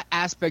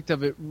aspect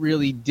of it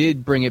really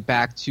did bring it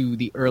back to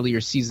the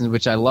earlier seasons,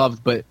 which I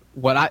loved. But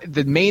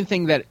the main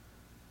thing that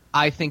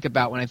I think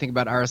about when I think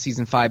about Arrow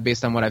Season 5,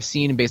 based on what I've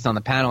seen and based on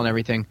the panel and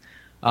everything,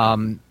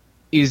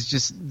 is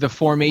just the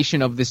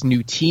formation of this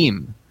new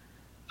team,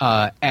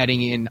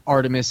 adding in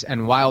Artemis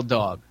and Wild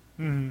Dog.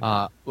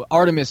 Mm-hmm.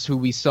 Artemis, who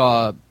we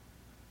saw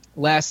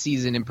last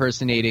season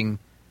impersonating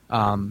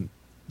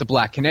the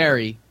Black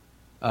Canary,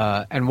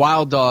 and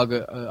Wild Dog,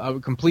 a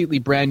completely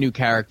brand new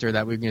character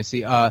that we're going to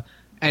see.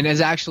 And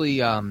is actually,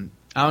 have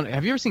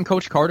you ever seen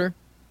Coach Carter?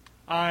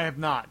 I have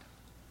not.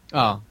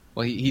 Oh,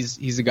 well,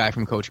 he's a guy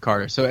from Coach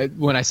Carter. So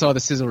when I saw the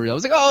sizzle reel, I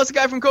was like, oh, it's a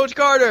guy from Coach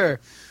Carter.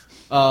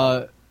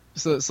 So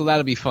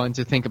that'll be fun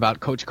to think about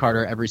Coach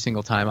Carter every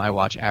single time I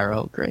watch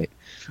Arrow. Great.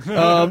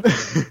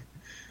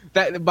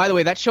 That, by the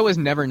way, that show is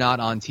never not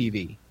on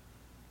TV.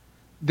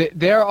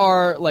 There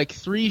are like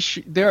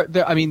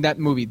that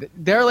movie.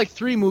 There are like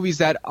 3 movies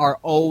that are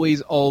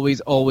always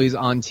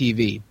on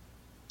TV.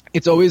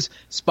 It's always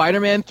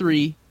Spider-Man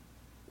 3,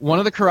 one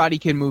of the Karate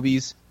Kid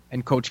movies,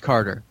 and Coach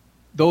Carter.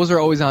 Those are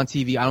always on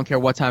TV. I don't care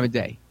what time of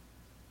day.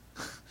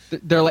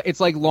 It's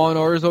like Law and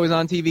Order is always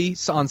on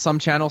TV on some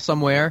channel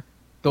somewhere.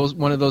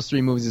 One of those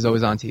 3 movies is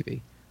always on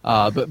TV.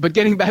 But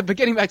getting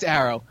back to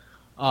Arrow.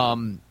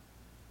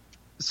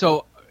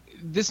 So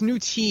this new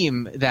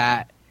team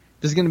that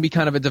there's going to be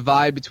kind of a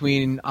divide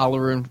between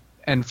Oliver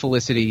and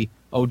Felicity.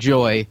 Oh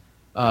joy,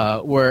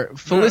 where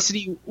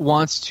Felicity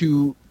wants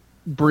to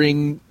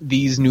bring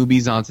these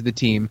newbies onto the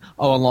team,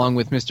 along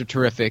with Mr.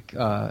 Terrific,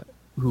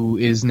 who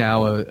is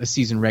now a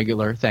season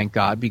regular, thank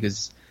God,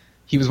 because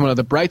he was one of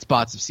the bright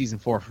spots of season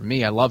 4 for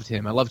me. I loved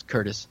him. I loved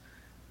Curtis.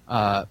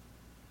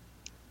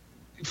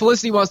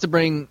 Felicity wants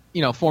to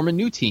form a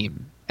new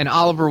team, and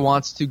Oliver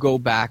wants to go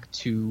back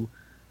to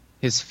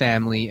his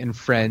family and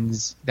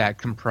friends that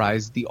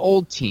comprised the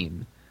old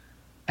team.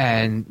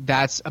 And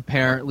that's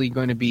apparently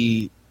going to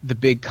be the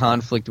big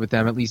conflict with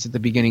them, at least at the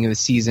beginning of the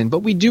season. But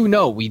we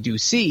do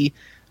see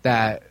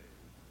that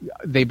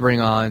they bring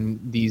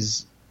on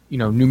these,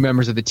 new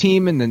members of the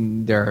team, and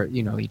then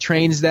he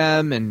trains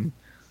them and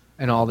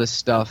all this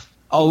stuff.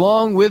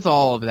 Along with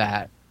all of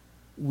that,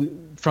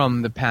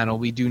 from the panel,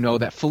 we do know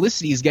that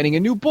Felicity is getting a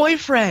new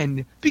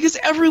boyfriend because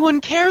everyone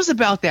cares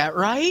about that,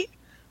 right?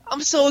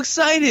 I'm so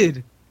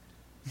excited.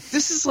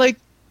 This is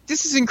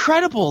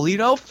incredible,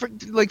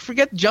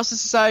 forget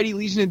Justice Society,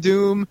 Legion of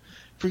Doom,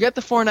 forget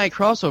the 4-night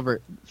crossover.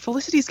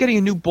 Felicity's getting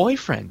a new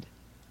boyfriend.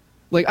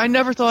 I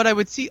never thought I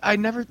would see.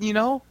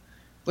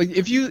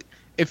 If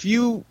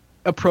you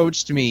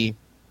approached me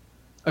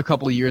a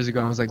couple of years ago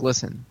and was like,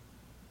 listen,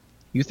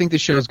 you think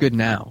this show's good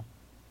now?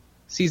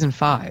 Season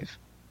 5,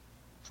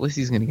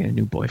 Felicity's gonna get a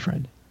new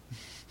boyfriend.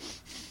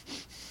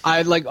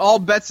 All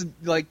bets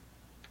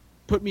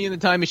put me in the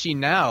time machine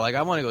now.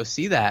 I want to go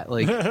see that.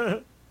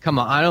 Come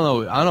on, I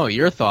don't know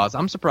your thoughts.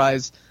 I'm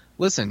surprised.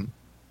 Listen,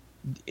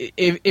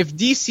 if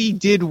DC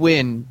did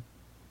win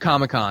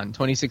Comic-Con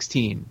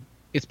 2016,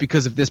 it's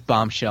because of this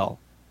bombshell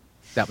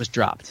that was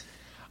dropped.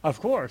 Of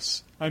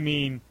course. I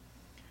mean,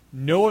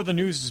 no other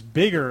news is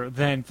bigger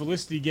than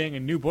Felicity getting a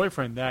new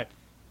boyfriend that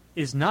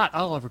is not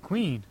Oliver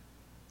Queen.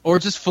 Or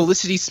just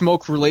Felicity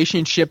Smoke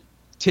relationship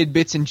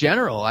tidbits in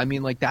general. I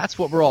mean, that's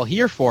what we're all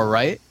here for,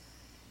 right?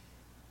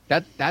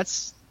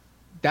 That's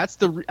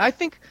I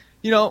think,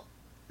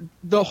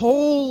 the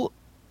whole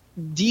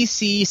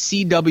DC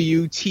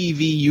CW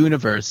TV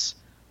universe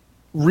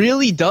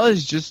really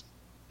does just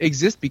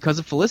exist because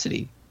of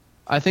Felicity.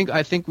 I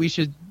think we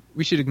should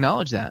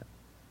acknowledge that.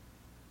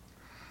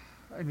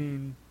 I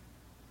mean,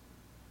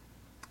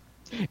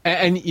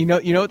 and you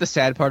know what the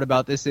sad part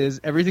about this is?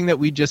 Everything that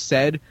we just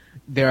said,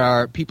 there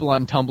are people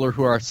on Tumblr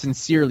who are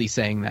sincerely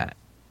saying that.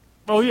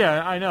 Oh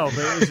yeah, I know,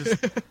 but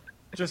it's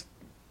just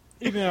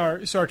even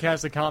our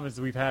sarcastic comments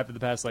that we've had for the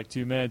past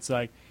 2 minutes,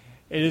 it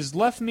has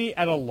left me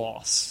at a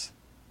loss.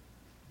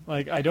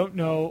 I don't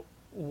know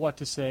what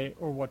to say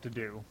or what to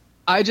do.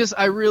 I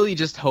really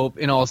just hope,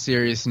 in all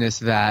seriousness,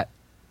 that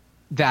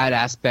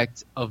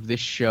aspect of this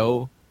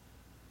show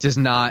does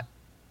not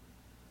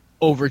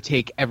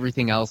overtake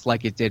everything else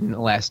like it did in the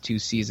last 2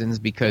 seasons,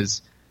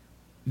 because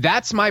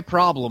that's my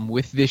problem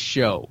with this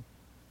show.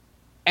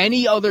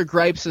 Any other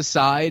gripes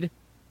aside,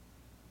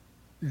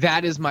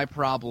 that is my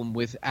problem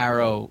with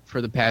Arrow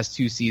for the past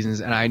 2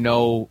 seasons, and I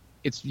know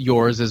it's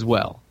yours as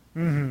well.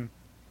 Mm-hmm.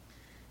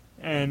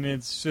 And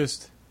it's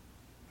just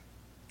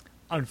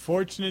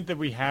unfortunate that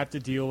we have to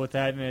deal with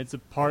that, and it's the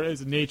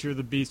nature of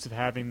the beast of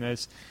having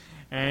this.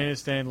 And I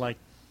understand,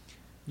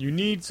 you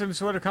need some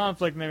sort of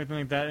conflict and everything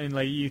like that, and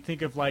you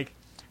think of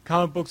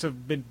comic books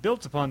have been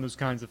built upon those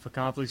kinds of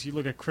conflicts. You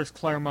look at Chris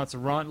Claremont's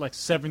run,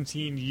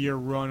 17-year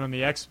run on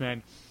the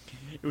X-Men.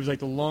 It was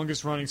the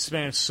longest running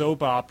span of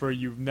soap opera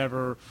you've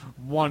never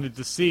wanted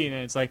to see, and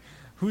it's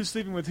who's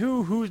sleeping with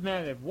who's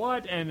mad at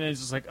what, and then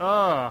it's just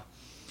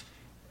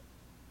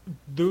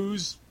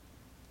those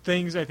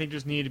things I think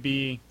just need to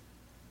be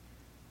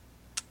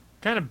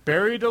kind of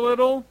buried a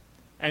little,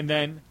 and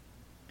then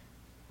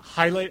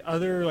highlight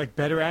other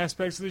better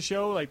aspects of the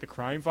show, the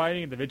crime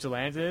fighting and the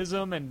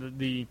vigilantism and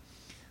the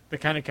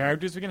kind of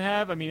characters we can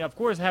have. I mean, of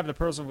course, have the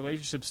personal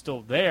relationships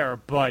still there,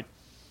 but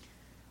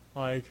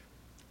I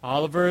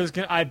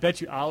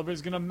bet you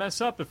Oliver's gonna mess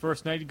up the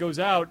first night he goes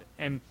out,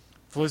 and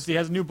Felicity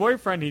has a new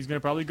boyfriend. He's gonna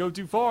probably go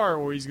too far,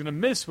 or he's gonna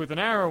miss with an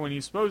arrow when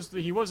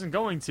he wasn't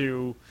going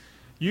to.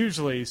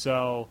 Usually,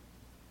 so.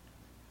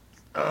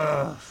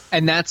 Ugh.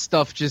 And that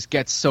stuff just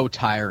gets so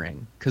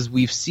tiring because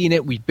we've seen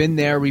it, we've been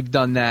there, we've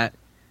done that.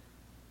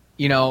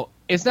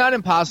 It's not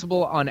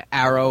impossible on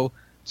Arrow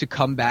to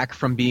come back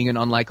from being an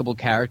unlikable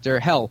character.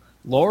 Hell,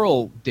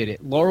 Laurel did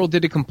it. Laurel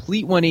did a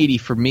complete 180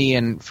 for me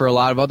and for a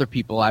lot of other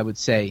people, I would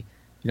say.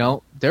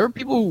 There were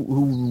people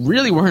who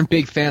really weren't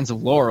big fans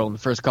of Laurel in the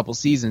first couple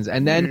seasons.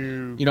 And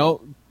then,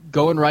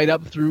 going right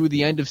up through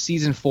the end of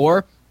season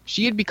 4,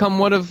 she had become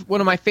one of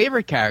my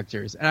favorite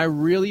characters, and I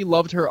really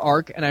loved her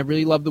arc, and I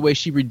really loved the way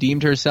she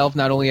redeemed herself,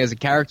 not only as a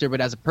character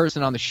but as a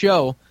person on the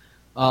show.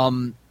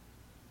 And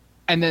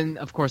then,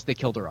 of course, they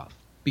killed her off,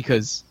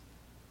 because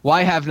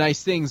why have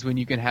nice things when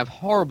you can have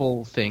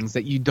horrible things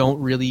that you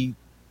don't really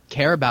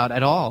care about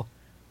at all?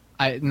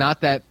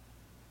 Not that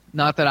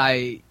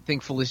I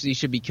think Felicity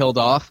should be killed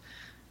off.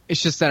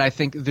 It's just that I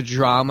think the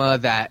drama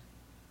that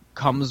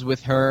comes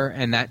with her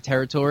and that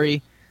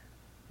territory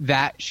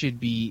that should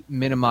be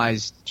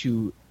minimized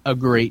to a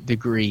great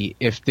degree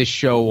if this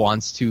show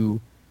wants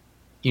to,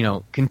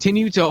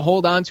 continue to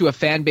hold on to a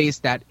fan base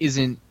that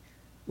isn't,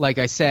 like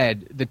I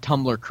said, the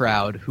Tumblr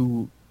crowd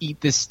who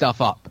eat this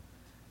stuff up.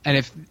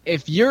 And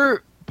if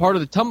you're part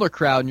of the Tumblr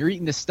crowd and you're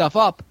eating this stuff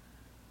up,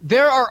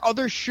 there are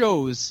other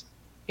shows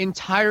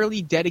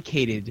entirely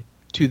dedicated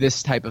to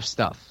this type of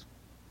stuff.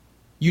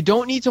 You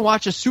don't need to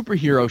watch a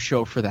superhero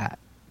show for that.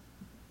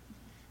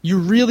 You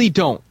really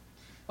don't.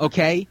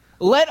 Okay?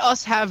 Let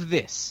us have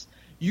this.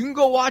 You can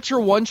go watch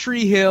your One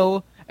Tree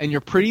Hill and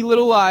your Pretty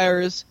Little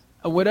Liars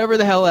and whatever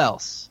the hell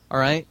else. All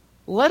right?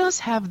 Let us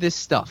have this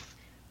stuff.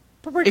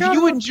 But we gotta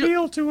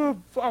appeal to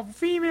a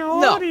female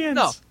audience.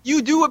 No,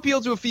 you do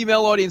appeal to a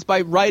female audience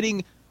by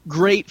writing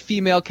great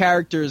female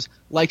characters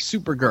like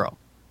Supergirl,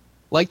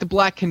 like the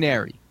Black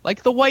Canary,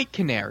 like the White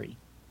Canary,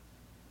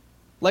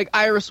 like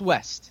Iris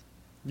West.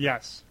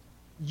 Yes.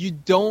 You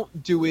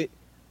don't do it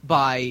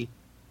by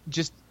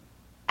just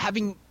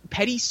having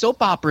petty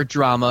soap opera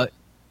drama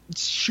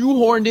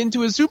shoehorned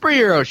into a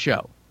superhero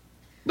show.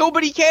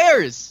 Nobody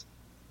cares.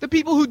 The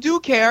people who do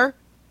care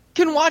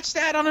can watch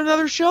that on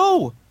another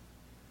show.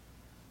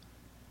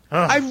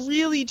 I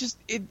really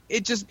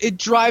it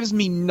drives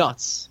me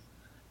nuts.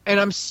 And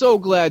I'm so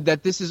glad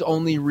that this is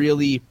only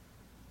really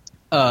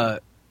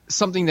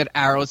something that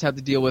Arrow's had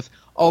to deal with.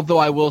 Although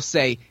I will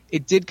say,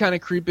 it did kind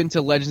of creep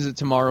into Legends of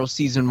Tomorrow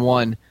Season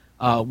 1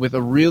 with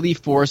a really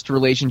forced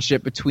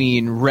relationship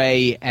between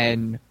Ray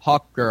and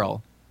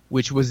Hawkgirl,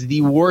 which was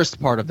the worst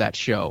part of that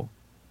show.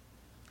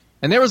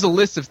 And there was a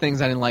list of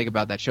things I didn't like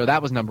about that show.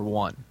 That was number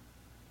one.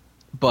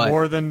 But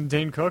more than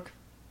Dane Cook?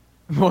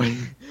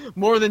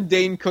 More than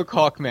Dane Cook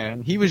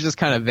Hawkman. He was just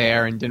kind of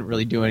there and didn't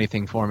really do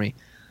anything for me.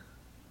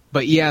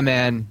 But yeah,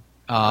 man,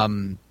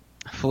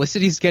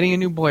 Felicity's getting a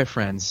new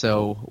boyfriend,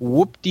 so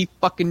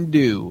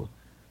whoop-de-fucking-do.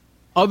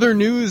 Other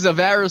news of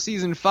Arrow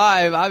Season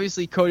 5,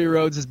 obviously Cody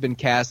Rhodes has been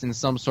cast in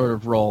some sort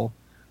of role.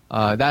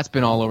 That's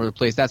been all over the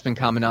place. That's been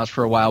common knowledge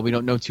for a while. We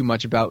don't know too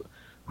much about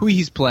who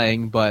he's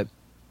playing, but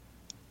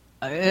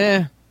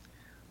I'm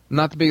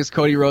not the biggest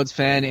Cody Rhodes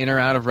fan in or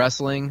out of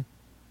wrestling.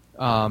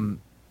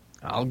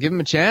 I'll give him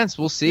a chance.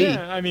 We'll see.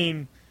 Yeah, I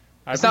mean,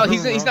 he's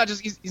not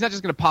just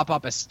going to pop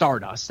up as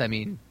Stardust. I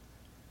mean,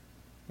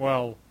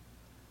 well,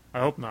 I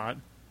hope not.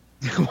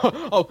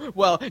 Oh,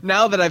 well,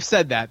 now that I've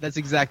said that, that's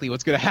exactly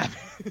what's going to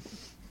happen.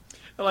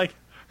 Like,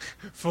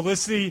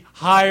 Felicity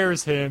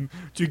hires him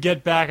to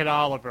get back at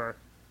Oliver.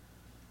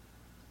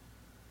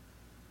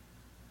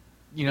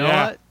 You know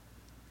what?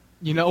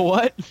 You know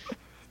what?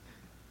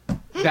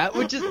 That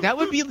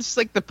would be just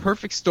like the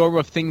perfect storm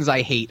of things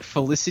I hate: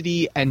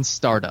 Felicity and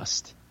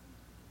Stardust.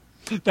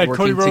 That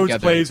Cody Rhodes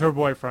plays her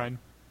boyfriend.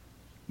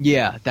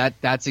 Yeah,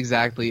 that's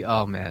exactly.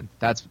 Oh man,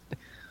 that's.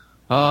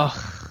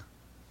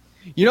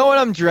 You know what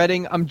I'm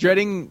dreading? I'm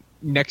dreading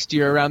next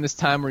year around this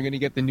time we're going to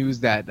get the news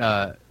that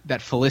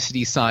that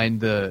Felicity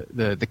signed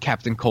the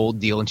Captain Cold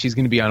deal and she's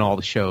going to be on all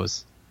the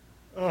shows.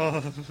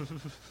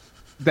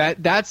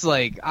 That's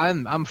like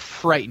I'm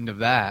frightened of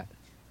that.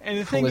 And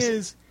the thing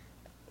is,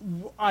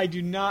 I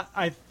do not.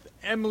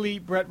 Emily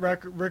Brett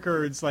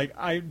Rickards, like,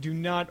 I do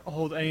not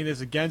hold any of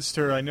this against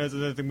her. I know that's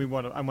another thing I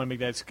want to make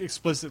that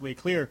explicitly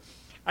clear.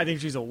 I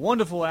think she's a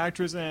wonderful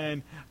actress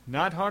and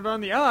not hard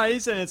on the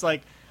eyes. And it's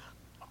like,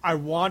 I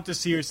want to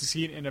see her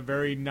succeed in a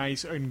very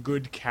nice and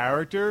good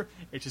character.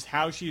 It's just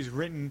how she's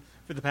written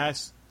for the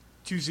past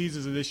 2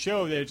 seasons of this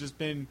show that it's just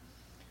been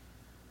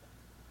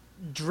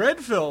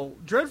dreadful.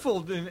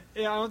 And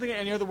I don't think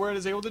any other word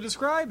is able to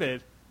describe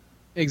it.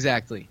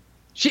 Exactly.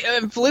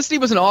 Felicity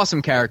was an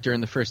awesome character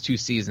in the first 2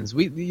 seasons.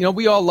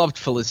 We all loved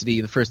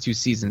Felicity the first 2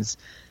 seasons,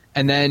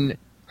 and then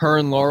her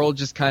and Laurel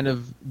just kind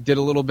of did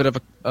a little bit of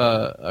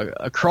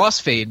a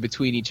crossfade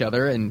between each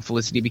other, and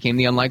Felicity became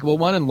the unlikable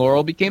one, and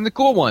Laurel became the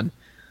cool one.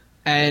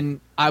 And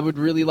I would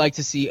really like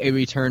to see a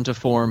return to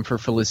form for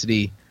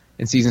Felicity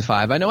in season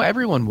 5. I know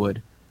everyone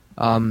would.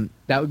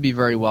 That would be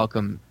very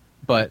welcome.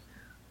 But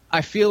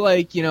I feel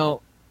like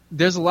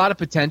there's a lot of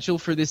potential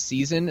for this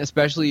season,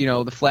 especially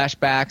the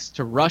flashbacks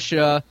to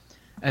Russia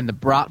and the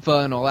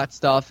Bratva and all that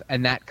stuff,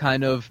 and that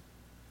kind of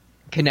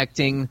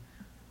connecting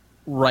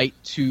right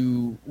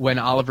to when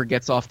Oliver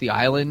gets off the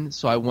island.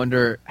 So I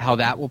wonder how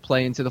that will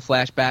play into the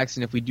flashbacks,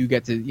 and if we do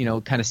get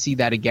to kind of see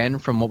that again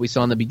from what we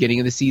saw in the beginning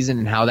of the season,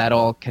 and how that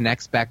all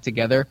connects back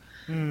together,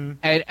 and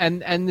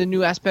the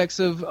new aspects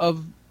of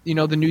the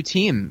new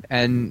team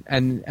and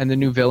the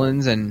new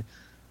villains, and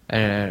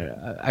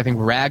I think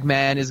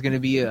Ragman is going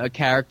to be a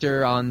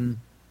character on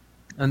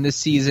this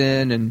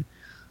season, and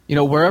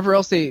wherever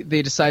else they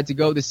decide to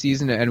go this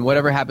season, and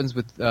whatever happens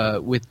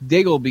with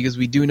Diggle, because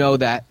we do know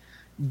that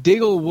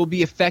Diggle will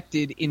be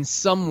affected in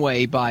some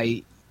way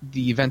by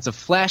the events of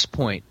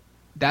Flashpoint.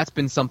 That's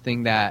been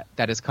something that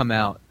has come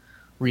out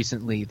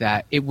recently,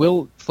 that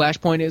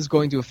Flashpoint is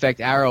going to affect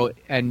Arrow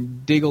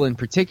and Diggle in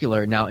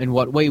particular. Now, in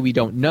what way, we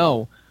don't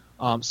know.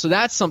 So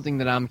that's something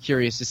that I'm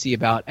curious to see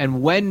about,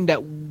 and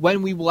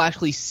when we will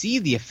actually see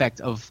the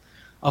effect of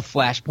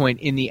Flashpoint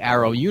in the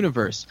Arrow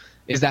universe.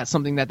 Is that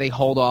something that they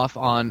hold off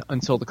on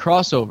until the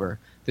crossover?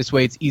 This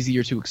way it's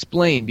easier to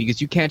explain,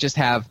 because you can't just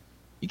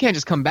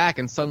come back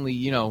and suddenly,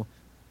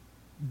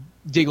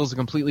 Diggle's a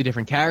completely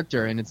different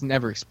character and it's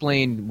never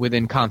explained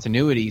within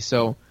continuity.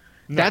 So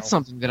that's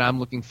something that I'm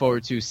looking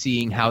forward to,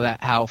 seeing how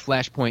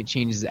Flashpoint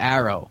changes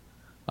Arrow.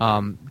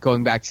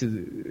 Going back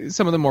to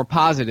some of the more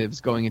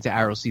positives going into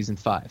Arrow season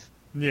 5.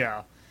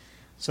 Yeah.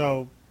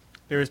 So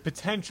there is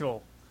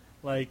potential.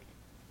 Like,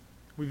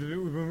 we've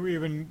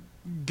been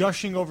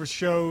gushing over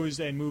shows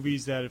and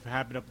movies that have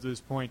happened up to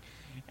this point,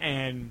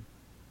 and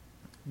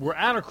we're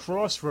at a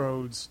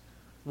crossroads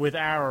with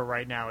Arrow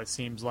right now, it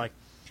seems like.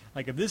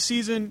 Like, if this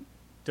season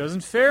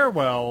doesn't fare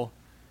well,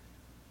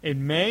 it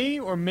may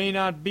or may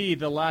not be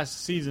the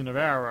last season of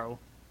Arrow.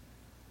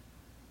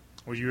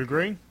 Would you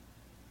agree?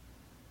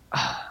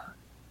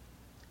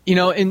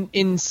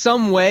 In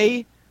some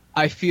way,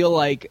 I feel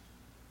like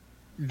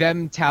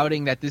them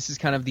touting that this is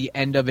kind of the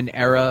end of an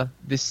era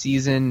this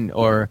season,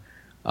 or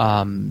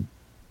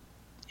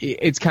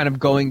it's kind of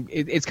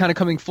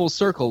coming full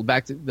circle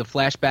back to the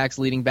flashbacks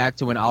leading back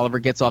to when Oliver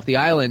gets off the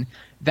island.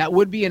 That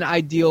would be an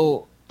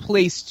ideal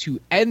place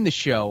to end the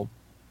show.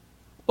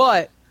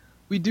 But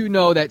we do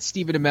know that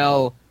Stephen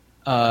Amell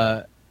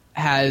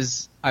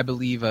has, I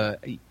believe,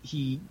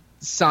 he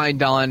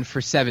signed on for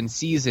 7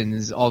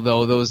 seasons,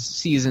 although those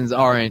seasons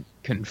aren't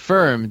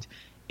confirmed.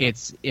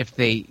 It's if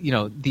they,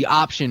 the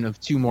option of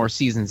 2 more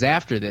seasons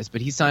after this, but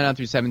he signed on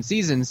through 7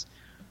 seasons.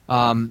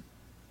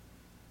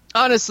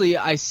 Honestly,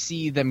 I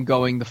see them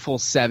going the full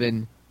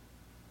 7,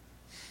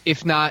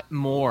 if not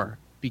more,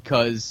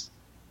 because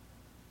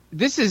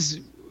this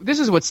is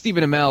what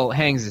Stephen Amell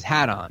hangs his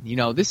hat on.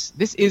 This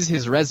is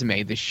his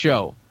resume, this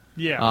show.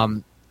 Yeah.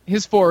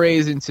 His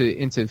forays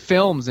into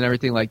films and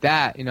everything like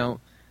that,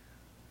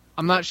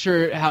 I'm not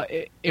sure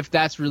if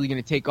that's really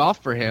going to take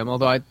off for him,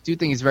 although I do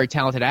think he's a very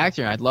talented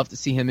actor, and I'd love to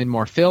see him in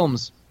more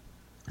films,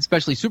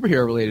 especially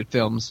superhero-related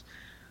films.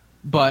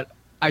 But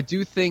I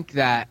do think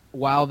that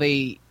while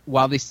they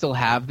still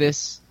have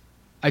this,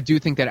 I do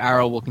think that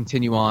Arrow will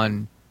continue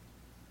on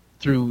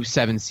through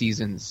 7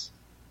 seasons,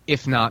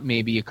 if not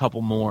maybe a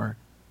couple more.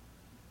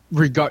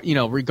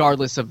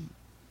 Regardless of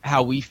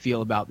how we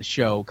feel about the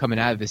show coming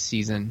out of this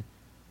season,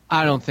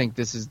 I don't think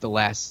this is the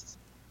last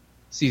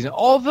season.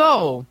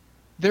 Although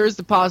there is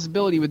the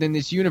possibility within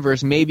this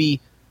universe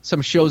maybe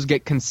some shows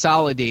get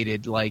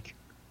consolidated. Like,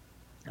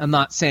 I'm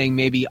not saying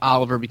maybe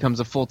Oliver becomes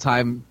a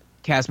full-time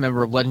cast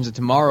member of Legends of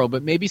Tomorrow,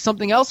 but maybe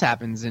something else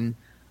happens in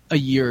a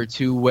year or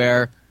 2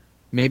 where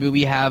maybe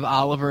we have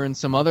Oliver and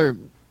some other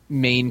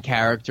main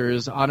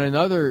characters on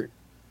another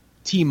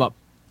team-up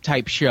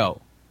type show.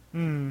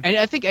 And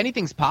I think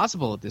anything's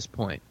possible at this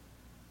point.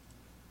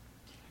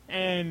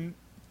 And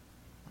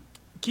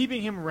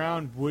keeping him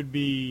around would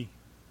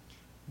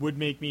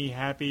make me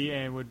happy,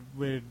 and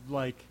would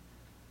like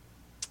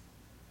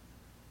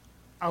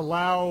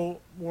allow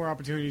more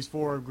opportunities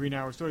for Green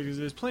Arrow stories, because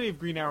there's plenty of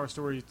Green Arrow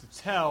stories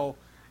to tell.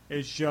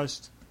 It's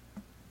just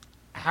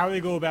how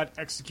they go about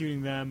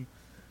executing them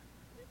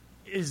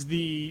is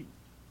the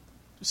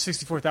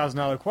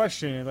 $64,000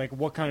 question. Like,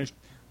 what kind of...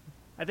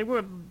 I think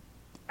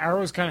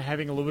Arrow's kind of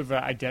having a little bit of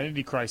an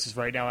identity crisis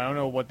right now. I don't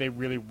know what they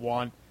really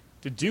want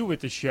to do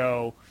with the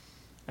show.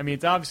 I mean,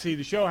 it's obviously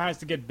the show has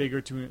to get bigger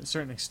to a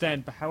certain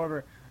extent, but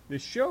however, the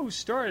show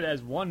started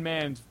as one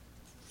man's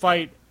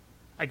fight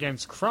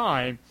against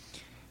crime,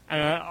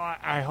 and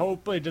I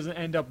hope it doesn't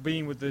end up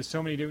being with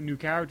so many new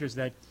characters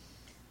that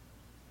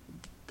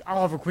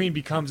Oliver Queen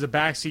becomes a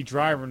backseat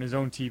driver in his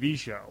own TV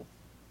show.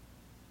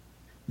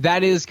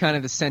 That is kind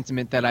of the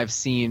sentiment that I've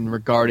seen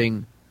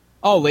regarding,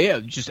 oh yeah,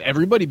 just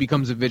everybody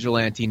becomes a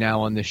vigilante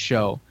now on this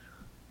show.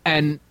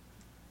 And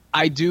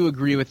I do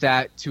agree with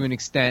that to an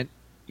extent.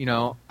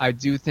 I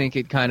do think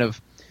it kind of,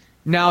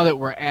 now that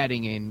we're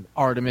adding in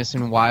Artemis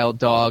and Wild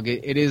Dog,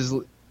 it is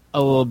a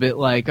little bit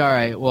like, all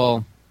right,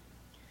 well,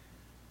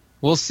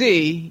 we'll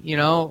see.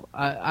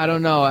 I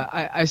don't know.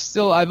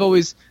 I've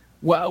always,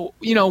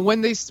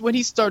 when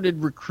he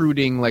started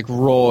recruiting like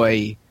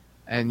Roy,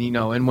 and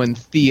and when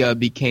Thea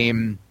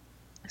became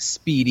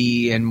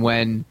Speedy, and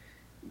when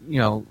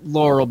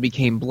Laurel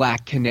became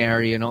Black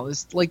Canary, and all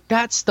this, like,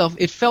 that stuff,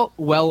 it felt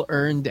well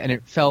earned, and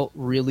it felt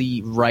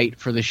really right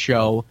for the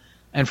show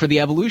and for the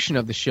evolution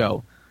of the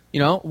show.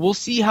 We'll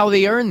see how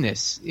they earn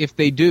this, if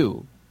they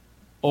do.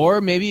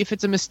 Or maybe if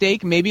it's a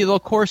mistake, maybe they'll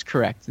course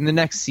correct in the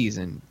next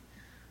season.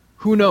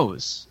 Who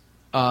knows?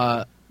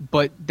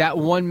 But that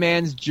one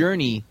man's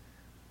journey,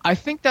 I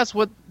think that's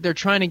what they're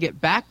trying to get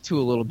back to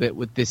a little bit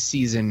with this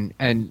season,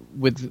 and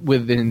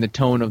within the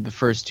tone of the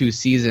first 2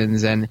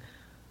 seasons. And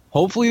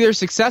hopefully they're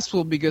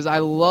successful, because I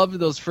loved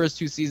those first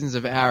 2 seasons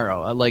of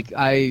Arrow.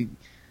 I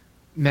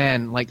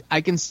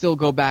can still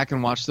go back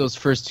and watch those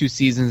first 2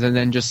 seasons and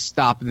then just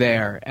stop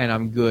there, and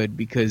I'm good,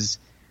 because,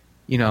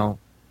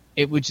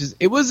 it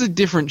was a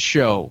different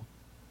show,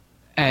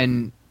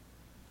 and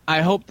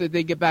I hope that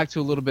they get back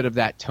to a little bit of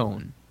that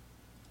tone.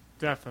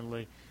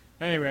 Definitely.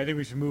 Anyway, I think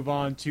we should move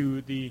on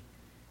to the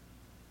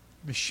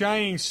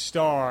shining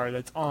star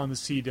that's on the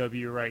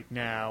CW right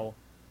now,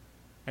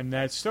 And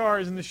that star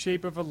is in the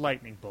shape of a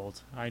lightning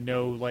bolt. I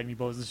know lightning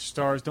bolts and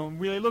stars don't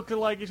really look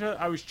like each other.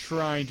 I was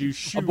trying to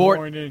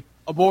shoehorn in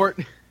Abort.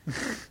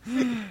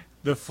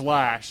 The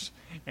Flash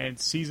and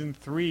season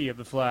 3 of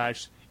The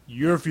Flash.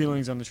 Your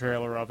feelings on the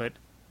trailer of it?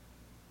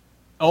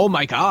 Oh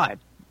my God.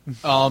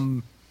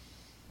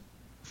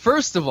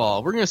 First of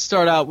all, we're going to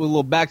start out with a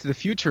little Back to the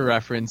Future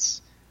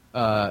reference,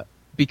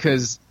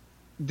 because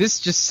this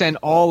just sent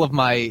all of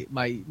my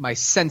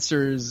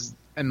sensors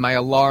and my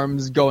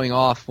alarms going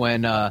off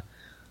when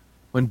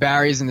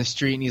Barry's in the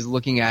street and he's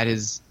looking at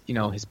his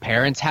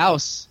parents'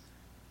 house,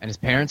 and his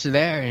parents are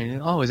there,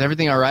 and is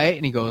everything all right?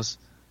 And he goes,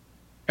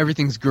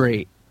 everything's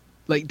great.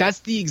 Like, that's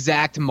the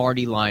exact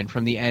Marty line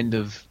from the end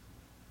of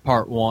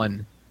part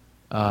 1.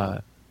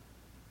 And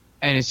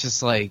it's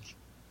just like,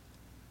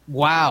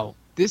 wow,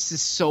 this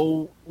is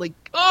so, like,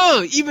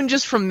 even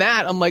just from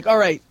that, I'm like, all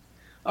right.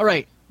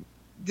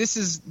 This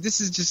is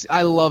just,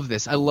 I love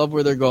this. I love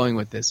where they're going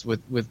with this,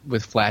 with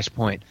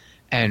Flashpoint,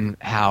 and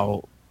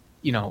how,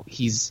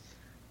 he's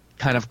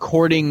kind of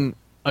courting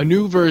a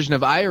new version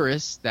of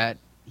Iris that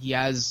he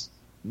has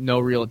no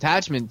real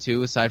attachment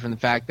to, aside from the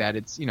fact that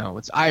it's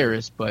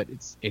Iris, but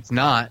it's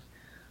not.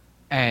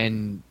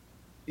 And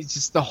it's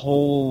just the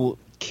whole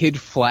Kid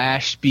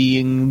Flash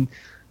being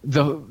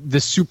the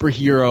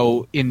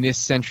superhero in this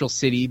central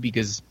city,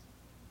 because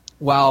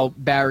while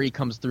Barry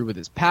comes through with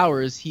his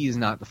powers, he is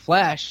not the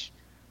Flash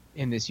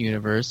in this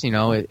universe.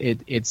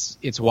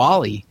 It's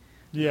Wally.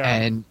 Yeah.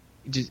 And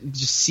just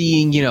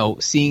seeing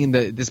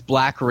this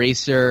black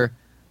racer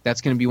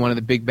that's going to be one of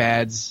the big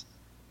bads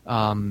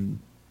in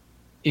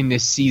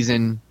this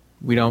season.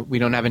 We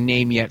don't have a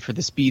name yet for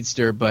the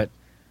speedster, but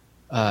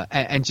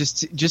and just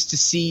to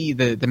see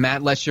the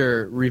Matt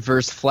Lesher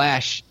Reverse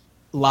Flash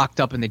locked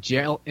up in the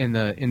jail in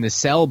the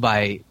cell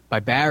by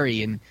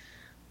Barry, and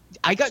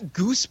I got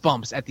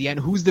goosebumps at the end.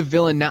 Who's the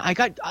villain now? I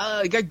got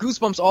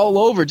goosebumps all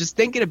over just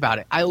thinking about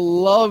it. I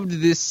loved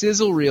this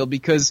sizzle reel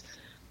because,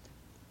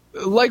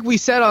 like we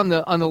said on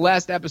the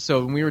last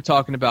episode when we were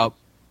talking about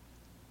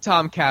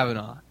Tom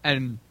Cavanaugh,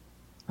 and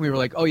we were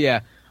like, oh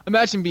yeah,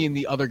 imagine being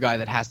the other guy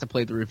that has to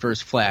play the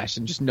Reverse Flash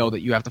and just know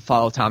that you have to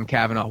follow Tom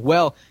Cavanaugh.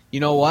 Well, you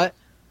know what?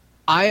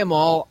 I'm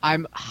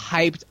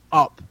hyped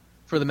up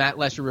for the Matt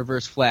Lesher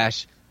Reverse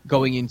Flash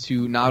going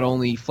into not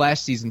only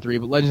Flash Season 3,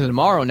 but Legends of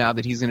Tomorrow, now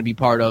that he's going to be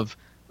part of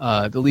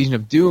the Legion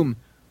of Doom.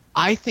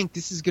 I think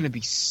this is going to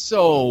be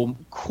so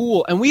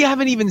cool. And we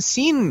haven't even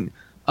seen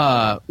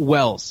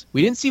Wells.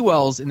 We didn't see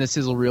Wells in the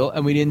sizzle reel,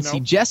 and we didn't see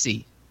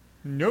Jesse.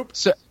 Nope.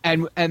 So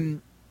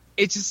and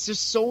it's just there's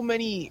so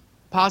many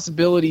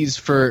possibilities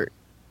for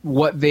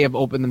what they have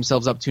opened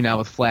themselves up to now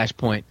with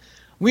Flashpoint.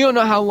 We don't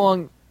know how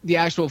long the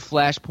actual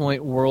Flashpoint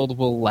world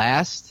will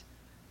last,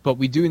 but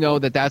we do know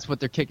that that's what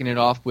they're kicking it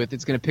off with.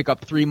 It's going to pick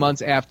up 3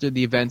 months after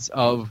the events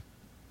of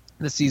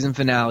the season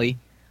finale,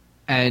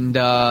 and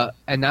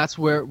that's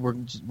where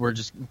we're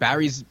just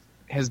Barry's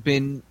has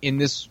been in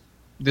this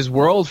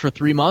world for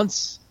 3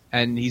 months,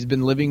 and he's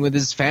been living with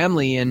his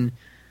family, and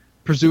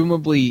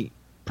presumably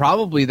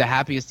probably the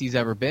happiest he's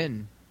ever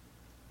been.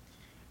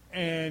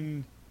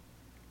 And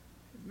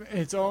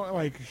it's all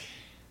like,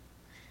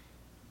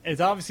 it's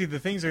obviously the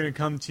things are going to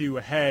come to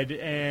a head,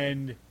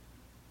 and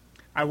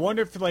I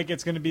wonder if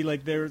it's going to be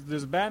like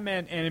there's a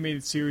Batman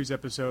animated series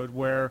episode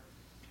where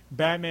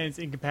Batman's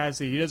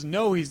incapacitated. He doesn't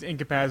know he's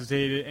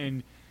incapacitated,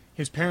 and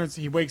his parents,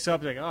 he wakes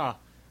up like, that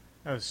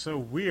was so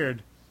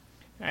weird.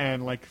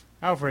 And like,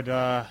 Alfred,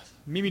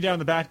 meet me down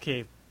in the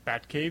Batcave.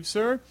 Batcave,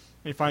 sir? And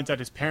he finds out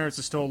his parents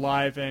are still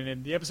alive,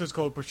 and the episode's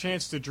called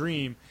Perchance to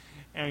Dream.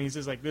 And he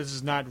says, like, this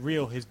is not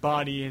real. His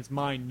body and his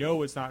mind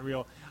know it's not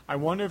real. I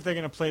wonder if they're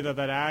going to play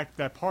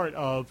that part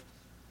of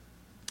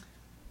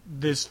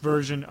this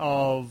version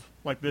of,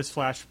 like, this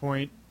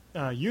Flashpoint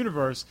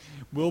universe.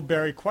 Will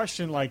Barry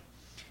question, like,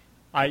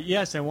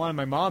 yes, I wanted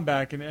my mom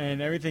back,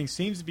 and everything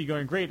seems to be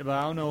going great, but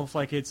I don't know if,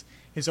 like, it's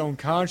his own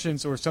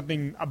conscience or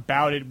something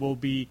about it will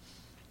be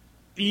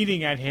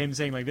eating at him,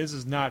 saying, like, this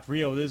is not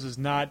real. This is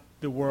not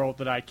the world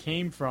that I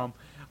came from.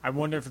 I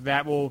wonder if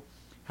that will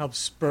help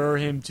spur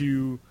him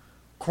to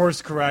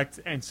course correct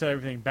and set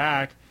everything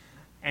back.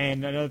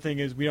 And another thing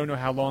is, we don't know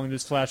how long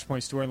this Flashpoint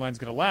storyline is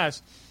going to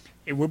last.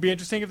 It would be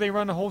interesting if they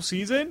run the whole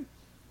season.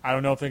 I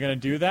don't know if they're going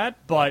to do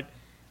that, but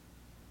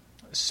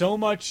so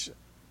much,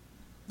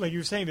 like you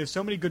were saying, there's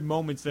so many good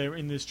moments there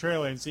in this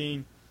trailer, and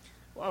seeing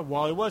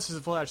Wally West as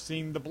a Flash,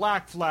 seeing the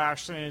Black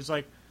Flash, and it's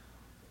like,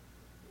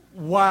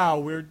 wow,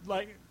 we're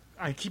like,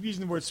 I keep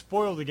using the word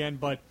spoiled again,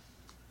 but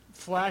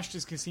Flash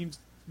just seems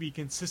to be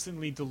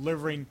consistently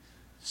delivering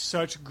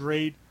such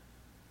great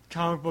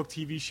comic book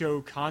TV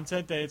show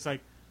content that it's like,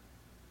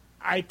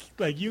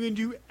 you can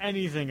do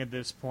anything at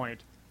this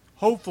point.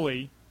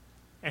 Hopefully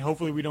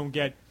we don't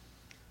get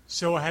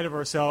so ahead of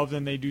ourselves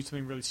and they do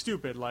something really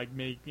stupid, like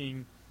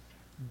making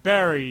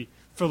Barry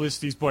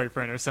Felicity's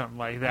boyfriend or something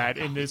like that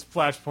in this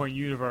Flashpoint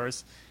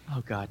universe.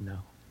 Oh God, no.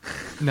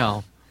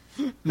 No,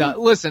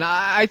 listen,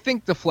 I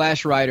think the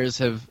Flash writers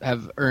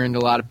have earned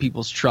a lot of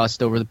people's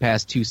trust over the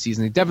past 2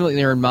 seasons. They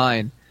definitely earned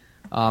mine.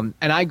 And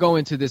I go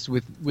into this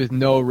with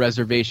no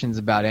reservations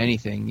about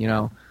anything, you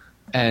know.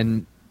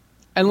 And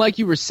like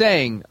you were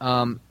saying,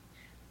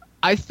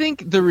 I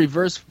think the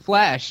Reverse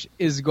Flash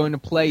is going to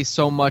play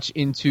so much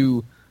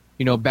into,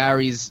 you know,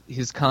 Barry's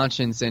his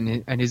conscience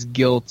and his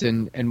guilt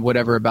and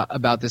whatever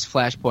about this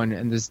Flashpoint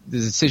and the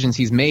decisions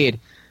he's made.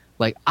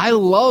 Like, I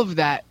love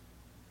that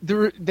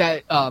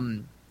that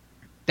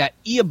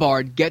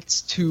Eobard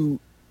gets to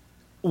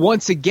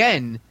once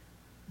again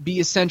be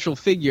a central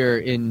figure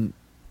in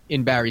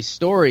Barry's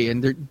story,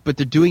 but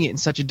they're doing it in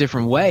such a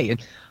different way.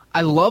 And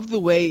I love the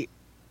way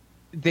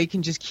they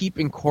can just keep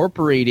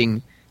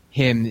incorporating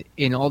him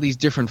in all these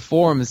different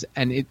forms,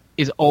 and it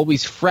is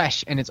always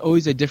fresh, and it's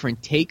always a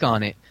different take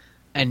on it.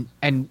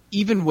 And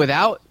even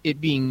without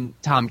it being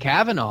Tom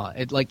Cavanaugh,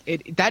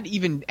 that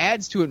even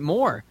adds to it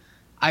more.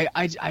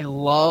 I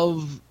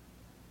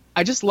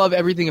just love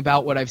everything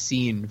about what I've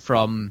seen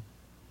from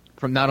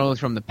not only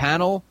from the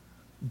panel,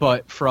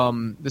 but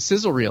from the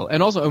sizzle reel.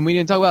 And we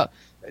didn't talk about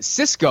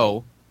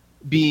Cisco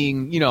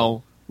being, you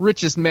know,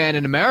 richest man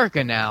in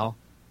America now,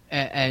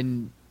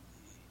 and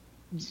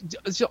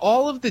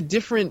all of the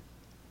different,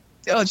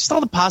 just all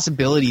the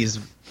possibilities.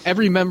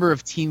 Every member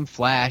of Team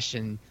Flash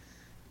and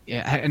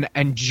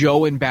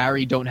Joe and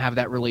Barry don't have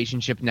that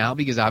relationship now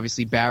because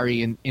obviously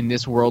Barry in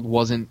this world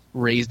wasn't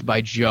raised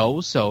by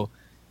Joe, so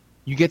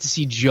you get to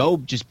see Joe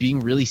just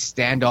being really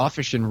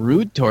standoffish and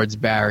rude towards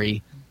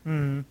Barry.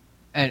 Mm-hmm.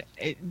 And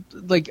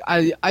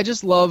I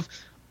just love,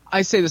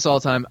 I say this all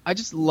the time, I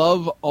just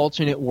love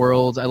alternate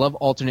worlds. I love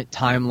alternate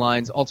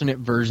timelines, alternate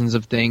versions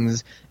of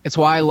things. It's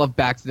why I love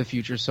Back to the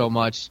Future so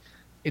much.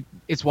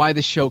 It's why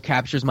the show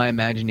captures my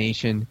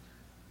imagination.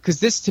 Because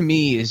this to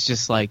me is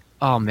just like,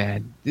 oh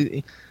man,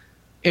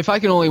 if I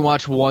can only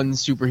watch one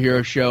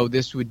superhero show,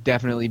 this would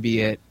definitely be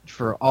it,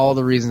 for all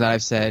the reasons that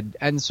I've said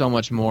and so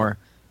much more.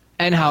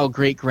 And how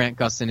great Grant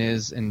Gustin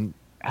is and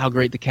how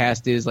great the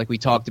cast is, like we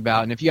talked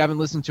about. And if you haven't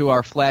listened to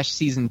our Flash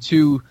Season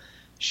 2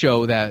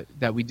 show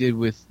that we did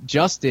with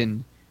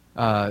Justin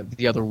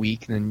the other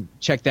week, then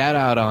check that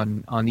out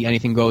on the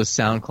Anything Goes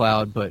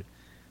SoundCloud. But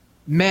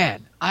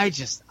man, I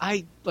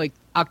like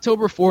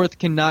October 4th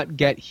cannot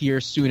get here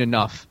soon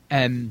enough.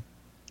 And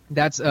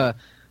that's a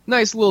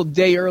nice little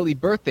day early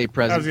birthday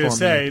present. I was going to for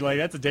say, me. like,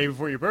 that's the day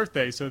before your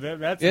birthday, so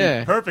that's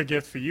the perfect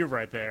gift for you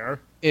right there.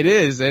 It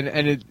is, and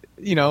it,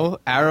 you know,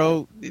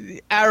 Arrow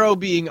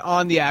being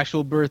on the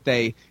actual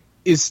birthday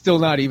is still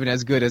not even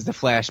as good as the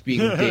Flash being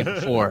the day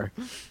before.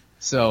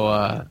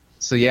 So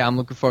yeah, I'm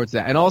looking forward to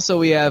that. And also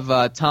we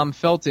have Tom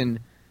Felton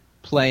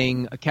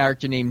playing a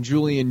character named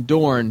Julian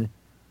Dorn,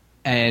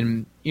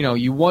 and you know,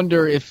 you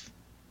wonder if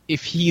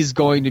he's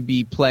going to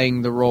be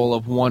playing the role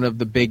of one of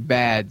the big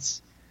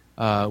bads,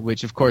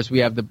 which of course we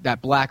have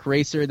that Black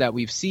Racer that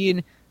we've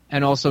seen,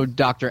 and also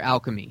Dr.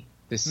 Alchemy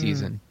this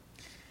season.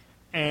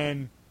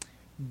 And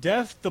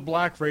Death the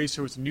Black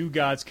Racer was a New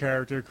Gods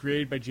character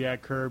created by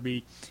Jack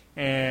Kirby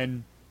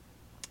and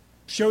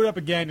showed up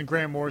again in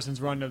Grant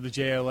Morrison's run of the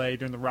JLA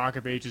during the Rock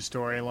of Ages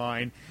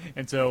storyline.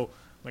 And so,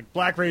 like,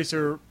 Black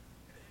Racer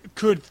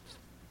could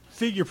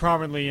figure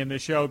prominently in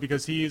this show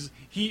because he is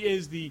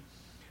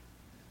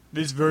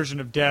this version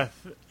of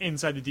Death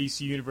inside the DC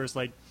universe.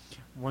 Like,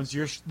 once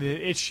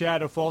its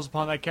shadow falls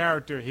upon that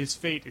character, his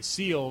fate is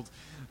sealed.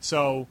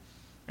 So,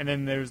 and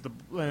then there's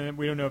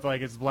we don't know if like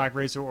it's Black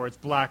Racer or it's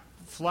Black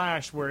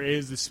Flash, where it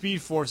is the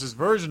Speed Force's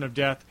version of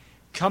Death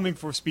coming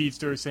for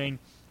Speedster, saying,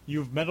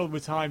 "You've meddled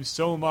with time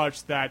so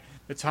much that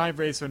the Time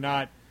Wraiths are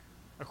not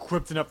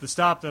equipped enough to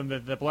stop them.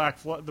 That the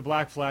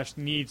Black Flash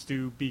needs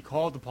to be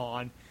called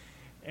upon."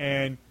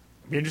 And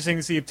it'd be interesting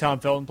to see if Tom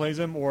Felton plays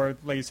him, or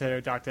like you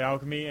said, Dr.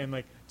 Alchemy. And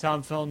like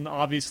Tom Felton,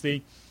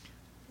 obviously,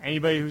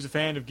 anybody who's a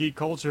fan of geek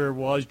culture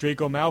was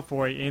Draco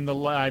Malfoy in the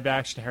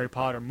live-action Harry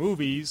Potter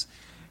movies.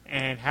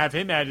 And have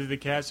him added to the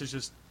cast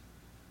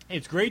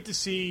it's great to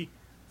see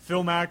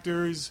film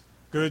actors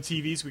go to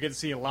TV, so we get to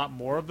see a lot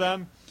more of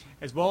them,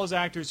 as well as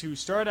actors who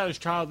start out as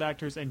child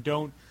actors and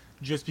don't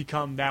just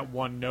become that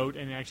one note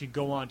and actually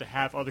go on to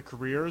have other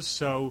careers.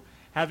 So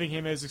having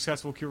him as a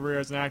successful career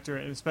as an actor,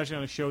 and especially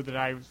on a show that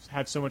I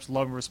have so much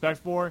love and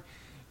respect for,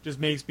 just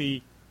makes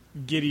me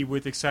giddy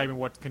with excitement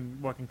what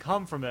can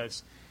come from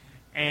this.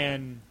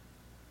 And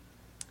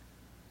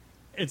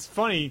it's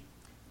funny,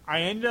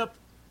 I ended up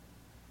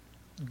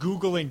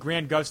Googling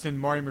Grant Gustin,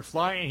 Marty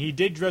McFly, and he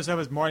did dress up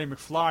as Marty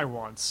McFly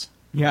once.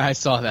 Yeah, I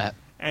saw that.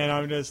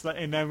 And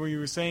and then when you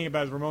were saying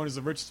about Ramon is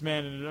the richest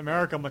man in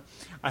America, I'm like,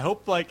 I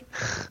hope like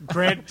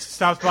Grant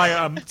stops by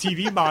a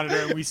TV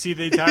monitor and we see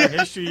the entire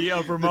history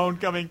of Ramon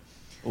coming.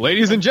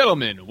 Ladies and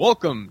gentlemen,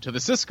 welcome to the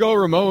Cisco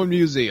Ramon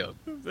Museum.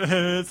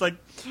 And it's like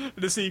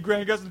to see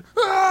Grant Gustin,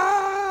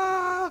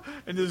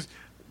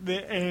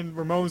 and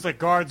Ramon's like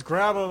guards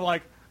grab him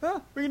like,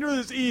 we can do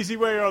this easy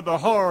way or the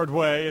hard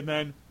way, and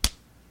then.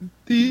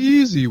 The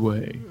easy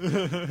way.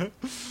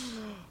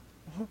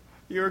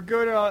 You're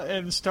good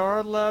in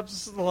Star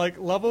Labs, like,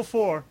 level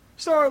 4.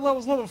 Star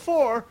Labs level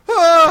 4!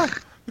 Ah!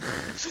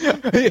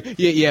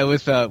 yeah,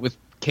 with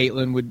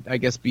Caitlin would, I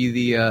guess, be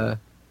the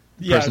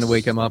person to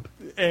wake him up.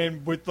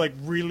 And with, like,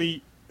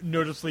 really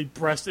noticeably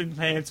breast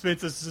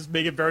enhancements that just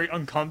make it very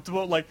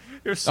uncomfortable. Like,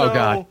 you're so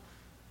God.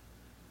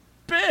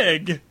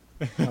 big.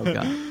 Oh,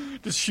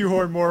 God. Just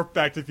shoehorn more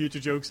Back to the Future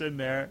jokes in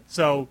there.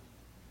 So,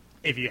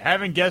 if you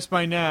haven't guessed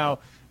by now,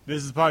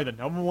 this is probably the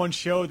number one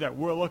show that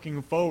we're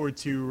looking forward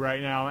to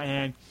right now.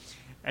 And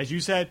as you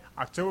said,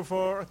 October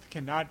 4th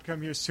cannot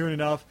come here soon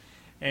enough.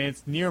 And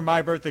it's near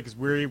my birthday because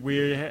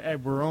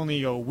we're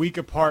only a week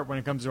apart when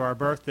it comes to our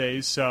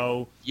birthdays.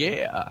 So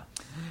Yeah.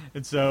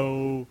 and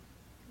so,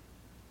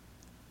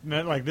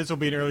 like, this will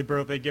be an early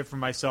birthday gift for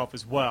myself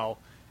as well.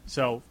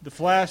 So, The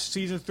Flash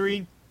Season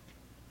 3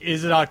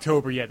 isn't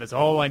October yet. That's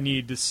all I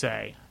need to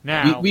say.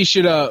 Now, We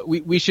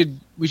should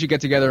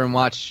get together and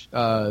watch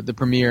the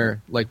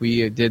premiere like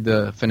we did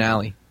the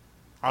finale.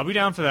 I'll be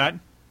down for that.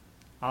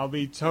 I'll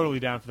be totally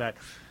down for that.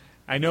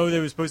 I know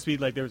there was supposed to be,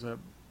 like, there was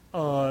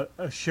a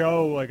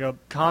show, like a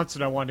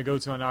concert I wanted to go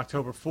to on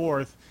October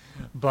 4th,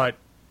 but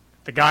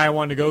the guy I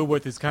wanted to go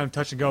with is kind of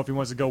touch and go if he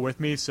wants to go with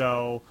me,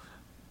 so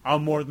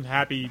I'm more than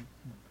happy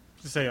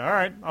to say, all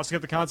right, I'll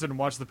skip the concert and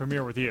watch the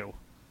premiere with you.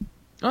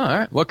 Oh, all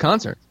right. What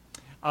concert?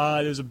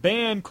 There's a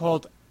band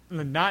called,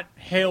 not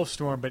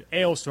Hailstorm, but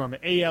Ailstorm,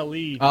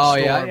 A-L-E. Oh,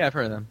 Storm. yeah, I've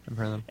heard of them.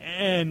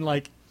 And,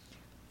 like,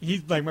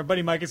 he's like, my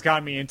buddy Mike has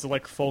gotten me into,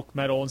 like, folk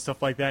metal and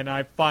stuff like that, and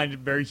I find it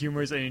very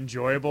humorous and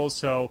enjoyable.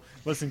 So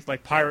listening to,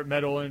 like, pirate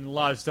metal and a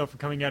lot of stuff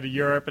coming out of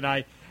Europe, and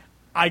I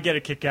get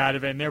a kick out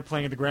of it. And they're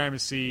playing at the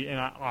Gramercy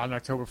on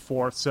October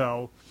 4th.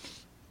 So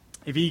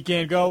if he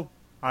can't go,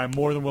 I'm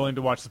more than willing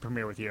to watch the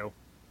premiere with you.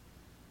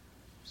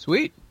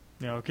 Sweet.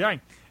 Okay.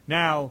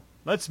 Now,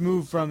 let's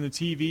move from the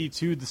TV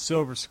to the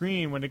silver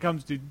screen. When it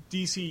comes to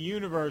DC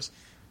Universe,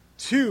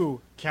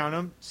 two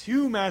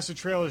master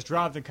trailers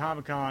dropped at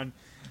Comic-Con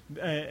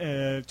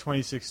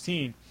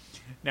 2016.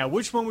 Now,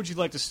 which one would you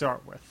like to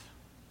start with?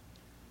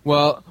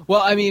 Well,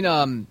 I mean,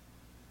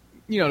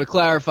 to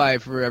clarify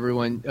for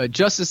everyone,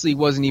 Justice League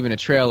wasn't even a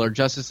trailer.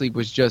 Justice League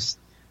was just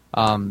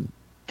kind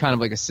of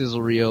like a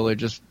sizzle reel or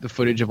just the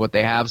footage of what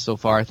they have so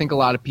far. I think a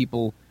lot of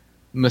people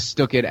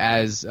mistook it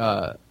as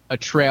a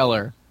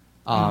trailer.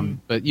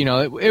 But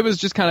it was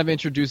just kind of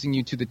introducing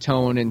you to the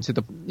tone and to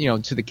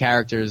the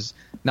characters,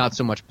 not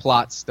so much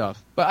plot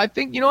stuff. But I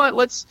think, you know what,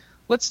 let's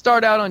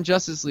start out on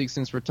Justice League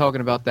since we're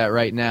talking about that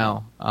right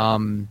now.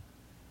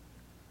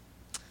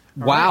 Wow.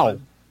 Right.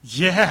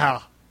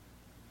 Yeah.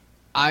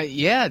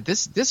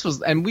 This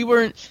was, and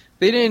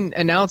they didn't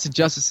announce a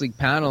Justice League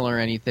panel or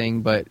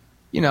anything, but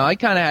I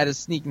kind of had a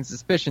sneaking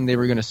suspicion they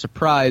were going to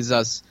surprise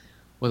us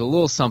with a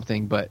little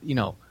something, but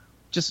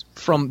just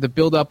from the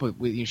build up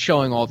with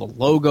showing all the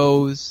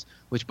logos,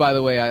 which by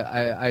the way,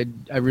 I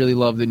really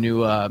love the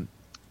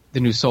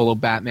new solo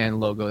Batman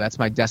logo. That's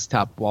my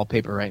desktop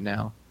wallpaper right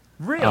now.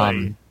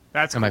 Really?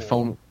 That's and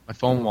cool. my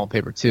phone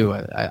wallpaper too.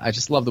 I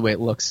just love the way it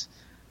looks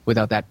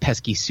without that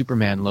pesky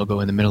Superman logo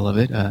in the middle of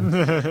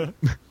it.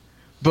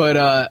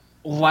 But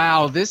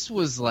wow, this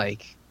was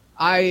like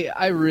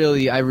I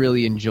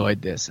really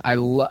enjoyed this.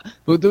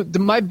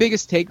 My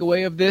biggest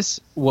takeaway of this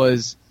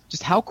was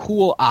just how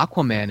cool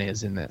Aquaman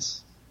is in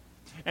this.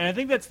 And I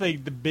think that's the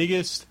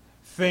biggest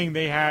thing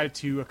they had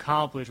to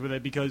accomplish with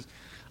it, because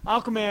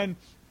Aquaman,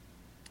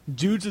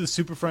 due to the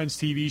Super Friends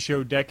TV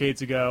show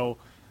decades ago,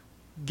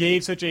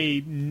 gave such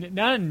a,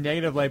 not a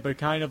negative light, but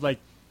kind of like,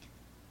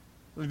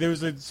 there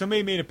was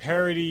somebody made a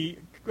parody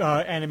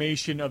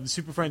animation of the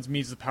Super Friends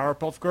meets the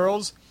Powerpuff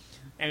Girls,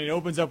 and it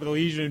opens up with a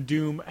Legion of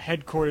Doom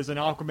headquarters, and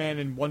Aquaman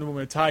and Wonder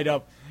Woman are tied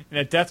up in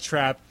a death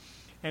trap,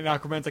 and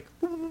Aquaman's like,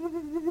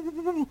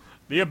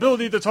 the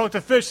ability to talk to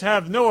fish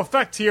have no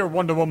effect here,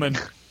 Wonder Woman.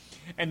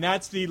 And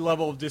that's the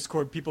level of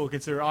discord people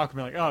consider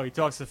Aquaman, like, oh, he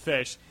talks to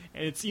fish.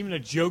 And it's even a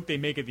joke they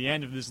make at the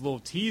end of this little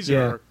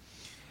teaser.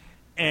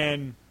 Yeah.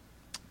 And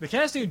the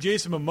casting of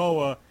Jason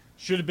Momoa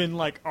should have been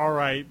like, all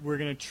right, we're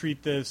going to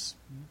treat this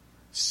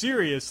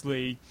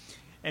seriously.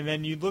 And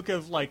then you look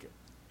at, like,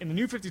 in the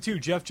New 52,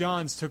 Jeff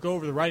Johns took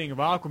over the writing of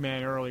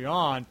Aquaman early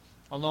on,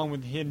 along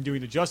with him doing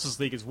the Justice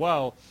League as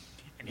well.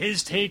 And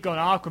his take on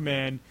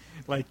Aquaman,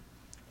 like,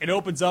 it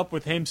opens up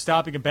with him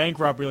stopping a bank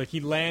robbery. Like,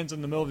 he lands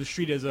in the middle of the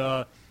street as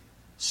a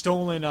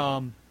stolen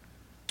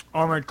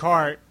armored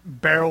car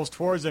barrels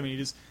towards him,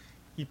 and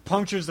he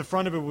punctures the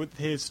front of it with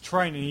his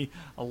trident, and he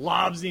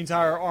lobs the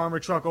entire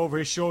armored truck over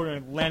his shoulder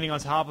and landing on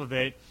top of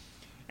it,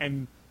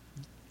 and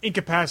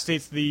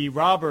incapacitates the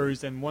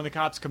robbers. And one of the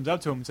cops comes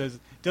up to him and says,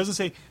 doesn't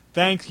say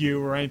thank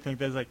you or anything,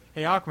 that's like,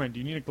 hey, Aquaman, do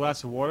you need a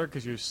glass of water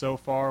because you're so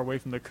far away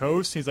from the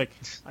coast? He's like,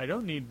 I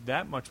don't need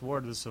that much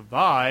water to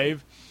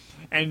survive.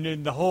 And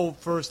then the whole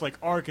first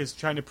arc is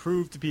trying to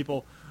prove to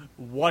people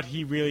what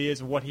he really is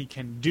and what he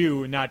can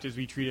do, and not just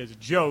be treated as a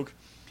joke.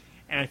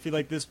 And I feel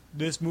like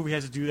this movie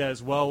has to do that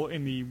as well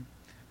in the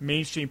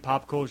mainstream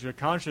pop culture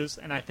conscious,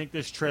 and I think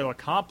this trailer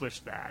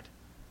accomplished that.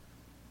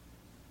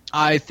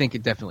 I think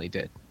it definitely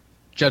did,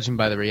 judging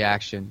by the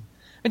reaction.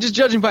 And just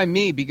judging by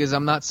me, because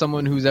I'm not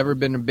someone who's ever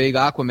been a big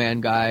Aquaman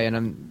guy,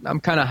 and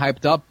I'm kind of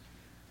hyped up,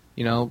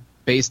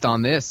 based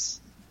on this.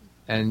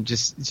 And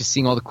just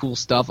seeing all the cool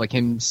stuff, like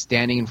him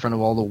standing in front of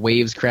all the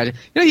waves crashing.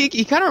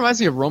 He kind of reminds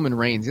me of Roman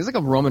Reigns. He has like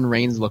a Roman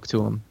Reigns look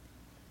to him.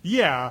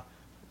 Yeah,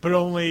 but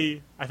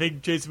only I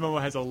think Jason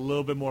Momoa has a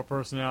little bit more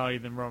personality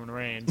than Roman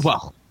Reigns.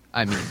 Well,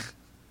 I mean,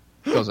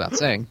 goes without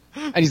saying,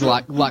 and he's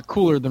a lot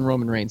cooler than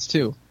Roman Reigns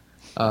too.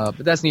 But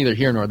that's neither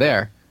here nor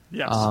there.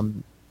 Yes.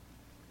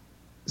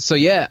 So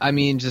yeah, I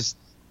mean, just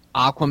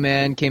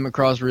Aquaman came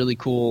across really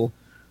cool.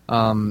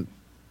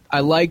 I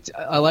liked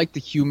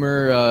the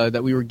humor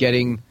that we were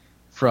getting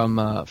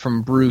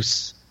from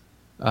Bruce.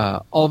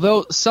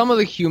 Although some of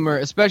the humor,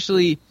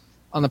 especially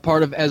on the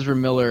part of Ezra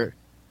Miller,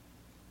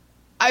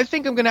 I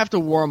think I'm gonna have to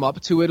warm up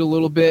to it a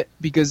little bit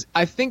because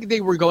I think they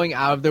were going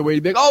out of their way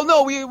to be like, oh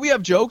no, we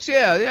have jokes,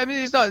 yeah. I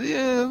mean, it's not,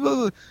 yeah, blah,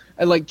 blah.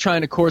 And like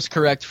trying to course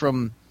correct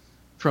from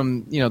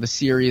the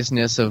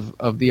seriousness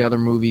of the other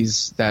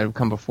movies that have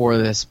come before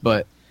this.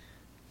 But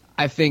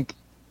I think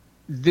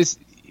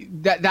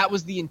that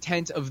was the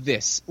intent of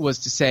this, was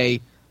to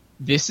say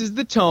this is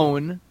the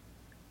tone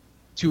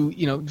to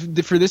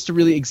for this to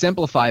really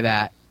exemplify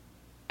that,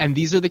 and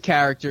these are the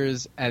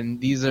characters, and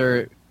these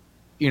are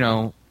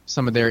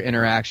some of their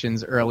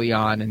interactions early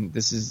on, and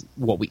this is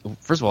what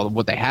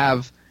they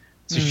have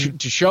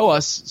to show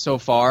us so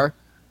far,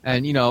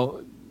 and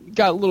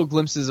got little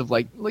glimpses of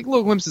like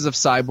little glimpses of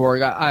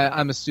Cyborg.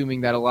 I'm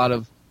assuming that a lot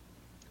of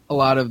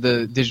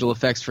the digital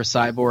effects for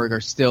Cyborg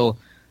are still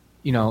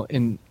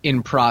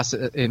in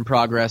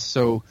progress,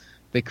 so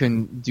they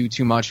couldn't do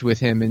too much with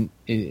him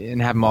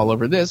and have him all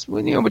over this,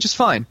 which is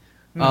fine.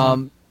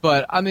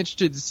 But I'm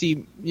interested to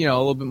see a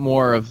little bit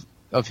more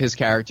of his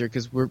character,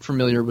 because we're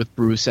familiar with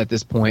Bruce at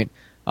this point.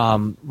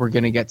 We're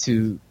gonna get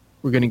to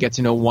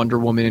know Wonder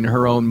Woman in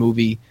her own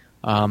movie,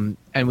 and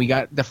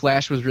the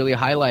Flash was really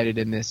highlighted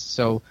in this.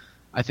 So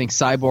I think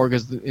Cyborg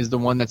is the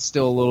one that's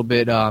still a little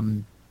bit,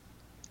 and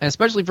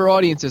especially for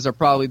audiences they're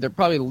probably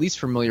the least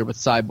familiar with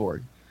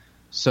Cyborg.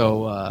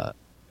 So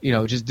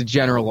just the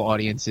general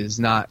audiences,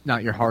 not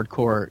your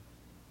hardcore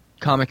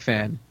comic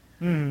fan.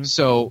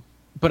 So,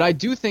 but I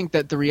do think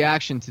that the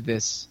reaction to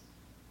this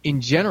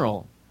in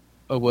general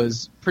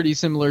was pretty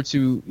similar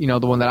to the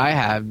one that I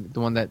had, the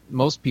one that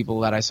most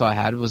people that I saw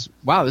had, was,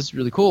 wow, this is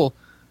really cool.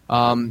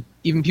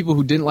 Even people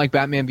who didn't like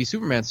Batman v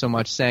Superman so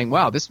much saying,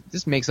 wow,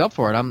 this makes up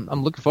for it.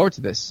 I'm looking forward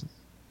to this.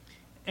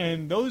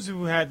 And those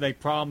who had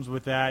problems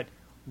with that,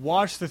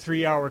 watch the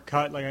 3-hour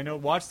cut.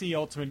 Watch the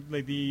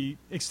ultimate, the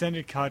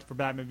extended cut for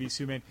Batman v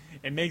Superman.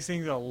 It makes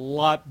things a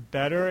lot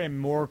better and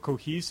more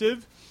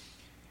cohesive.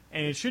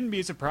 And it shouldn't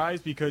be a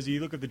surprise, because you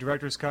look at the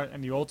director's cut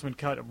and the ultimate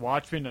cut of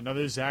Watchmen,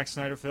 another Zack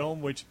Snyder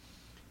film, which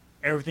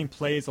everything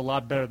plays a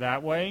lot better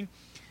that way.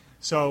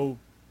 So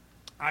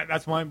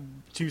that's my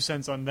 2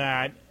 cents on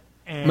that.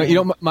 And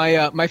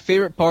my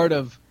favorite part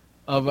of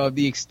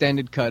the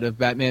extended cut of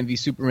Batman v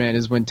Superman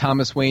is when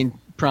Thomas Wayne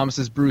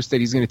promises Bruce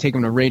that he's going to take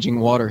him to Raging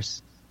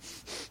Waters.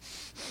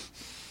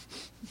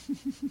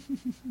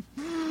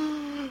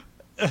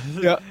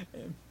 Yeah.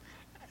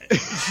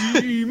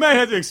 You might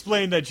have to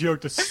explain that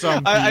joke to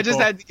some people. I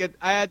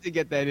had to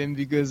get that in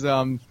because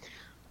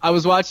I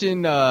was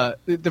watching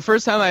the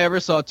first time I ever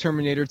saw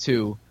Terminator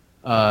 2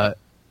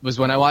 was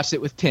when I watched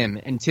it with Tim,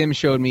 and Tim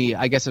showed me,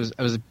 I guess it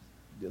was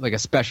like a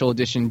special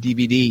edition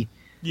DVD.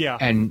 Yeah.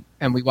 And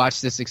we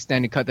watched this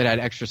extended cut that had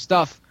extra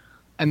stuff.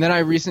 And then I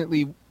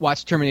recently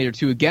watched Terminator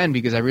 2 again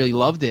because I really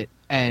loved it.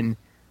 And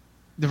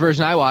the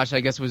version I watched,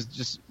 I guess, was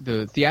just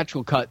the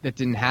theatrical cut that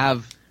didn't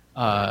have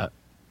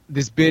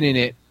this bit in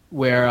it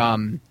where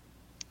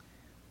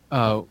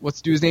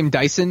what's dude's name?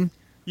 Dyson?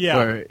 Yeah.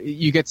 Where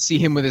you get to see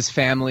him with his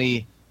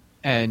family,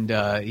 and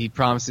he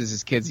promises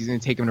his kids he's going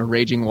to take them to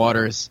Raging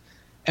Waters.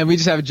 And we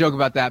just have a joke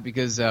about that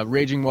because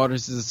Raging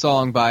Waters is a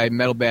song by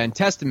metal band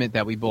Testament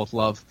that we both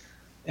love.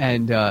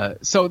 And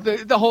so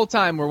the whole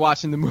time we're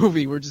watching the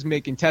movie, we're just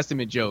making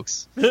Testament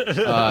jokes.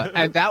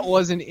 And that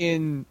wasn't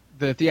in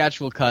the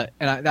theatrical cut,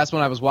 and that's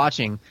when I was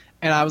watching.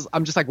 And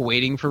I'm just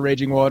waiting for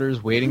Raging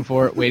Waters, waiting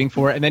for it.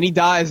 And then he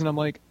dies, and I'm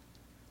like,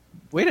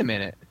 wait a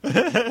minute.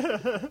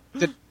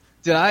 Did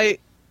I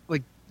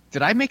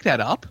make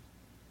that up?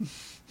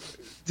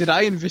 Did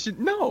I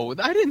envision? No,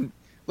 I didn't.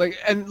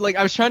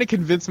 I was trying to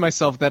convince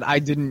myself that I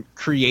didn't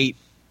create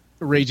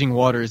Raging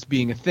Waters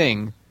being a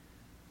thing,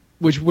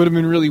 which would have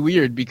been really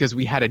weird because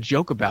we had a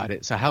joke about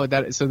it. So how would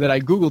that? So that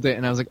I Googled it,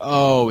 and I was like,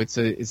 oh, it's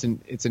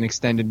an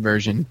extended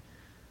version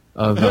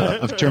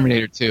of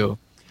Terminator 2.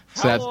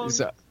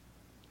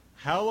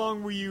 How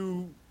long were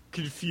you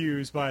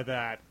confused by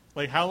that?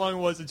 How long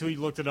was it until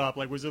you looked it up?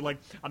 Was it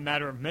a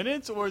matter of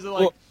minutes, or is it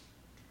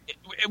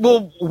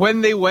Well, when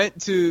they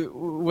went to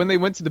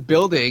the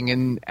building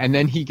and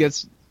then he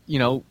gets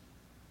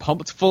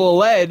pumped full of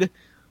lead,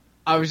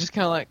 I was just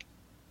kind of like,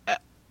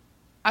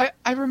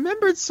 I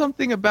remembered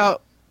something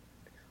about,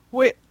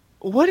 wait,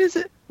 what is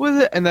it? What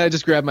is it? And then I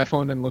just grabbed my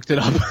phone and looked it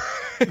up.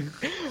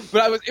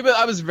 But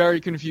I was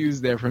very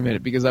confused there for a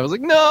minute because I was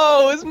like,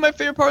 no, this is my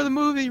favorite part of the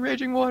movie,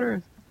 Raging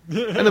Waters.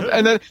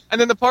 and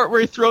then the part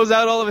where he throws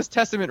out all of his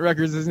Testament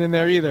records isn't in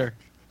there either.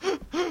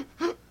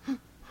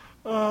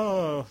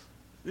 Oh,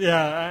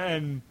 yeah,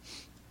 and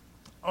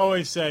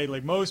always say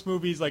most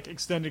movies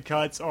extended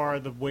cuts are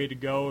the way to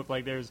go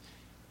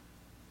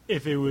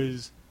if it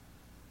was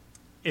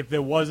if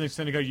there was an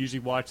extended cut, I usually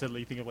watch that.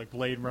 You think of like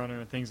Blade Runner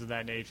and things of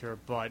that nature.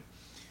 But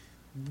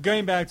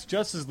going back to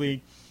Justice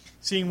League,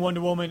 seeing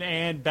Wonder Woman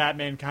and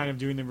Batman kind of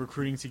doing the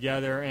recruiting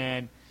together,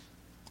 and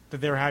that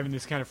they're having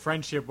this kind of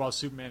friendship while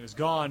Superman is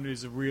gone,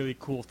 is a really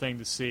cool thing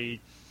to see.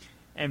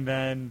 And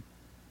then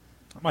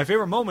my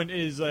favorite moment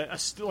is I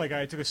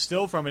took a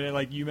still from it, and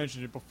like you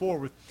mentioned it before,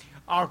 with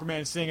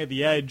Aquaman sitting at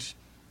the edge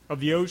of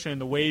the ocean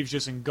and the waves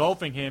just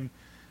engulfing him.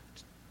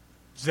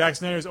 Zack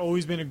Snyder's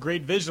always been a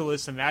great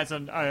visualist, and that's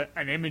an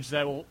image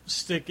that will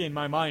stick in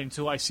my mind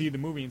until I see the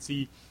movie and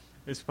see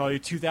there's probably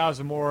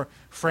 2,000 more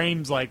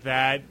frames like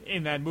that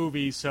in that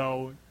movie,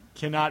 so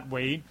cannot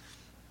wait.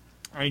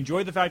 I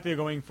enjoy the fact that they're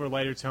going for a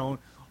lighter tone.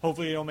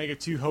 Hopefully they don't make it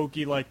too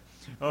hokey, like,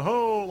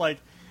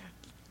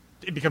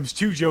 it becomes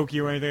too jokey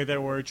or anything like that,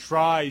 or it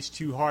tries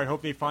too hard. I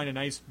hope they find a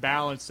nice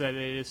balance that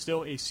it is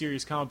still a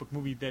serious comic book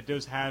movie that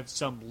does have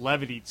some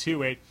levity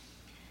to it,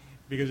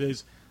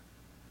 because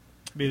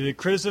the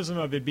criticism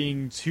of it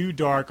being too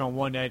dark on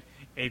one end,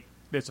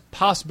 there's a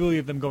possibility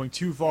of them going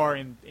too far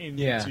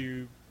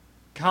into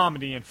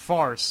comedy and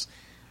farce.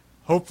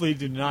 Hopefully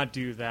do not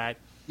do that.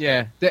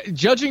 Yeah.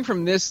 Judging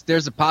from this,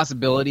 there's a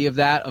possibility of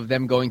that, of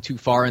them going too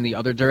far in the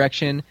other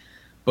direction.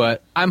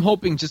 But I'm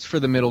hoping just for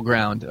the middle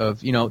ground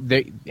of,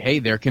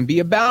 there can be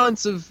a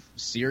balance of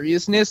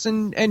seriousness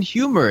and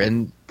humor,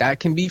 and that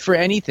can be for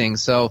anything.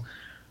 So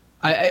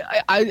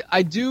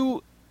I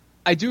do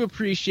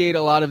appreciate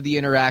a lot of the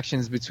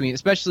interactions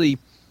especially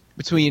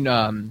between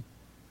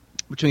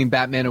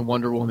Batman and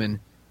Wonder Woman.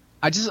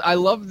 I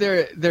love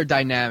their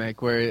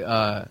dynamic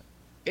where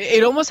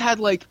it almost had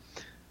like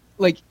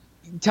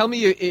tell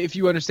me if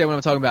you understand what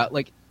I'm talking about.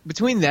 Like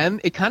between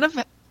them, I kind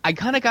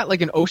of got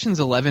like an Ocean's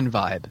 11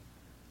 vibe.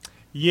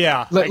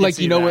 Yeah,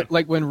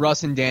 like when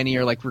Russ and Danny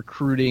are like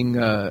recruiting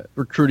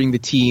the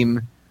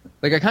team.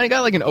 Like I kind of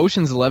got like an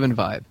Ocean's 11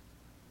 vibe.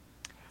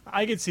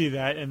 I could see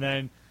that, and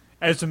then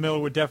Ezra Miller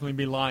would definitely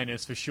be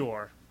Linus for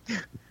sure.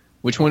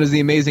 Which one is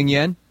the Amazing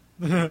Yen?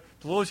 The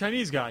little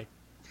Chinese guy.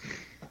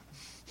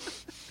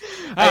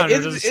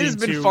 It has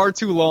been far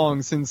too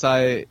long since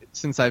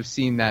I've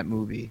seen that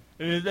movie.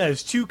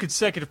 There's 2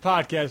 consecutive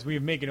podcasts we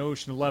have making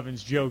Ocean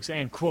 11's jokes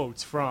and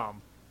quotes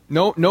from.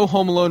 No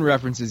Home Alone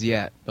references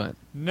yet, but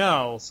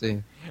no. We'll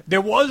see.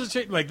 There was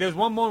there's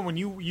one moment when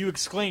you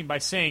exclaimed by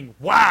saying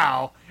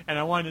 "Wow," and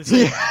I wanted to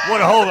say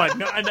 "What a hole!" Like,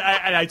 no, and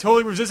I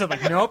totally resisted.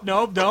 Like, nope,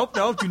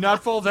 do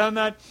not fall down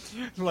that.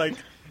 Like,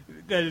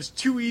 that is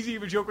too easy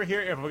of a joke right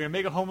here. If we're gonna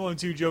make a Home Alone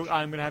 2 joke,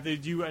 I'm gonna have to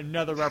do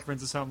another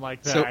reference to something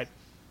like that.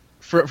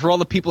 So, for all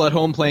the people at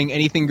home playing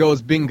Anything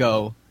Goes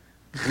Bingo,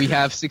 we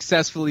have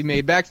successfully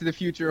made Back to the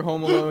Future,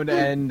 Home Alone,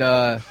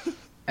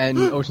 and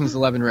Ocean's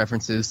 11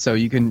 references, so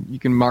you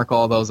can mark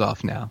all those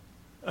off now.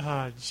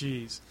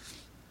 Jeez.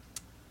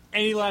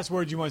 Any last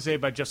words you want to say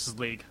about Justice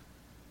League?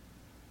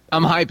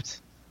 I'm hyped.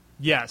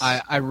 Yes.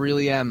 I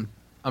really am.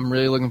 I'm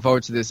really looking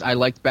forward to this. I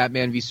liked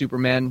Batman v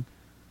Superman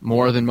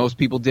more than most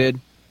people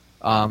did,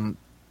 and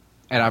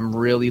I'm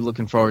really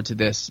looking forward to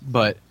this.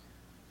 But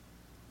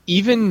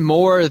even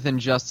more than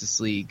Justice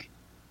League,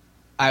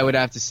 I would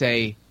have to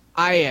say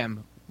I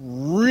am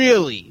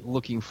really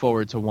looking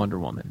forward to Wonder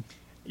Woman.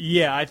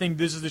 Yeah, I think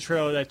this is the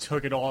trailer that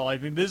took it all. I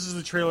think this is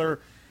the trailer,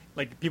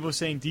 like people are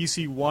saying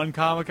DC won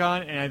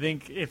Comic-Con, and I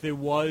think if there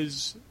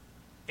was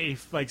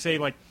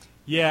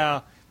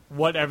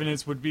what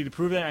evidence would be to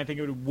prove that, I think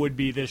it would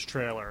be this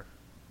trailer.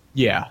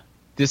 Yeah.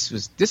 This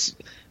is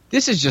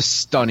just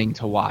stunning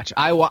to watch.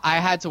 I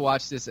had to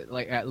watch this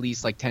at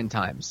least 10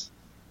 times.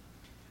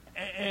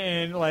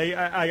 And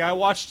I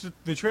watched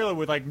the trailer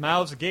with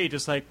mouths agape,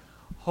 just like,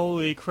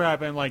 holy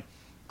crap, and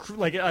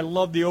I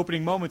love the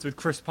opening moments with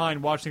Chris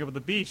Pine watching up at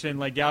the beach, and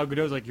Gal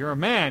Gadot's like, "You're a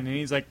man," and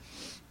he's like,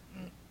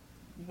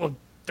 "Well,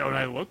 don't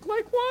I look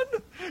like one?"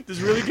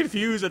 Just really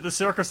confused at the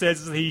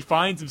circumstances that he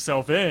finds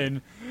himself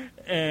in,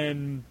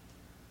 and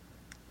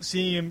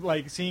seeing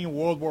a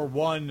World War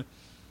I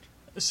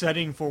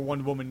setting for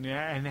Wonder Woman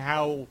and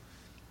how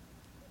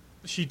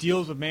she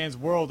deals with man's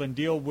world and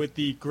deal with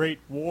the Great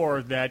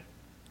War that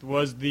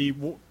was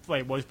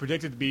was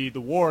predicted to be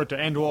the war to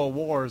end all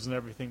wars and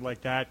everything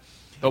like that.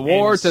 The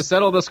war to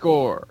settle the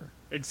score.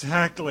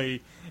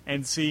 Exactly.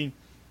 And see,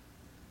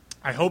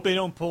 I hope they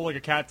don't pull a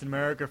Captain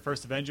America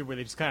First Avenger where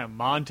they just kind of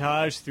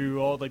montage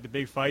through all the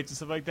big fights and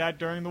stuff like that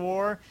during the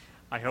war.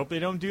 I hope they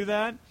don't do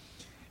that.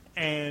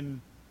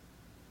 And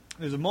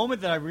there's a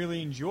moment that I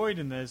really enjoyed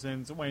in this,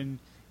 and it's when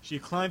she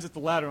climbs up the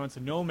ladder onto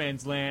no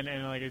man's land,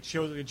 and it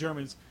shows the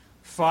Germans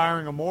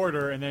firing a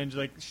mortar, and then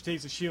she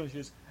takes the shield and she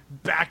just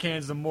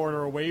backhands the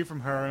mortar away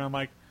from her, and I'm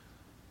like,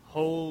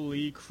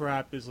 holy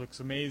crap, this looks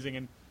amazing.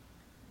 And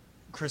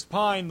Chris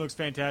Pine looks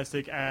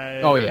fantastic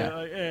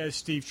as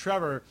Steve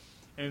Trevor,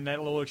 and that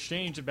little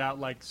exchange about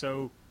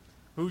so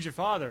who's your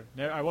father?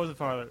 No, I wasn't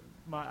father.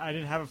 I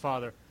didn't have a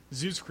father.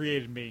 Zeus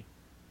created me.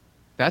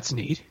 That's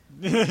neat.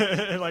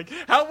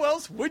 How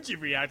else would you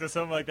react to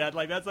something like that?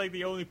 That's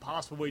the only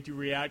possible way to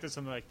react to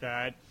something like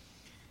that.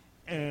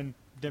 And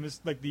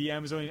the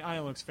Amazonian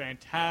island looks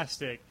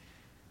fantastic,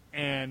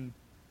 and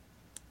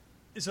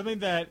it's something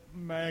that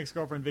my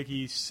ex-girlfriend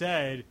Vicky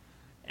said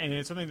and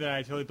it's something that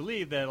I totally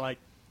believe that like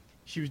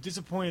she was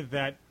disappointed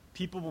that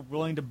people were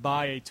willing to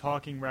buy a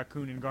talking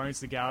raccoon in Guardians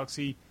of the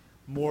Galaxy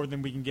more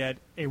than we can get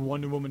a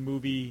Wonder Woman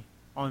movie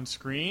on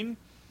screen.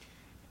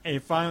 And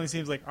it finally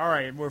seems like, all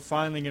right, we're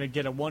finally going to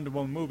get a Wonder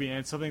Woman movie, and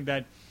it's something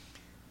that,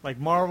 like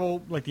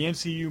Marvel, like the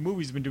MCU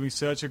movies have been doing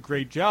such a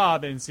great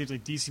job, and it seems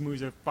like DC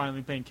movies are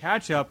finally playing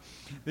catch up.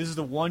 This is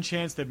the one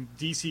chance that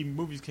DC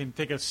movies can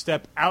take a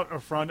step out in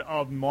front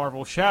of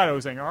Marvel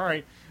shadows, saying, all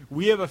right,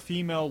 we have a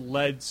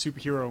female-led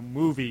superhero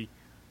movie.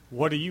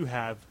 What do you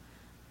have?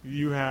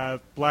 You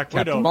have Black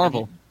Widow. Captain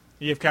Marvel.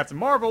 You have Captain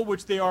Marvel,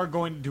 which they are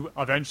going to do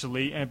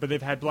eventually, but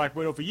they've had Black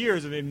Widow for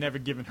years, and they've never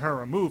given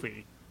her a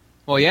movie.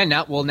 Well, yeah.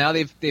 Now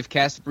they've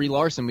cast Brie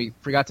Larson. We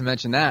forgot to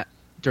mention that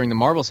during the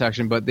Marvel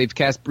section, but they've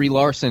cast Brie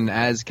Larson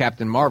as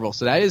Captain Marvel,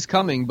 so that is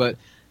coming. But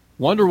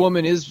Wonder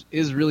Woman is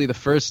really the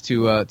first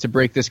to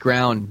break this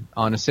ground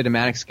on a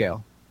cinematic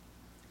scale.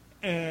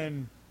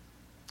 And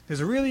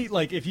there's a really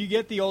if you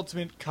get the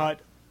ultimate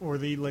cut or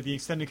the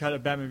extended cut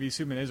of Batman v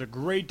Superman, there's a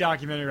great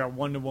documentary about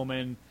Wonder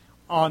Woman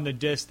on the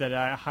disc that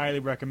I highly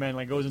recommend.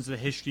 Like, goes into the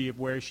history of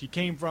where she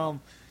came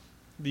from,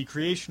 the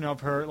creation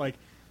of her. Like,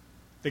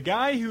 the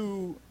guy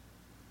who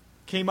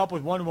came up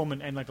with Wonder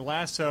Woman and the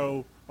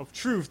lasso of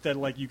truth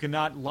that you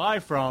cannot lie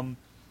from.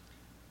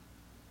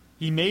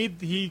 He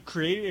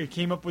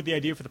came up with the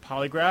idea for the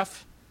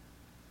polygraph,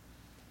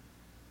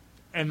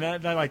 and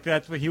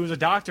that's what he was a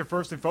doctor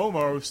first and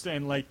foremost,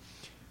 and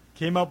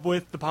came up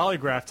with the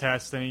polygraph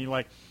test, and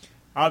he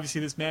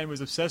obviously this man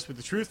was obsessed with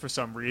the truth for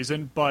some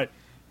reason, but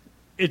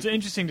it's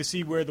interesting to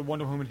see where the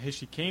Wonder Woman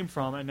history came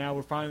from, and now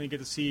we're finally get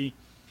to see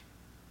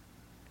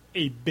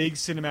a big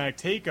cinematic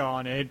take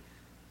on it.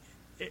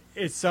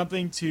 It's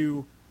something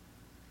to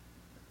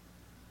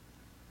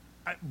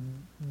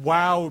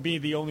wow would be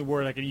the only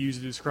word I can use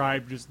to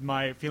describe just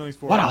my feelings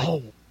for it. What a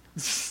hole!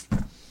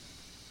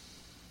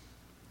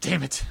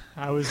 Damn it!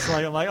 I was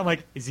I'm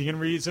like, is he gonna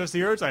research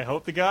the Earth? I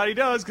hope to God he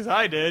does, because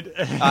I did.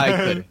 I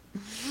could.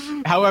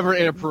 However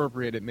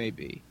inappropriate it may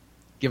be,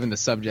 given the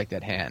subject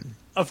at hand.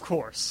 Of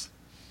course.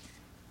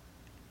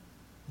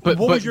 But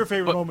what was your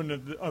favorite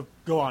moment of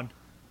go on?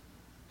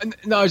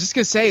 No, I was just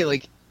gonna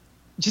say,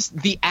 just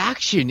the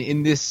action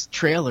in this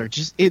trailer,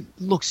 it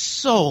looks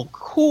so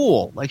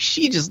cool.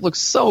 She just looks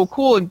so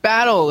cool in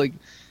battle.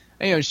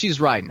 She's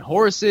riding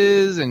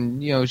horses,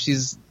 and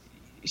she's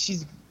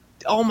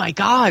oh my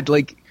god,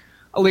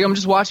 I'm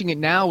just watching it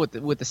now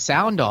with the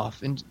sound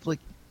off, and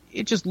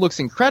it just looks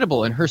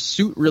incredible, and her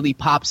suit really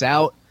pops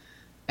out,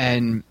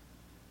 and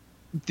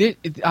this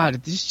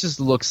just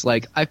looks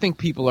like, I think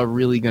people are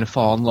really gonna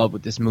fall in love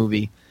with this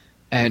movie,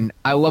 and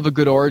I love a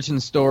good origin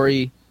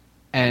story,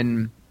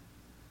 and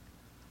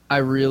I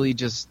really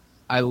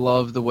I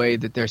love the way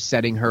that they're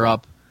setting her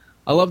up.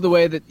 I love the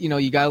way that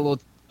you got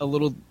a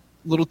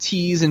little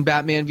tease in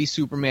Batman v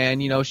Superman.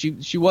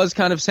 She was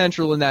kind of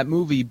central in that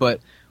movie,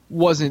 but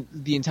wasn't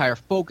the entire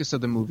focus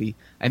of the movie.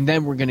 And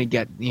then we're gonna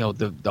get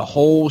the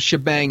whole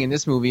shebang in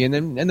this movie, and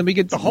then we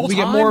get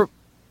more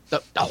the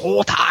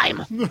whole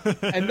time,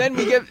 and then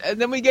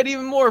we get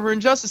even more of her in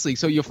Justice League.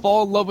 So you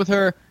fall in love with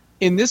her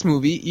in this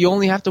movie. You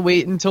only have to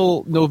wait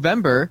until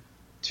November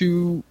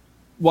to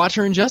watch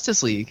her in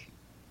Justice League.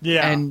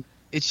 Yeah, and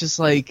it's just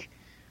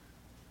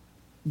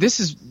this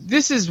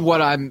is what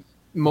I'm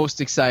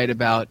most excited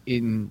about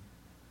in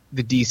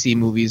the DC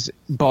movies,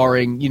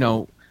 barring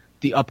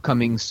the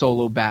upcoming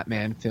solo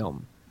Batman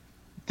film.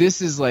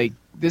 This is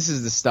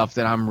the stuff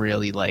that I'm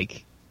really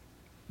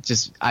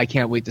I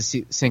can't wait to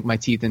sink my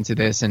teeth into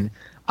this, and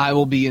I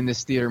will be in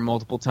this theater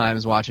multiple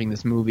times watching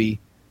this movie.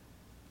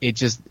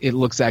 It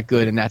looks that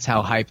good, and that's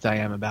how hyped I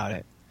am about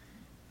it.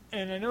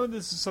 And I know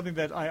this is something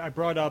that I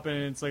brought up, and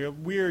it's a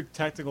weird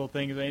technical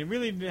thing. And it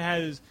really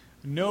has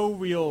no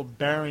real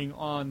bearing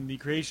on the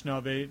creation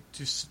of it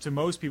to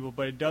most people,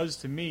 but it does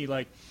to me.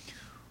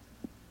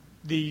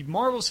 The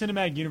Marvel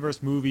Cinematic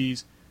Universe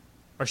movies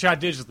are shot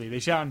digitally. They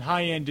shot on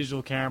high-end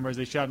digital cameras.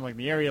 They shot in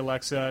the Arri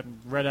Alexa, and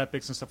Red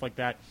Epics, and stuff like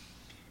that.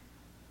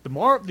 The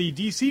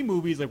DC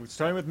movies,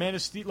 starting with Man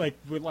of Steel,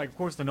 of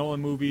course the Nolan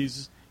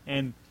movies,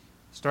 and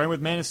starting with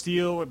Man of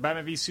Steel, with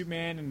Batman v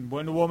Superman, and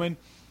Wonder Woman.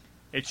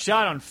 It's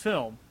shot on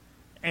film,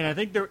 and I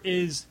think there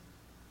is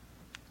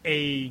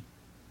a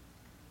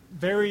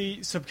very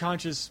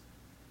subconscious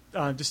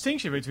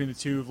distinction between the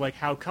two of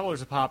how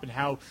colors are pop and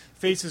how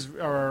faces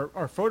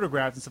are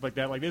photographed and stuff like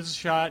that. This is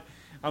shot.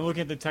 I'm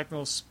looking at the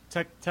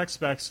tech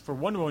specs for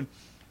Wonder Woman,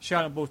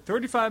 shot on both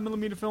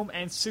 35mm film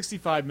and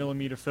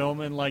 65mm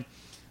film, and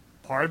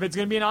part of it's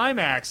going to be in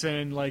IMAX,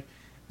 and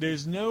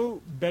there's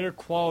no better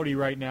quality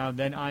right now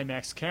than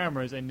IMAX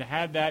cameras, and to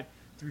have that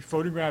to be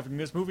photographing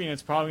this movie, and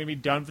it's probably going to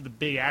be done for the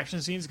big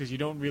action scenes because you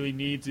don't really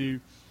need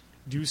to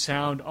do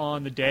sound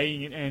on the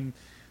day. And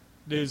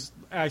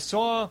I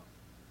saw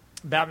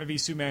Batman v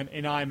Superman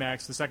in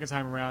IMAX the second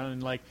time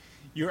around, and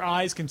your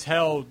eyes can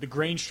tell the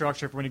grain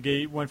structure when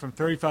it went from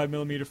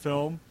 35mm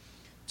film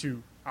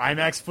to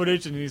IMAX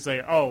footage, and he's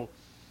like, oh,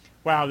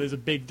 wow, there's a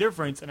big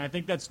difference. And I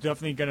think that's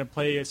definitely going to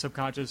play a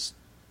subconscious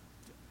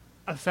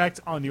effect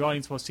on the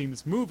audience while seeing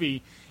this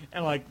movie.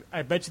 And like,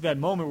 I bet you that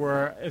moment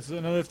where it's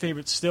another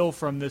favorite still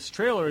from this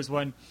trailer is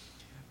when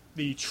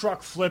the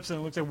truck flips and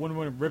it looks like Wonder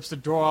Woman rips the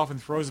door off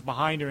and throws it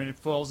behind her, and it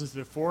falls into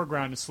the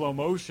foreground in slow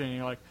motion. And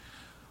you're like,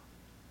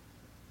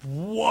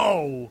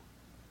 whoa!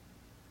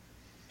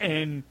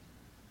 And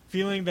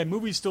feeling that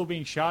movie's still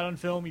being shot on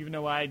film, even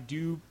though I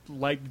do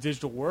like the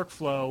digital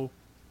workflow,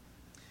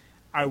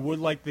 I would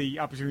like the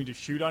opportunity to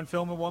shoot on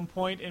film at one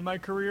point in my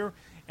career.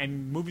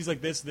 And movies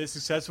like this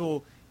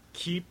successful,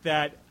 keep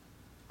that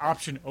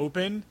option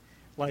open.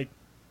 Like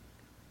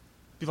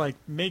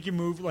make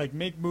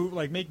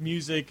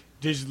music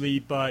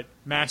digitally, but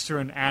master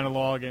an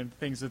analog and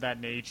things of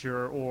that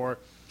nature. Or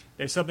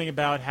there's something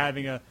about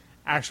having a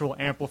actual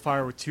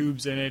amplifier with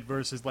tubes in it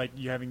versus like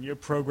you having your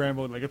program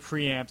with like a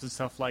preamps and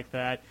stuff like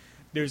that.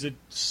 There's a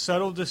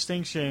subtle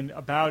distinction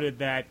about it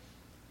that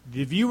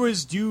the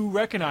viewers do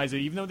recognize it,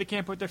 even though they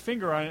can't put their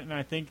finger on it. And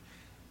I think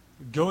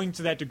going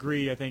to that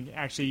degree, I think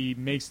actually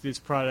makes this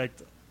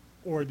product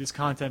or this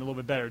content a little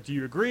bit better. Do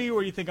you agree, or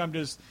do you think I'm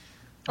just?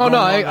 Oh no,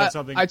 I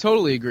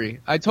totally agree.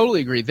 I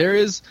totally agree.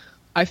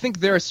 I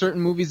think there are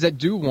certain movies that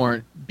do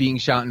warrant being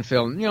shot in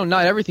film. You know,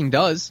 not everything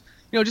does.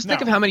 You know, just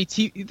think of how many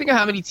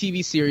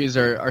TV series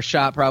are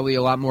shot probably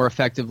a lot more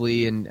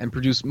effectively and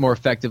produced more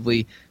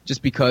effectively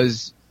just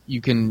because you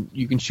can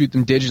shoot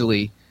them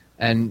digitally.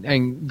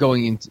 And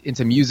going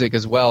into music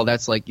as well,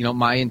 that's like, you know,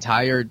 my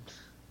entire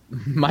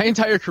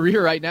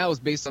career right now is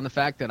based on the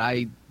fact that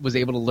I was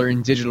able to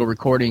learn digital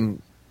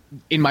recording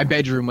in my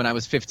bedroom when I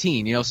was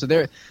 15. You know, so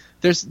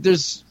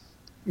there's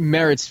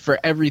merits for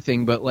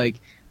everything, but like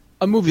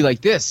a movie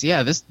like this,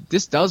 yeah, this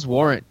does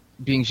warrant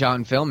being shot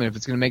in film, and if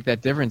it's going to make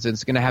that difference and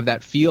it's going to have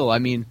that feel, I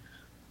mean,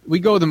 we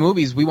go to the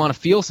movies, we want to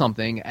feel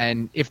something,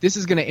 and if this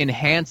is going to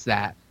enhance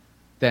that,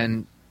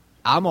 then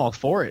I'm all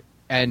for it.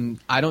 And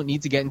I don't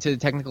need to get into the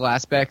technical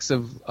aspects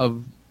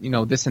of you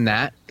know, this and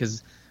that,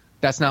 because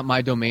that's not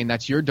my domain.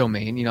 That's your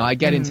domain. You know, I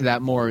get into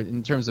that more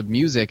in terms of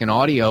music and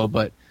audio,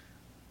 but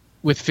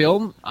with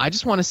film, I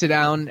just want to sit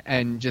down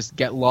and just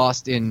get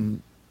lost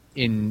in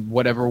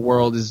whatever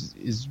world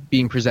is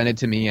being presented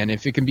to me. And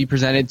if it can be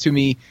presented to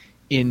me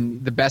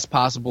in the best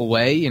possible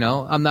way, you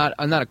know, I'm not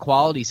a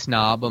quality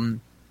snob.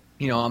 I'm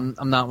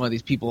not one of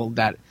these people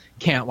that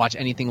can't watch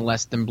anything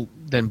less than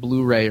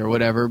Blu-ray or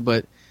whatever,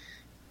 but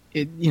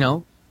you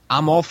know,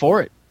 I'm all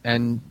for it,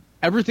 and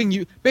everything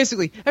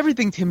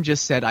Tim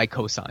just said, I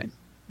co-sign.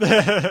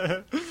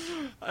 And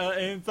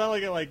it's not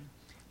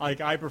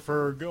like I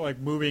prefer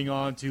moving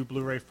on to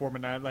Blu-ray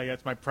format. Like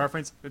that's my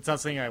preference. It's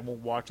not saying I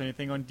won't watch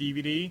anything on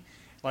DVD.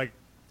 Like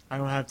I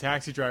don't have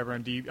Taxi Driver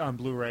on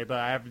Blu-ray, but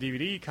I have a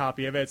DVD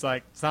copy of it. It's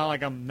not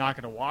like I'm not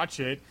going to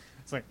watch it.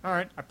 It's like, all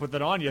right, I put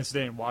that on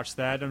yesterday and watched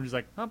that. And I'm just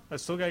like, oh, I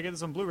still got to get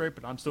this on Blu-ray,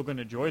 but I'm still going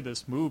to enjoy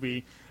this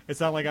movie. It's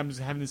not like I'm just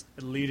having this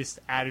elitist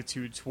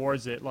attitude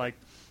towards it. Like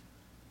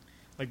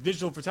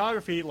digital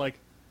photography, like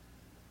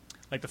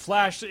The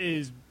Flash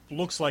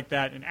looks like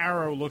that, and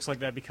Arrow looks like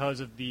that because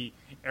of the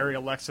Arri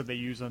Alexa they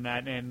use on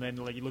that. And then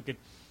like you look at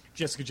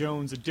Jessica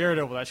Jones and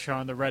Daredevil that's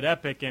shot on the Red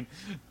Epic, and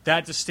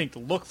that distinct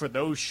look for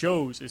those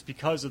shows is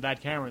because of that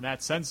camera and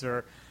that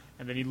sensor.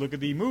 And then you look at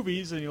the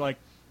movies and you're like,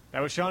 that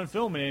was shot in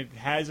film, and it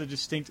has a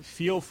distinct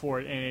feel for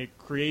it, and it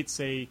creates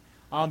a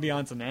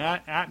ambiance and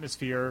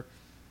atmosphere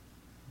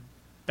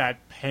that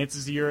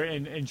enhances your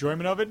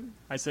enjoyment of it.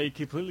 I say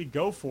completely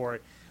go for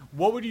it.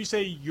 What would you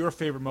say your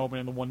favorite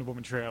moment in the Wonder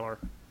Woman trailer?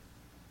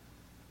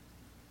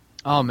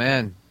 Oh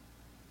man,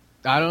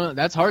 I don't know.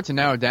 That's hard to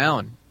narrow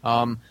down.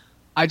 I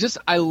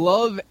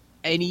love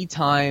any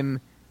time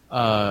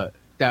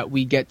that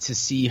we get to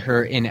see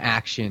her in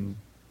action.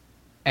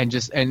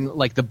 And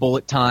like the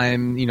bullet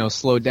time, you know,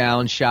 slow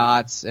down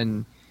shots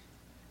and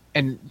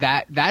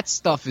that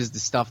stuff is the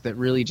stuff that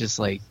really just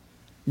like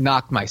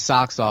knocked my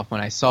socks off when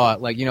I saw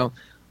it. Like, you know,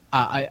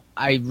 I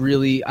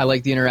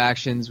like the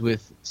interactions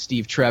with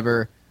Steve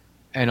Trevor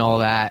and all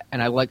that,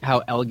 and I like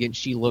how elegant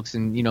she looks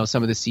in, you know,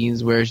 some of the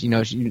scenes where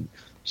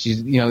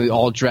she's you know,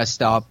 all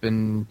dressed up,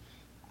 and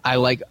I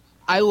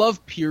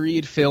love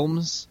period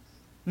films,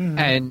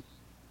 and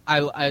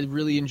I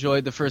really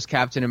enjoyed the first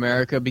Captain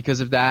America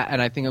because of that,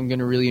 and I think I'm going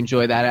to really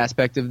enjoy that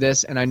aspect of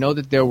this. And I know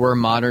that there were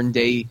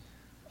modern-day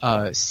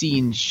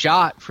scenes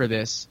shot for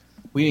this.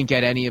 We didn't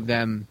get any of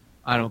them,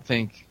 I don't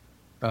think,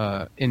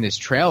 in this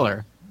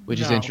trailer, which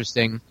is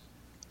interesting.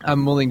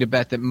 I'm willing to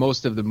bet that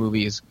most of the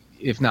movie is,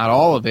 if not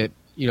all of it,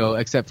 you know,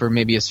 except for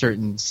maybe a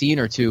certain scene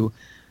or two,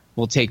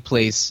 will take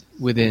place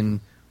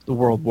within the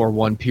World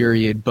War I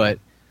period. But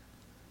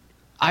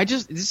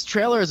this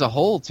trailer as a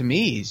whole, to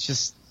me, is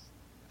just...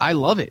 I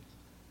love it.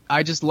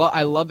 I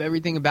love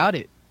everything about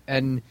it.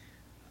 And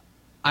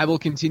I will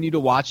continue to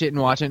watch it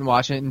and watch it and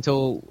watch it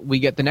until we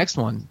get the next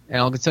one. And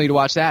I'll continue to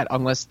watch that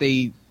unless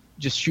they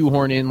just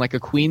shoehorn in like a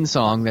Queen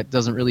song that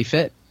doesn't really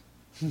fit.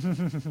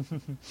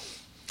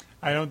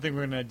 I don't think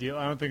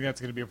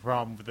that's going to be a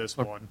problem with this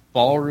one.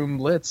 Ballroom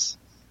Blitz.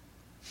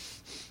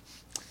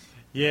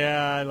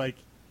 Yeah, like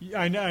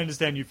I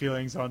understand your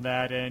feelings on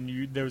that,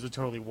 and those are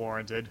totally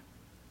warranted.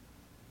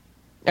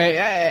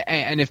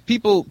 And if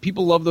people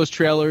love those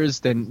trailers,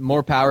 then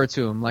more power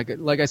to them.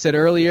 Like I said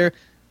earlier,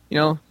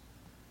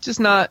 just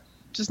not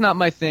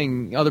my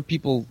thing. Other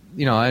people,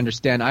 I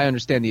understand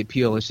the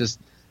appeal. It's just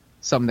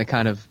something that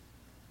kind of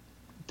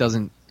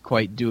doesn't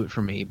quite do it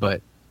for me.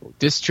 But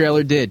this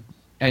trailer did,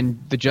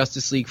 and the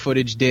Justice League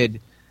footage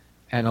did,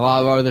 and a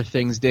lot of other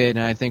things did.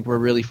 And I think we're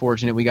really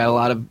fortunate. We got a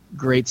lot of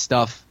great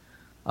stuff.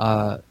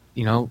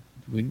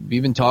 We've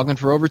been talking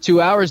for over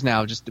 2 hours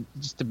now, just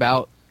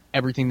about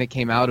everything that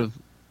came out of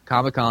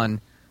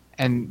Comic-Con,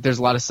 and there's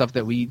a lot of stuff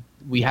that we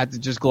had to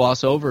just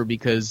gloss over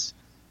because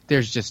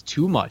there's just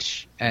too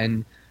much,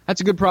 and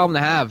that's a good problem to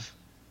have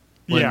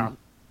when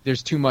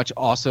there's too much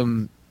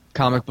awesome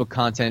comic book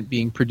content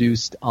being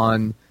produced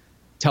on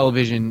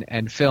television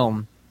and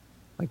film.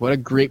 Like, what a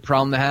great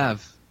problem to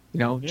have,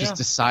 just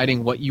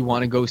deciding what you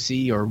want to go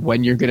see or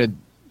when you're going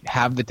to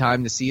have the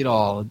time to see it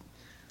all.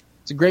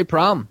 It's a great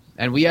problem,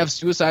 and we have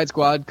Suicide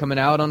Squad coming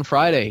out on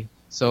Friday,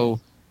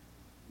 so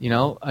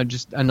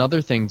just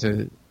another thing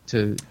to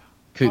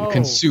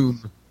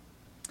consume.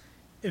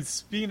 It's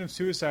speaking of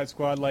Suicide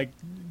Squad, like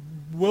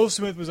Will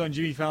Smith was on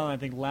Jimmy Fallon, I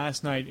think,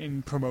 last night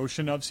in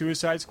promotion of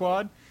Suicide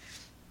Squad,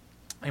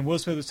 and Will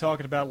Smith was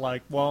talking about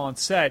while on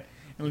set,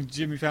 and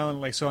Jimmy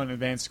Fallon saw an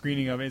advanced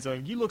screening of it. It's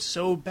like, you look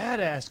so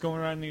badass going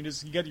around and you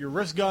got your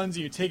wrist guns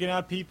and you're taking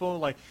out people.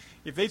 Like,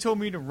 if they told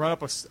me to run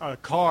up a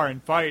car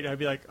and fight, I'd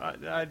be like,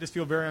 I just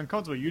feel very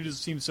uncomfortable. You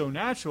just seem so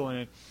natural in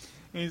it.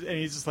 And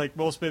he's just like,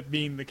 Will Smith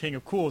being the king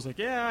of cool. He's like,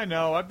 yeah, I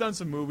know. I've done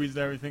some movies and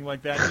everything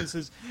like that. This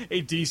is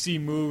a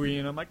DC movie.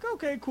 And I'm like,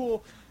 okay,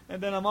 cool.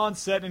 And then I'm on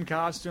set in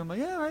costume. I'm like,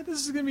 yeah, all right,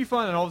 this is going to be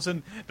fun. And all of a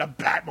sudden, the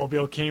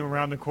Batmobile came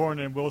around the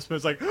corner, and Will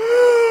Smith's like,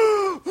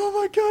 oh,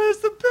 my God,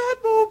 it's the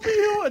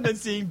Batmobile. And then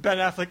seeing Ben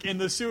Affleck in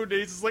the suit, and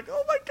he's just like,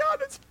 oh, my God,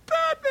 it's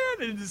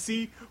Batman. And to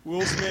see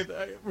Will Smith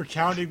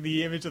recounting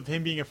the image of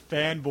him being a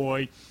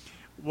fanboy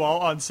while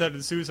on set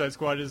of Suicide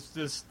Squad is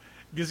just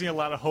gives me a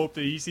lot of hope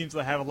that he seems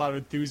to have a lot of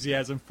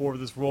enthusiasm for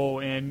this role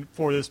and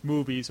for this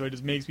movie. So it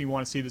just makes me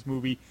want to see this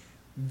movie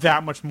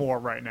that much more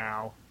right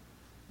now.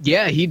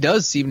 Yeah, he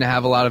does seem to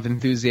have a lot of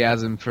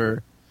enthusiasm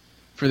for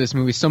this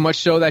movie, so much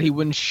so that he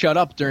wouldn't shut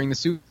up during the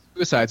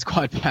Suicide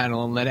Squad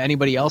panel and let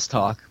anybody else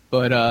talk.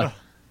 But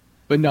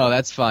no,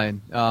 that's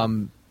fine.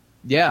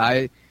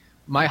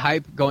 My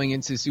hype going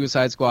into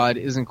Suicide Squad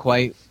isn't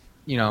quite,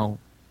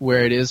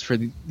 where it is for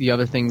the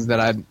other things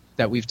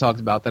that we've talked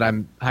about that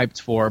I'm hyped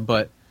for,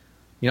 but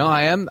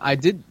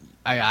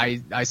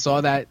I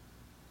saw that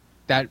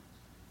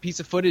piece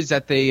of footage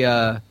that they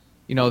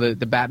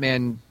the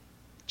Batman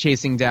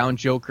chasing down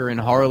Joker and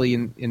Harley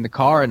in the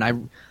car,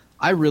 and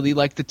I really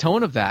liked the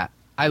tone of that.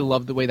 I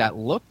loved the way that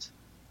looked.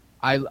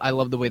 I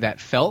loved the way that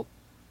felt.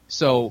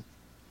 So,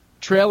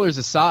 trailers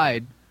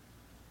aside,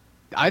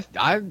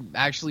 I'm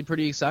actually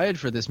pretty excited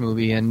for this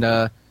movie,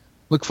 and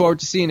look forward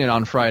to seeing it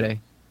on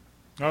Friday.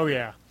 Oh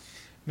yeah.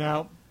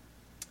 Now,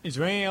 is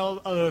there any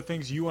other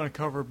things you want to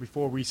cover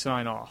before we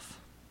sign off?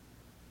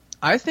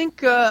 I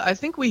think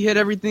we hit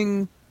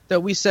everything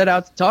that we set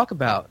out to talk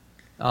about,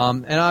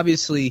 and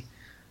obviously,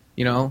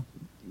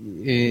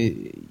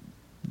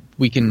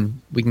 we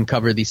can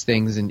cover these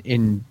things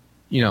in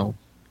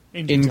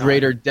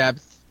greater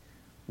depth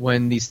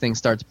when these things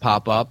start to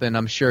pop up, and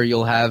I'm sure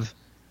you'll have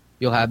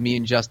me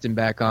and Justin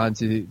back on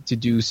to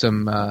do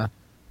some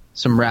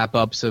wrap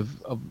ups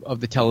of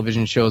the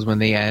television shows when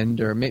they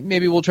end, or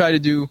maybe we'll try to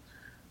do.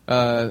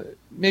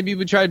 Maybe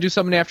we try to do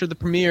something after the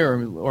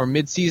premiere or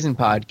mid-season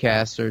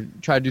podcast, or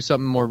try to do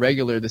something more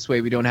regular. This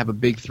way we don't have a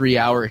big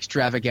 3-hour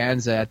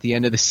extravaganza at the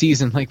end of the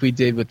season like we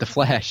did with The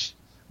Flash.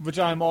 Which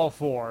I'm all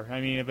for. I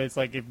mean,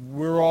 if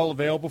we're all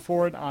available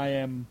for it, I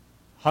am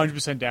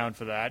 100% down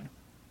for that.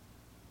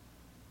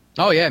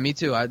 Oh yeah, me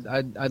too.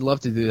 I'd love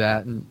to do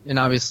that, and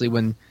obviously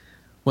when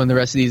the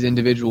rest of these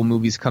individual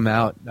movies come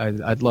out,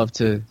 I'd love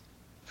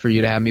for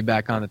you to have me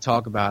back on to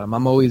talk about them.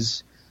 I'm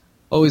always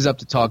up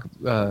to talk.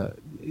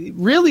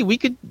 Really, we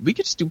could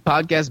just do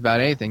podcasts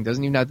about anything.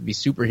 Doesn't even have to be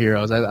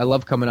superheroes. I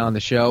love coming on the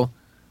show.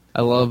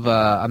 I love.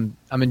 I'm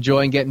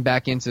enjoying getting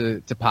back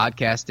into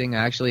podcasting.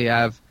 I actually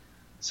have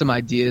some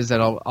ideas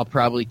that I'll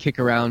probably kick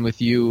around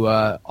with you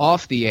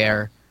off the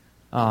air,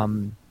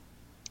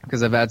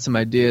 because I've had some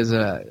ideas.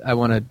 I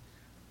want to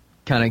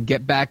kind of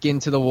get back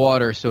into the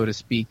water, so to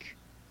speak,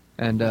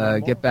 and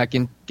get back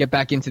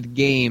into the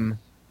game.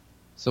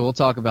 So we'll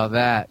talk about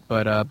that.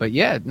 But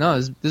yeah, no,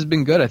 this has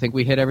been good. I think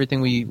we hit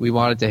everything we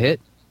wanted to hit.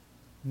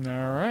 All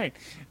right.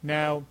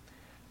 Now,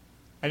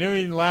 I know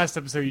in the last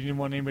episode you didn't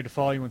want anybody to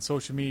follow you on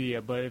social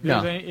media, but if you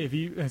don't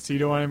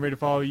want anybody to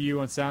follow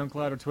you on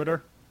SoundCloud or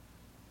Twitter?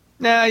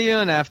 Nah, you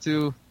don't have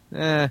to.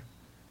 I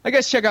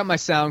guess check out my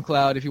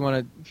SoundCloud if you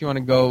want to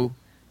go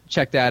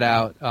check that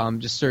out.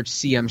 Just search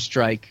CM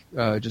Strike,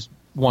 just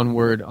one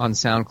word on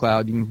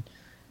SoundCloud. You can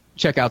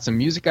check out some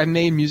music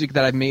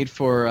that I've made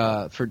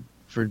for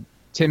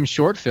Tim's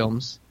short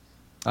films,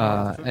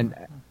 and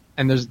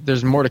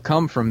there's more to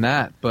come from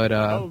that. But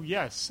oh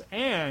yes,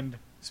 and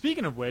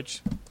speaking of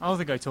which, I don't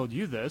think I told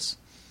you this.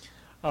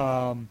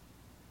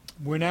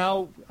 we're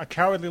now A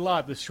Cowardly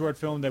Lot, the short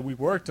film that we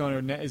worked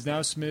on, is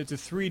now submitted to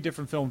 3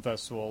 different film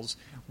festivals.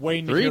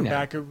 Waiting to 3 hear now?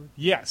 back.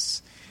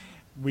 Yes.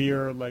 We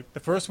are the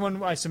first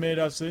one I submitted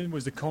us in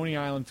was the Coney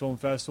Island Film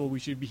Festival. We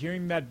should be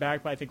hearing that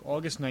back by I think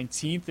August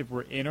 19th if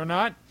we're in or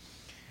not.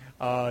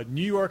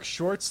 New York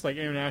Shorts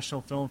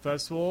International Film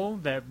Festival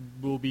that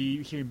we'll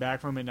be hearing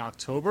back from in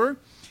October.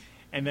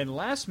 And then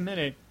last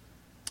minute,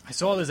 I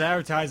saw this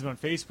advertisement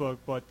on Facebook,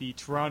 but the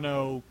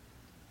Toronto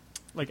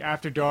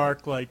After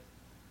Dark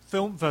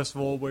film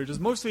festival, where it's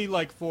mostly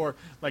for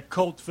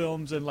cult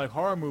films and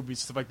horror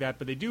movies, stuff like that,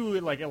 but they do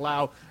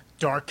allow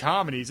dark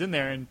comedies in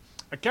there, and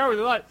A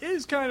Cowardly Lot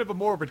is kind of a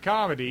morbid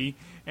comedy,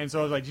 and so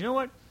I was like, you know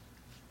what?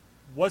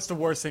 What's the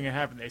worst thing that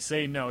happened? They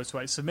say no, so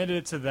I submitted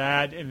it to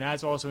that, and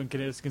that's also in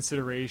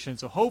consideration.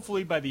 So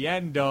hopefully by the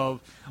end of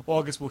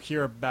August we'll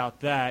hear about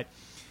that.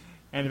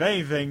 And if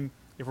anything,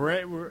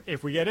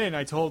 if we get in,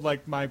 I told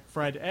my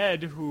friend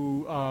Ed,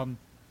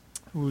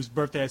 whose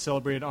birthday I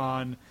celebrated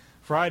on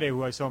Friday,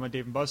 who I saw him at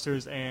Dave &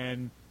 Buster's,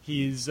 and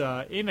he's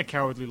in A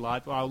Cowardly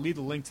Lot. Well, I'll leave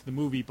the link to the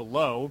movie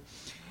below.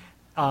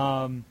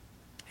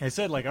 I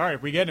said, all right,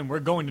 if we get in, we're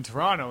going to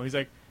Toronto. He's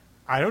like,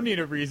 I don't need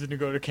a reason to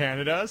go to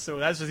Canada, so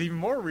that's just even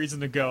more reason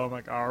to go. I'm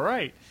like, all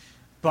right.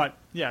 But,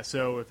 yeah,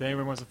 so if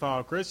anyone wants to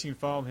follow Chris, you can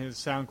follow his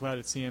SoundCloud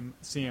at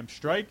CM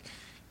Strike.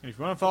 And if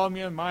you want to follow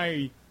me on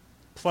my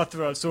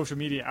plethora of social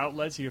media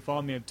outlets, you can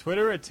follow me on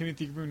Twitter at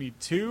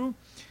TimothyRooney2,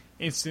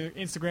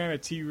 Instagram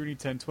at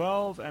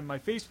TRooney1012, and my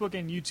Facebook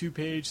and YouTube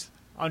page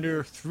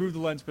under Through the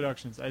Lens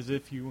Productions, as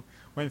if you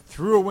went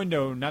through a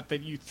window, not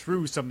that you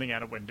threw something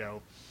at a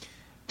window.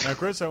 Now,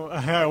 Chris,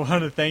 I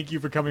want to thank you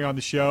for coming on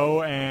the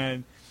show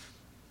and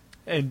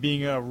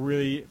being a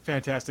really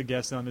fantastic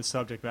guest on this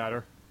subject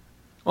matter.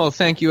 Well,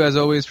 thank you as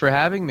always for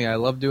having me. I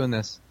love doing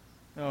this.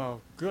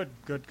 Oh, good.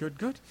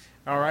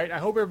 All right, I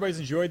hope everybody's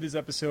enjoyed this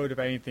episode of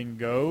Anything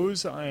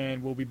Goes,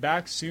 and we'll be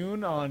back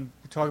soon on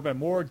talk about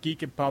more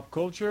geek and pop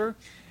culture.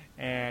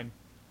 And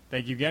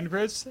thank you again,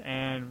 Chris,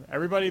 and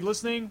everybody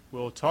listening,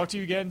 we'll talk to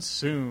you again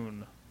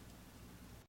soon.